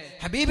 അല്ലേ?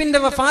 ഹബീബിന്റെ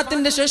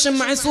വഫാത്തിന്റെ ശേഷം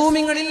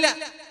മഅസൂമിങ്ങളില്ല.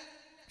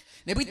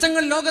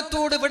 നബിതങ്ങൾ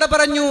ലോകത്തോട് വിട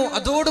പറഞ്ഞു.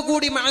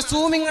 അതോടുകൂടി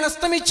മഅസൂമിങ്ങൾ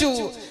അസ്തമിച്ചു.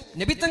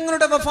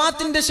 നബിതങ്ങളുടെ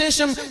വഫാത്തിന്റെ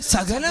ശേഷം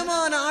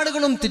സകലമായ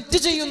ആളുകളും തെറ്റ്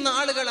ചെയ്യുന്ന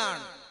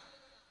ആളുകളാണ്.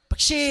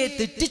 പക്ഷേ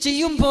തെറ്റ്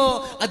ചെയ്യുമ്പോ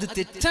അത്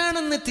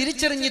തെറ്റാണെന്ന്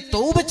തിരിച്ചറിഞ്ഞ്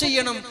തൗബ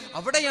ചെയ്യണം.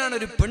 അവിടെയാണ്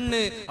ഒരു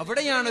പെണ്ണ്,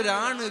 അവിടെയാണ് ഒരു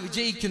ആണ്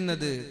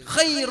വിജയിക്കുന്നത്.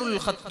 ഖൈറുൽ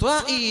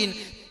ഖത്വാഈൻ,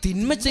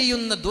 തിന്മ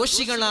ചെയ്യുന്ന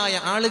ദോഷികളായ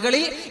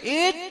ആളുകളിൽ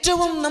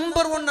ഏറ്റവും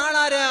നമ്പർ 1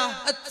 ആളാരാ?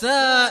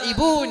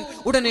 അത്തായിബൂൻ,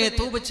 ഉടനെ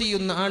തൗബ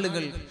ചെയ്യുന്ന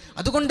ആളുകൾ.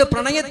 അതുകൊണ്ട്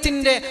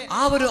പ്രണയത്തിന്റെ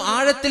ആ ഒരു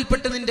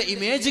ആഴത്തിൽപ്പെട്ട് നിന്റെ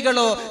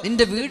ഇമേജുകളോ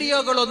നിന്റെ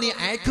വീഡിയോകളോ നീ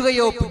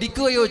അയക്കുകയോ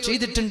പിടിക്കുകയോ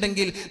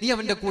ചെയ്തിട്ടുണ്ടെങ്കിൽ നീ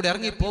അവന്റെ കൂടെ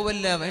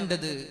ഇറങ്ങിപ്പോവല്ല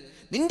വേണ്ടത്.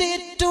 നിന്റെ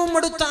ഏറ്റവും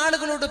അടുത്ത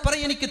ആളുകളോട്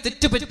പറയും, എനിക്ക്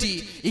തെറ്റുപറ്റി,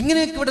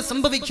 ഇങ്ങനെയൊക്കെ ഇവിടെ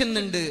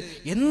സംഭവിക്കുന്നുണ്ട്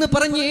എന്ന്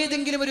പറഞ്ഞ്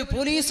ഏതെങ്കിലും ഒരു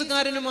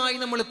പോലീസുകാരനുമായി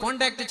നമ്മൾ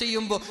കോണ്ടാക്ട്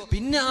ചെയ്യുമ്പോൾ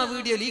പിന്നെ ആ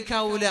വീഡിയോ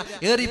ലീക്കാവൂല.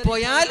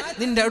 ഏറിപ്പോയാൽ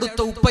നിന്റെ അടുത്ത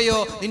ഉപ്പയോ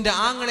നിന്റെ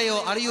ആങ്ങളെയോ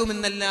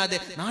അറിയുമെന്നല്ലാതെ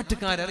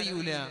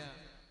നാട്ടുകാരറിയൂല.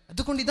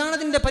 അതുകൊണ്ട് ഇതാണ്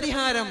അതിന്റെ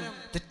പരിഹാരം.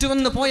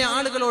 തെറ്റുവന്ന് പോയ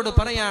ആളുകളോട്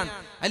പറയാൻ,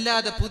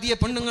 അല്ലാതെ പുതിയ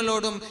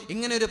പെണ്ണുങ്ങളോടും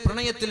ഇങ്ങനെ ഒരു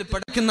പ്രണയത്തിൽ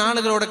പഠിക്കുന്ന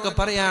ആളുകളോടൊക്കെ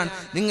പറയാൻ,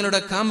 നിങ്ങളുടെ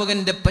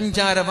കാമുകന്റെ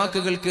പഞ്ചാര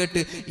വാക്കുകൾ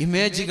കേട്ട്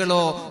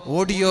ഇമേജുകളോ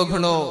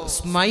ഓഡിയോകളോ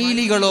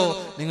സ്മൈലികളോ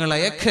നിങ്ങൾ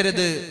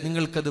അയക്കരുത്.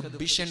 നിങ്ങൾക്കത്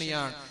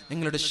ഭീഷണിയാണ്.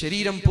 നിങ്ങളുടെ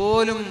ശരീരം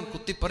പോലും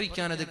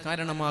കുത്തിപ്പറിക്കാൻ അത്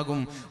കാരണമാകും.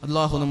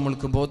 അള്ളാഹു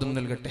നമ്മൾക്ക് ബോധം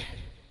നൽകട്ടെ.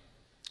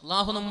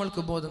 അള്ളാഹു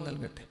നമ്മൾക്ക് ബോധം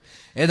നൽകട്ടെ.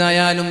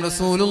 ഏതായാലും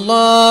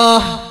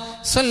റസൂലുള്ളാഹ്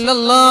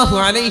സല്ലല്ലാഹു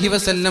അലൈഹി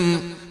വസല്ലം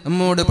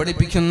നമ്മോട്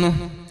പഠിപ്പിക്കുന്നു,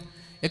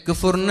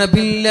 യക്ഫുർന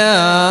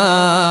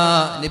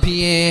ബില്ലാഹ്.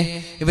 നബിയേ,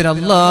 ഇവർ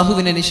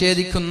അല്ലാഹുവിനെ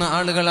നിഷേധിക്കുന്ന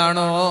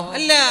ആളുകളാണോ?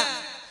 അല്ല.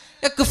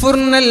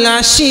 യക്ഫുർനൽ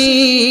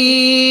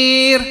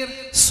അശീർ,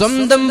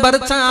 സ്വന്തം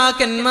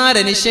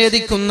ഭർത്താക്കന്മാരെ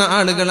നിഷേധിക്കുന്ന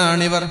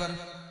ആളുകളാണിവർ.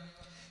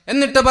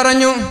 എന്നിട്ട്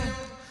പറഞ്ഞു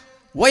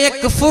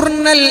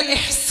വയക്ഫുർനൽ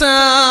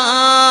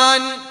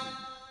ഇഹ്സാൻ,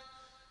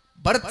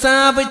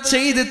 ഭർത്താവ്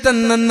ചെയ്തു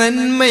തന്ന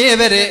നന്മയെ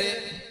വരെ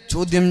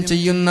ചോദ്യം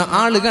ചെയ്യുന്ന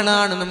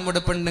ആളുകളാണ്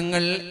നമ്മുടെ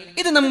പെണ്ണുങ്ങൾ.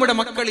 ഇത് നമ്മുടെ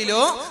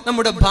മക്കളിലോ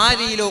നമ്മുടെ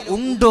ഭാര്യയിലോ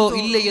ഉണ്ടോ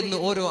ഇല്ലയെന്ന്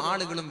ഓരോ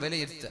ആളുകളും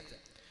വിലയിരുത്തുക.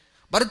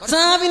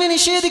 ഭർത്താവിനെ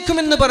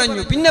നിഷേധിക്കുമെന്ന്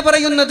പറഞ്ഞു. പിന്നെ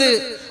പറയുന്നത്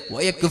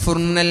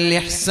വയക്ഫുർനൽ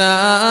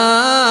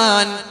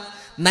ഇഹ്സാൻ,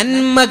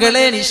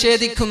 നന്മകളെ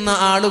നിഷേധിക്കുന്ന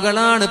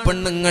ആളുകളാണ്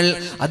പെണ്ണുങ്ങൾ.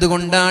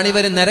 അതുകൊണ്ടാണ്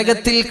ഇവർ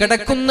നരകത്തിൽ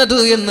കിടക്കുന്നത്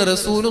എന്ന്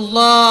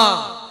റസൂലുള്ളാഹ്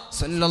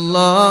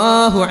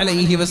സ്വല്ലല്ലാഹു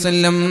അലൈഹി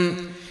വസല്ലം.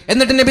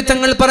 എന്നിട്ട് നബി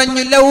തങ്ങൾ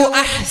പറഞ്ഞു, ലൗ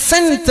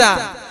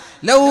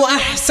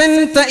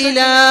അഹ്സൻത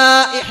ഇലാ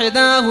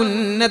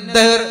ഇഹ്ദാഹുന്ന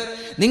ദഹർ,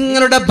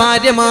 നിങ്ങളുടെ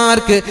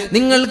ഭാര്യമാർക്ക്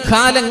നിങ്ങൾ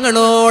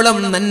കാലങ്ങളോളം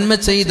നന്മ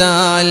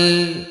ചെയ്താൽ,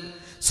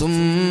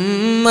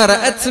 സുമ്മ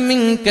റഅത്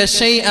മിൻക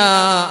ശൈആ,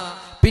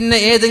 പിന്നെ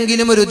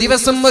ഏതെങ്കിലും ഒരു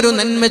ദിവസം ഒരു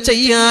നന്മ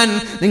ചെയ്യാൻ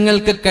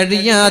നിങ്ങൾക്ക്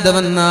കഴിയാതെ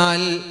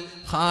വന്നാൽ,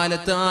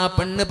 ഖാലത്ത്, ആ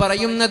പെണ്ണ്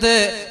പറയുന്നത്,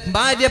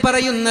 ഭാര്യ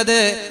പറയുന്നത്,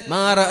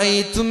 മാ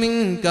റഅയ്തു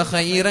മിൻക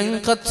ഖൈറൻ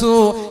ഖത്തു,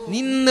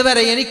 ഇന്ന്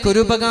വരെ എനിക്കൊരു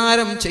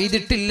ഉപകാരം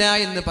ചെയ്തിട്ടില്ല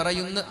എന്ന്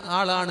പറയുന്ന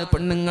ആളാണ്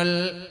പെണ്ണുങ്ങൾ.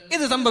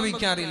 ഇത്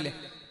സംഭവിക്കാറില്ലേ?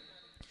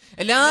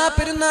 എല്ലാ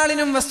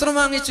പെരുന്നാളിനും വസ്ത്രം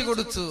വാങ്ങിച്ചു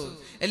കൊടുത്തു,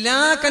 എല്ലാ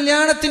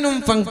കല്യാണത്തിനും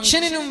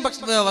ഫംഗ്ഷനിനും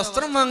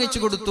വസ്ത്രം വാങ്ങിച്ചു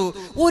കൊടുത്തു.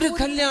 ഒരു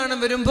കല്യാണം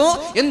വരുമ്പോ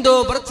എന്തോ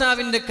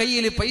ഭർത്താവിന്റെ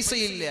കയ്യിൽ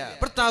പൈസയില്ല.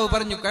 ഭർത്താവ്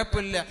പറഞ്ഞു,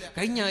 കുഴപ്പമില്ല,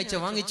 കഴിഞ്ഞ ആഴ്ച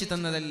വാങ്ങിച്ചു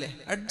തന്നതല്ലേ,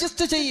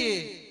 അഡ്ജസ്റ്റ് ചെയ്യേ.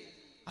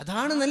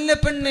 അതാണ് നല്ല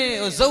പെണ്ണ്.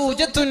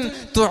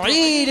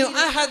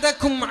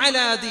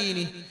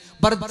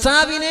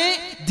 ഭർത്താവിനെ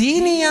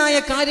ദീനിയായ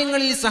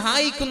കാര്യങ്ങളിൽ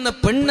സഹായിക്കുന്ന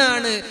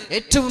പെണ്ണാണ്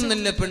ഏറ്റവും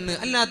നല്ല പെണ്ണ്.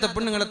 അല്ലാത്ത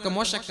പെണ്ണുങ്ങളൊക്കെ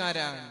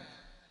മോശക്കാരാണ്.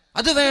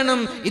 അത് വേണം,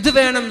 ഇത്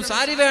വേണം,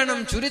 സാരി വേണം,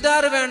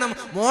 ചുരിദാർ വേണം,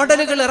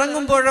 മോഡലുകൾ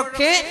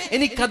ഇറങ്ങുമ്പോഴൊക്കെ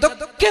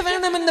എനിക്കതൊക്കെ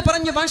വേണമെന്ന്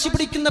പറഞ്ഞ് വാശി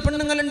പിടിക്കുന്ന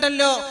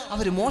പെണ്ണുങ്ങളുണ്ടല്ലോ,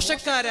 അവര്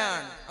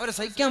മോശക്കാരാണ്. അവരെ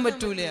സഹിക്കാൻ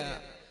പറ്റൂല.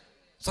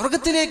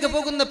 സ്വർഗത്തിലേക്ക്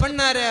പോകുന്ന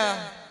പെണ്ണാരാ?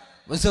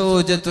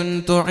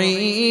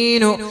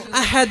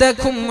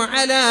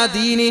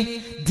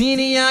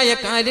 ദീനിയായ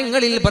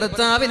കാര്യങ്ങളിൽ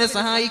ഭർത്താവിനെ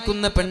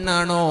സഹായിക്കുന്ന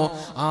പെണ്ണാണോ,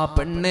 ആ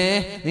പെണ്ണെ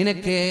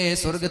നിനക്ക്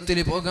സ്വർഗത്തിൽ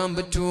പോകാൻ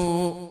പറ്റൂ.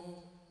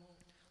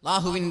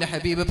 അല്ലാഹുവിന്റെ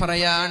ഹബീബ്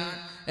പറയാൻ,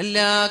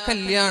 എല്ലാ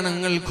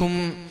കല്യാണങ്ങൾക്കും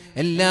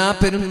എല്ലാ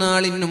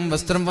പെരുന്നാളിനും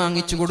വസ്ത്രം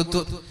വാങ്ങിച്ചു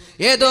കൊടുത്തു.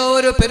 ഏതോ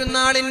ഒരു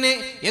പെരുന്നാളിന്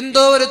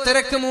എന്തോ ഒരു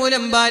തിരക്ക്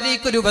മൂലം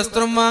ഭാര്യയ്ക്കൊരു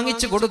വസ്ത്രം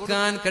വാങ്ങിച്ചു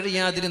കൊടുക്കാൻ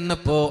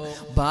കഴിയാതിരുന്നപ്പോ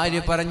ഭാര്യ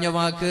പറഞ്ഞ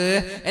വാക്ക്,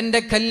 എന്റെ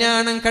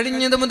കല്യാണം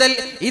കഴിഞ്ഞത് മുതൽ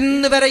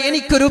ഇന്ന് വരെ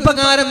എനിക്കൊരു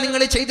ഉപകാരം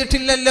നിങ്ങൾ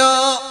ചെയ്തിട്ടില്ലല്ലോ.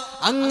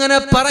 അങ്ങനെ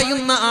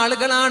പറയുന്ന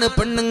ആളുകളാണ്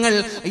പെണ്ണുങ്ങൾ.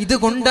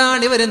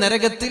 ഇതുകൊണ്ടാണ് ഇവര്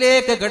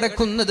നരകത്തിലേക്ക്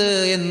കിടക്കുന്നത്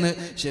എന്ന്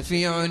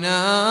ഷഫീഉനാ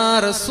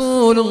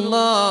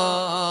റസൂലുള്ളാഹ്.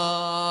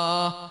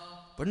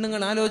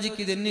 പെണ്ണുങ്ങൾ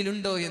ആലോചിക്കുക, ഇത്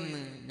എന്നിലുണ്ടോ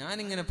എന്ന്.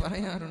 ഞാനിങ്ങനെ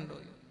പറയാറുണ്ടോ?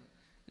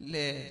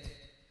 ഇല്ലേ?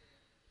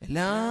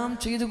 എല്ലാം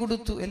ചെയ്തു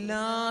കൊടുത്തു,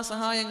 എല്ലാ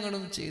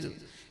സഹായങ്ങളും ചെയ്തു.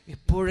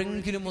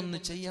 എപ്പോഴെങ്കിലും ഒന്ന്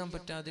ചെയ്യാൻ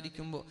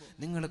പറ്റാതിരിക്കുമ്പോൾ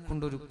നിങ്ങളെ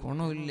കൊണ്ടൊരു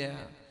ഗുണമില്ല,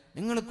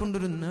 നിങ്ങളെ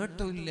കൊണ്ടൊരു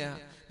നേട്ടമില്ല,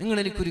 നിങ്ങൾ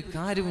എനിക്കൊരു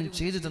കാര്യവും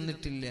ചെയ്തു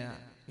തന്നിട്ടില്ല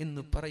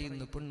എന്ന്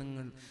പറയുന്ന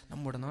പെണ്ണുങ്ങൾ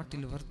നമ്മുടെ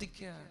നാട്ടിൽ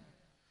വർദ്ധിക്കുകയാണ്.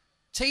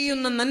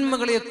 ചെയ്യുന്ന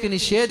നന്മകളെയൊക്കെ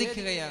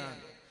നിഷേധിക്കുകയാണ്.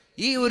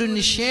 ഈ ഒരു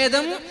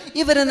നിഷേധം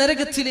ഇവരെ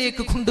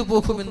നരകത്തിലേക്ക്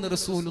കൊണ്ടുപോകുമെന്ന്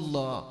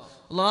റസൂലുള്ളാഹ്.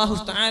 അല്ലാഹു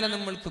തആല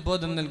നമ്മൾക്ക്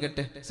ബോധം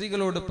നൽകട്ടെ.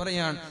 സ്ത്രീകളോട്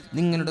പറയാൻ,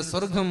 നിങ്ങളുടെ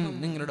സ്വർഗം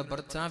നിങ്ങളുടെ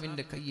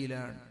ഭർത്താവിന്റെ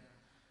കയ്യിലാണ്.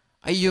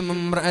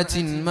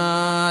 അയ്യുമംറഅത്തിൻ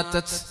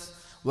മാതത്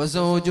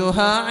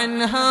വസൗജുഹാ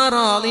അൻഹാ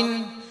റാളിൻ,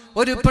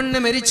 ഒരു പെണ്ണ്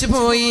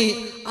മരിച്ചുപോയി,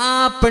 ആ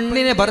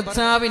പെണ്ണിനെ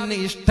ഭർത്താവിന്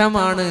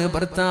ഇഷ്ടമാണ്,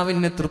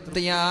 ഭർത്താവിന്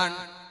തൃപ്തിയാണ്,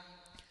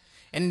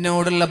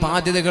 എന്നോടുള്ള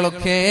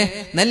ബാധ്യതകളൊക്കെ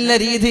നല്ല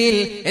രീതിയിൽ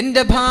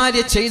എന്റെ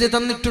ഭാര്യ ചെയ്തു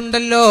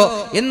തന്നിട്ടുണ്ടല്ലോ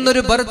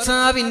എന്നൊരു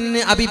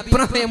ഭർത്താവിന്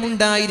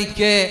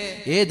അഭിപ്രായമുണ്ടായിരിക്കെ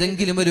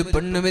ഏതെങ്കിലും ഒരു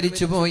പെണ്ണ്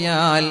മരിച്ചു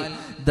പോയാൽ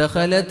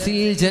ദഖലത്തിൽ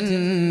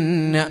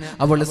ജന്ന,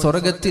 അവൾ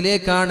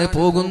സ്വർഗത്തിലേക്കാണ്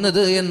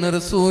പോകുന്നത് എന്ന്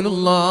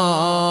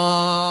റസൂലുള്ളാഹ്.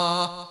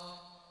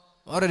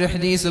 ഒരു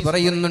ഹദീസ്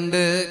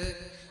പറയുന്നുണ്ട്,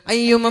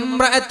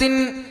 അയ്യുമംറഅത്തിൻ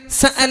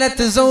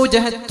സഅലത്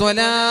സൗജഹ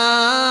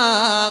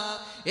ത്വലാഖ്,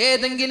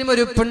 ഏതെങ്കിലും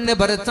ഒരു പെണ്ണ്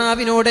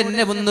ഭർത്താവിനോട്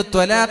എന്നെ ഒന്ന്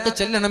ത്വലാഖ്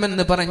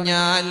ചെല്ലണമെന്ന്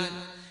പറഞ്ഞാൽ,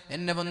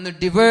 എന്നെ ഒന്ന്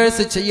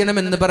ഡിവേഴ്സ്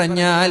ചെയ്യണമെന്ന്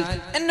പറഞ്ഞാൽ,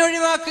 എന്നെ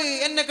ഒഴിവാക്ക്,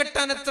 എന്നെ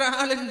കെട്ടാൻ എത്ര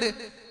ആളുണ്ട്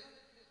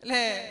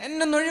അല്ലേ,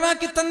 എന്നൊന്ന്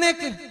ഒഴിവാക്കി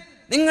തന്നേക്ക്,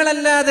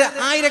 നിങ്ങളല്ലാതെ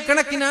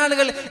ആയിരക്കണക്കിന്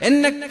ആളുകൾ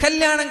എന്നെ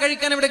കല്യാണം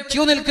കഴിക്കാൻ ഇവിടെ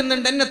ക്യൂ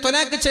നിൽക്കുന്നുണ്ട്, എന്നെ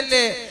ത്വലാഖ്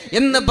ചെല്ലേ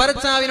എന്ന്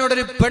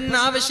ഭർത്താവിനോടൊരു പെണ്ണ്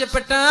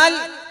ആവശ്യപ്പെട്ടാൽ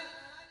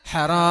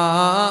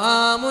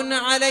ഹറാമുൻ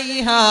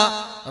അലൈഹാ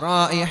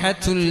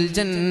റായിഹത്തുൽ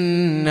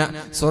ജന്ന,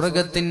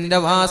 സ്വർഗ്ഗത്തിന്റെ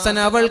വാസന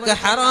അവൾക്ക്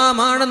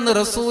ഹറാമാണെന്ന്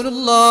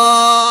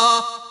റസൂലുള്ളാഹി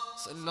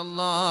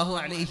സ്വല്ലല്ലാഹു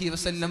അലൈഹി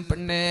വസല്ലം.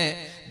 പെണ്ണേ,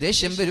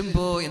 ദേഷ്യം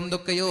വരുമ്പോ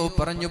എന്തൊക്കെയോ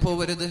പറഞ്ഞു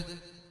പോവരുത്,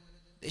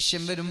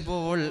 ദേഷ്യം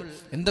വരുമ്പോൾ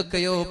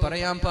എന്തൊക്കെയോ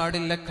പറയാൻ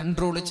പാടില്ല,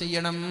 കൺട്രോൾ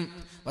ചെയ്യണം.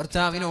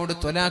 ഭർത്താവിനോട്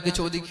ത്വലാഖ്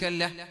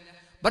ചോദിക്കല്ല,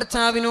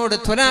 ഭർത്താവിനോട്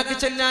ത്വലാഖ്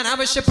ചെല്ലാൻ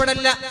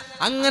ആവശ്യപ്പെടല്ല.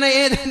 അങ്ങനെ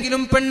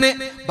ഏതെങ്കിലും പെണ്ണ്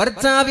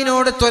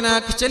ഭർത്താവിനോട്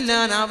ത്വലാഖ്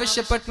ചെല്ലാൻ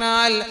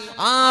ആവശ്യപ്പെട്ടാൽ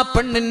ആ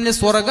പെണ്ണിന്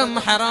സ്വർഗം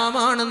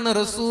ഹറാമാണെന്ന്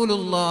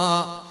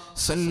റസൂലുള്ളാഹി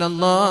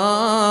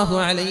സ്വല്ലല്ലാഹു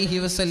അലൈഹി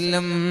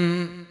വസല്ലം.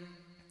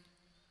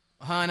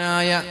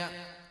 മഹാനായ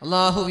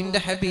അല്ലാഹുവിന്റെ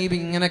ഹബീബ്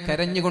ഇങ്ങനെ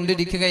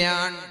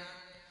കരഞ്ഞുകൊണ്ടിരിക്കുകയാണ്.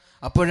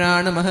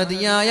 അപ്പോഴാണ്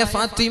മഹദിയായ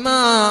ഫാത്തിമ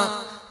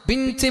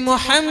ബിൻതി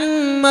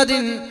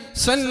മുഹമ്മദിൻ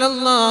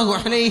സ്വല്ലല്ലാഹു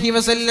അലൈഹി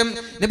വസല്ലം,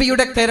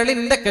 നബിയുടെ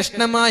കരളിന്റെ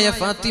കഷ്ണമായ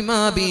ഫാത്തിമ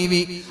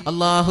ബീവി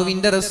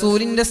അല്ലാഹുവിന്റെ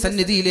റസൂലിന്റെ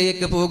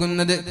സന്നിധിയിലേക്ക്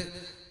പോകുന്നത്.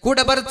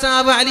 കൂടെ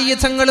ഭർത്താവ് അലി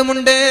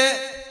തങ്ങളുമുണ്ട്.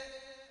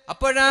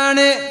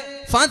 അപ്പോഴാണ്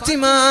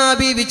ഫാത്തിമ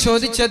ബീവി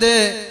ചോദിച്ചത്,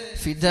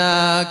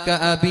 ഫിദാക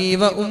അബീ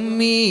വ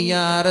ഉമ്മി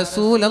യാ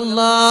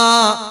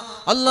റസൂലല്ലാഹ്,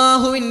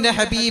 അല്ലാഹുവിന്റെ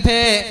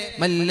ഹബീബേ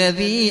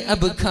മല്ലദീ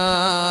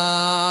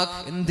അബ്കാക്,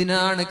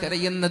 എന്തിനാണ്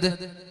കരയുന്നത്,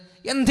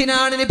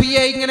 എന്തിനാണ്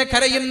നബിയെ ഇങ്ങനെ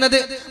കരയുന്നത്?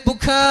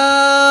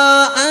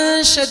 ബുകാഅൻ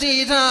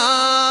ശദീദാ,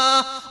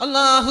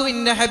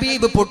 അല്ലാഹുവിന്റെ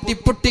ഹബീബ് പൊട്ടി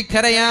പൊട്ടി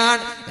കരയാൻ.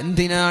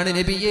 എന്തിനാണ്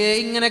നബിയെ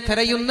ഇങ്ങനെ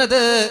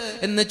കരയുന്നത്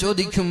എന്ന്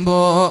ചോദിക്കുമ്പോ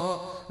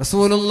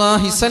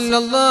റസൂലുള്ളാഹി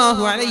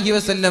സ്വല്ലല്ലാഹു അലൈഹി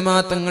വസല്ലമ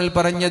തങ്ങൾ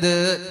പറഞ്ഞത്,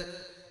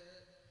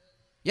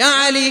 യാ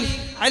അലി,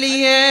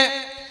 അലിയേ,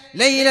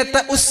 ലൈലത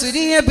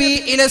ഉസ്രിയ ബി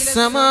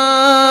ഇലസ്സമാ,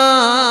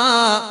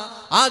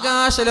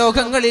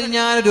 ആകാശലോകങ്ങളിൽ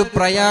ഞാനൊരു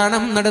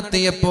പ്രയാണം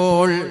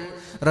നടത്തിയപ്പോൾ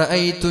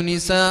റഅയ്തു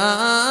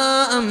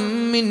നിസാഅം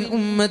മിൻ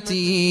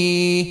ഉമ്മതി,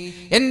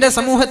 എന്റെ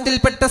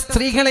സമൂഹത്തിൽപ്പെട്ട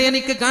സ്ത്രീകളെ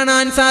എനിക്ക്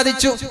കാണാൻ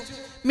സാധിച്ചു.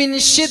 മിൻ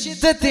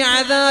ശിദ്ദതി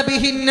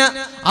അദാബിഹിന്ന,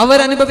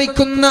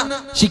 അവരനുഭവിക്കുന്ന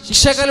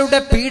ശിക്ഷകളുടെ,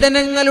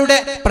 പീഡനങ്ങളുടെ,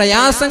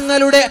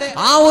 പ്രയാസങ്ങളുടെ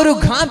ആ ഒരു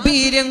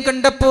ഗാംഭീര്യം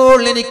കണ്ടപ്പോൾ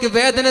എനിക്ക്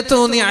വേദന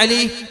തോന്നി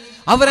അലി.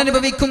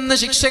 അവരനുഭവിക്കുന്ന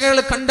ശിക്ഷകൾ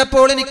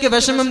കണ്ടപ്പോൾ എനിക്ക്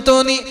വിഷമം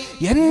തോന്നി.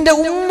 എന്റെ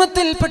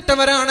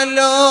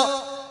ഉമ്മത്തിൽപ്പെട്ടവരാണല്ലോ,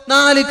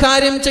 4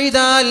 കാര്യം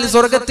ചെയ്താൽ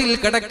സ്വർഗത്തിൽ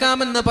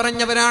കിടക്കാമെന്ന്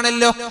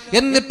പറഞ്ഞവരാണല്ലോ,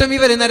 എന്നിട്ടും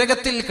ഇവര്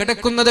നരകത്തിൽ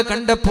കിടക്കുന്നത്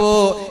കണ്ടപ്പോ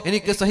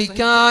എനിക്ക്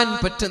സഹിക്കാൻ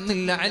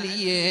പറ്റുന്നില്ല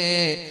അലിയേ,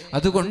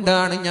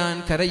 അതുകൊണ്ടാണ് ഞാൻ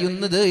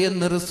കരയുന്നത്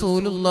എന്ന്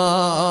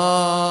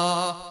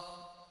റസൂലുള്ളാഹി.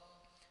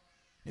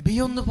 നബി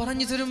ഒന്ന്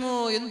പറഞ്ഞു തരുമോ,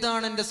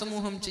 എന്താണ് എന്റെ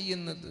സമൂഹം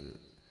ചെയ്യുന്നത്?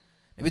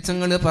 നബി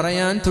തങ്ങൾ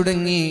പറയാൻ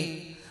തുടങ്ങി,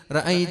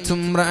 റഅയ്തു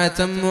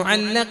ഇംറഅതൻ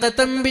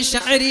മുഅല്ലഖതൻ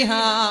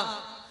ബിശഅരിഹാ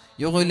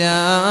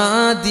യുഗ്ലാ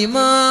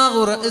ദിമാഉ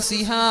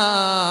റഅസിഹാ.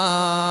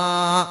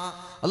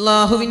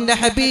 അല്ലാഹുവിന്റെ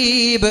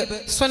ഹബീബ്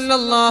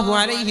സ്വല്ലല്ലാഹു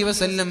അലൈഹി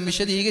വസല്ലം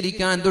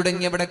വിശദീകരിക്കാൻ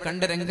തുടങ്ങി അവിടെ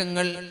കണ്ട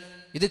രംഗങ്ങൾ.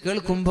 ഇത്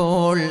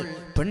കേൾക്കുമ്പോൾ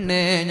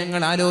പെണ്ണെ,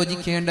 ഞങ്ങൾ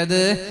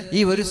ആലോചിക്കേണ്ടത് ഈ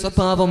ഒരു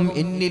സ്വഭാവം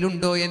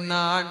എന്നിലുണ്ടോ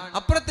എന്നാണ്.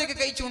 അപ്പുറത്തേക്ക്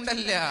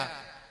കഴിച്ചുകൊണ്ടല്ല,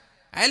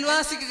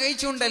 അയൽവാസിക്ക്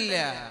കഴിച്ചുകൊണ്ടല്ല,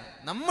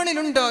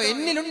 നമ്മളിലുണ്ടോ,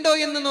 എന്നിലുണ്ടോ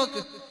എന്ന്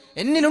നോക്ക്.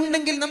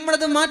 എന്നിലുണ്ടെങ്കിൽ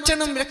നമ്മളത്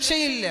മാറ്റണം,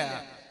 രക്ഷയില്ല.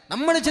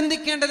 നമ്മൾ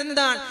ചിന്തിക്കേണ്ടത്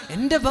എന്താണ്?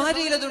 എന്റെ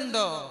ഭാര്യയിൽ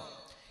അതുണ്ടോ,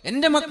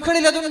 എന്റെ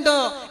മക്കളിൽ അതുണ്ടോ,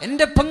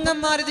 എന്റെ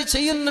പെങ്ങന്മാരിത്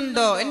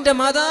ചെയ്യുന്നുണ്ടോ, എന്റെ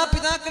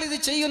മാതാപിതാക്കൾ ഇത്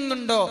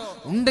ചെയ്യുന്നുണ്ടോ?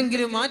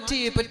 ഉണ്ടെങ്കിൽ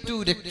മാറ്റിയേ പറ്റൂ,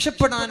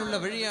 രക്ഷപ്പെടാനുള്ള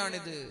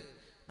വഴിയാണിത്.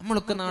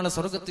 നമ്മളൊക്കെ നാളെ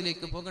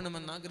സ്വർഗത്തിലേക്ക്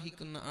പോകണമെന്ന്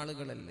ആഗ്രഹിക്കുന്ന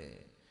ആളുകളല്ലേ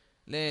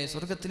അല്ലേ?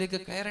 സ്വർഗത്തിലേക്ക്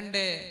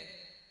കയറണ്ടേ?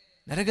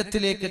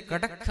 നരകത്തിലേക്ക്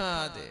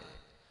കടക്കാതെ,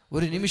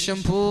 ഒരു നിമിഷം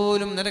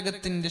പോലും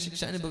നരകത്തിന്റെ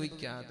ശിക്ഷ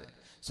അനുഭവിക്കാതെ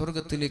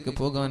സ്വർഗത്തിലേക്ക്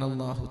പോകാൻ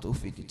അല്ലാഹു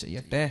തൗഫീഖ്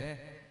ചെയ്യട്ടെ.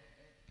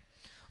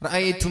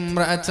 റഅയ്തു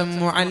ഇംറഅതൻ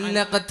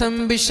മുഅല്ലഖതൻ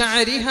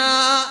ബിശഅരിഹാ,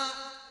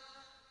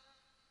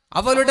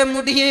 അവളുടെ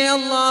മുടിയെ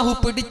അല്ലാഹു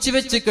പിടിച്ചു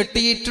വെച്ച്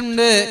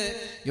കെട്ടിയിട്ടുണ്ട്.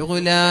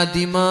 യുഗ്ലാ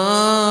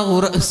ദിമാഉ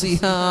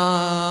റഅസിഹാ,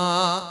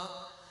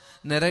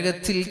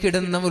 നരകത്തിൽ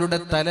കിടന്നവരുടെ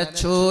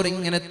തലച്ചോറ്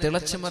ഇങ്ങനെ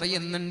തിളച്ചു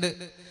മറിയുന്നുണ്ട്.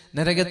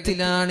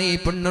 നരകത്തിലാണ് ഈ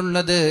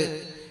പെണ്ണുള്ളത്.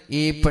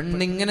 ഈ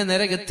പെണ്ണിങ്ങനെ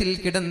നരകത്തിൽ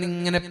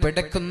കിടന്നിങ്ങനെ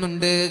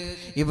പിടക്കുന്നുണ്ട്.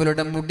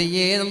 ഇവളുടെ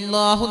മുടിയെ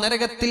അല്ലാഹു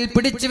നരകത്തിൽ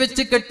പിടിച്ചു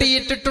വെച്ച്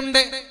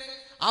കെട്ടിയിട്ടിട്ടുണ്ട്.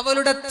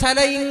 അവളുടെ തല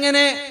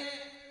ഇങ്ങനെ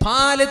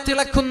പാല്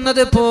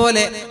തിളക്കുന്നത്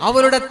പോലെ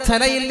അവളുടെ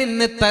തലയിൽ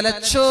നിന്ന്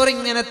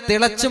തലച്ചോറിങ്ങനെ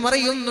തിളച്ചു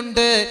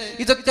മറിയുന്നുണ്ട്.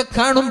 ഇതൊക്കെ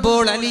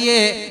കാണുമ്പോൾ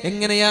അലിയെ,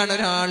 എങ്ങനെയാണ്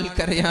ഒരാൾ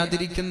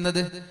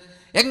കരയാതിരിക്കുന്നത്?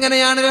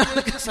 എങ്ങനെയാണ്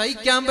ഒരാൾക്ക്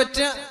സഹിക്കാൻ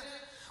പറ്റുക?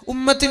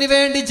 ഉമ്മത്തിന്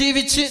വേണ്ടി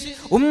ജീവിച്ച്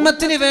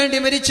ഉമ്മത്തിന് വേണ്ടി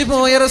മരിച്ചു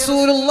പോയ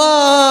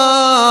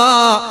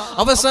റസൂലുള്ളാഹ്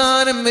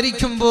അവസാനം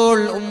മരിക്കുമ്പോൾ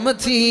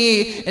ഉമ്മത്തി,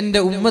 എന്റെ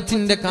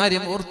ഉമ്മത്തിന്റെ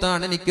കാര്യം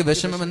ഓർത്താണ് എനിക്ക്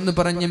വിഷമമെന്ന്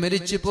പറഞ്ഞ്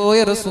മരിച്ചു പോയ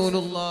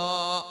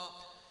റസൂലുള്ളാഹ്.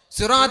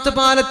 സിറാത്ത്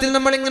പാലത്തിൽ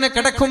നമ്മൾ ഇങ്ങനെ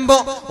കിടക്കുമ്പോ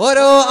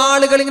ഓരോ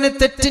ആളുകൾ ഇങ്ങനെ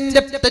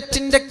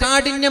തെറ്റിന്റെ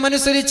കാഠിന്യം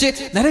അനുസരിച്ച്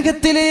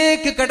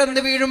നരകത്തിലേക്ക്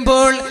കടന്നു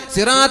വീഴുമ്പോൾ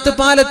സിറാത്ത്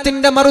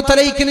പാലത്തിന്റെ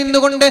മറുതലയ്ക്ക്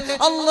നിന്നുകൊണ്ട്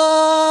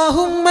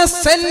അല്ലാഹുമ്മ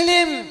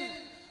സല്ലിം,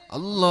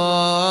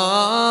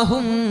 അല്ലാഹുമ്മ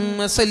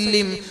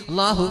സല്ലിം,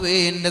 അല്ലാഹുവേ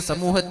എന്റെ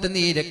സമൂഹത്തെ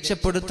നീ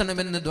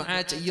രക്ഷപ്പെടുത്തണമെന്ന് ദുആ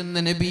ചെയ്യുന്ന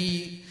നബി.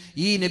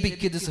 ഈ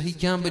നബിക്ക് ഇത്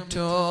സഹിക്കാൻ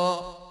പറ്റോ?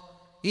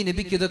 ഈ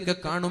നബിക്ക് ഇതൊക്കെ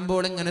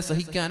കാണുമ്പോൾ എങ്ങനെ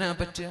സഹിക്കാനാ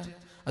പറ്റുക?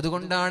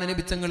 അതുകൊണ്ടാണ്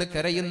നബി തങ്ങൾ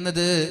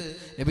കരയുന്നത്.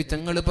 നബി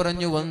തങ്ങൾ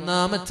പറഞ്ഞു,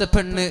 ഒന്നാമത്തെ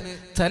പെണ്ണ്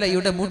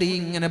തലയുടെ മുടി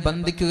ഇങ്ങനെ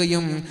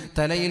ബന്ധിക്കുകയും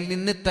തലയിൽ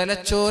നിന്ന്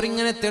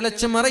തലച്ചോറിങ്ങനെ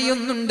തിളച്ചു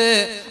മറയുന്നുണ്ട്.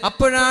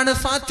 അപ്പോഴാണ്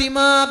ഫാത്തിമ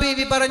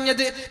ബീവി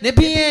പറഞ്ഞത്,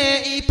 നബിയെ,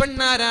 ഈ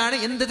പെണ്ണാരാണ്?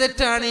 എന്ത്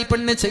തെറ്റാണ് ഈ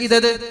പെണ്ണ്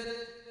ചെയ്തത്?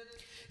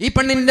 ഈ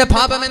പെണ്ണിന്റെ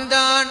പാപം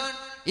എന്താണ്?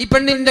 ഈ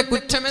പെണ്ണിന്റെ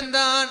കുറ്റം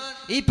എന്താണ്?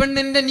 ഈ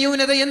പെണ്ണിന്റെ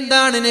ന്യൂനത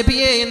എന്താണ്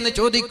നബിയെ എന്ന്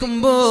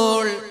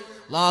ചോദിക്കുമ്പോൾ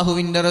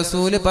അല്ലാഹുവിന്റെ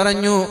റസൂല്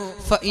പറഞ്ഞു,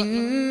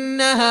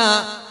 ഫഇന്നഹാ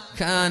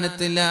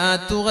كانت لا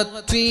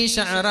تغطي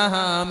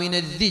شعرها من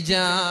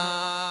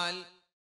الرجال.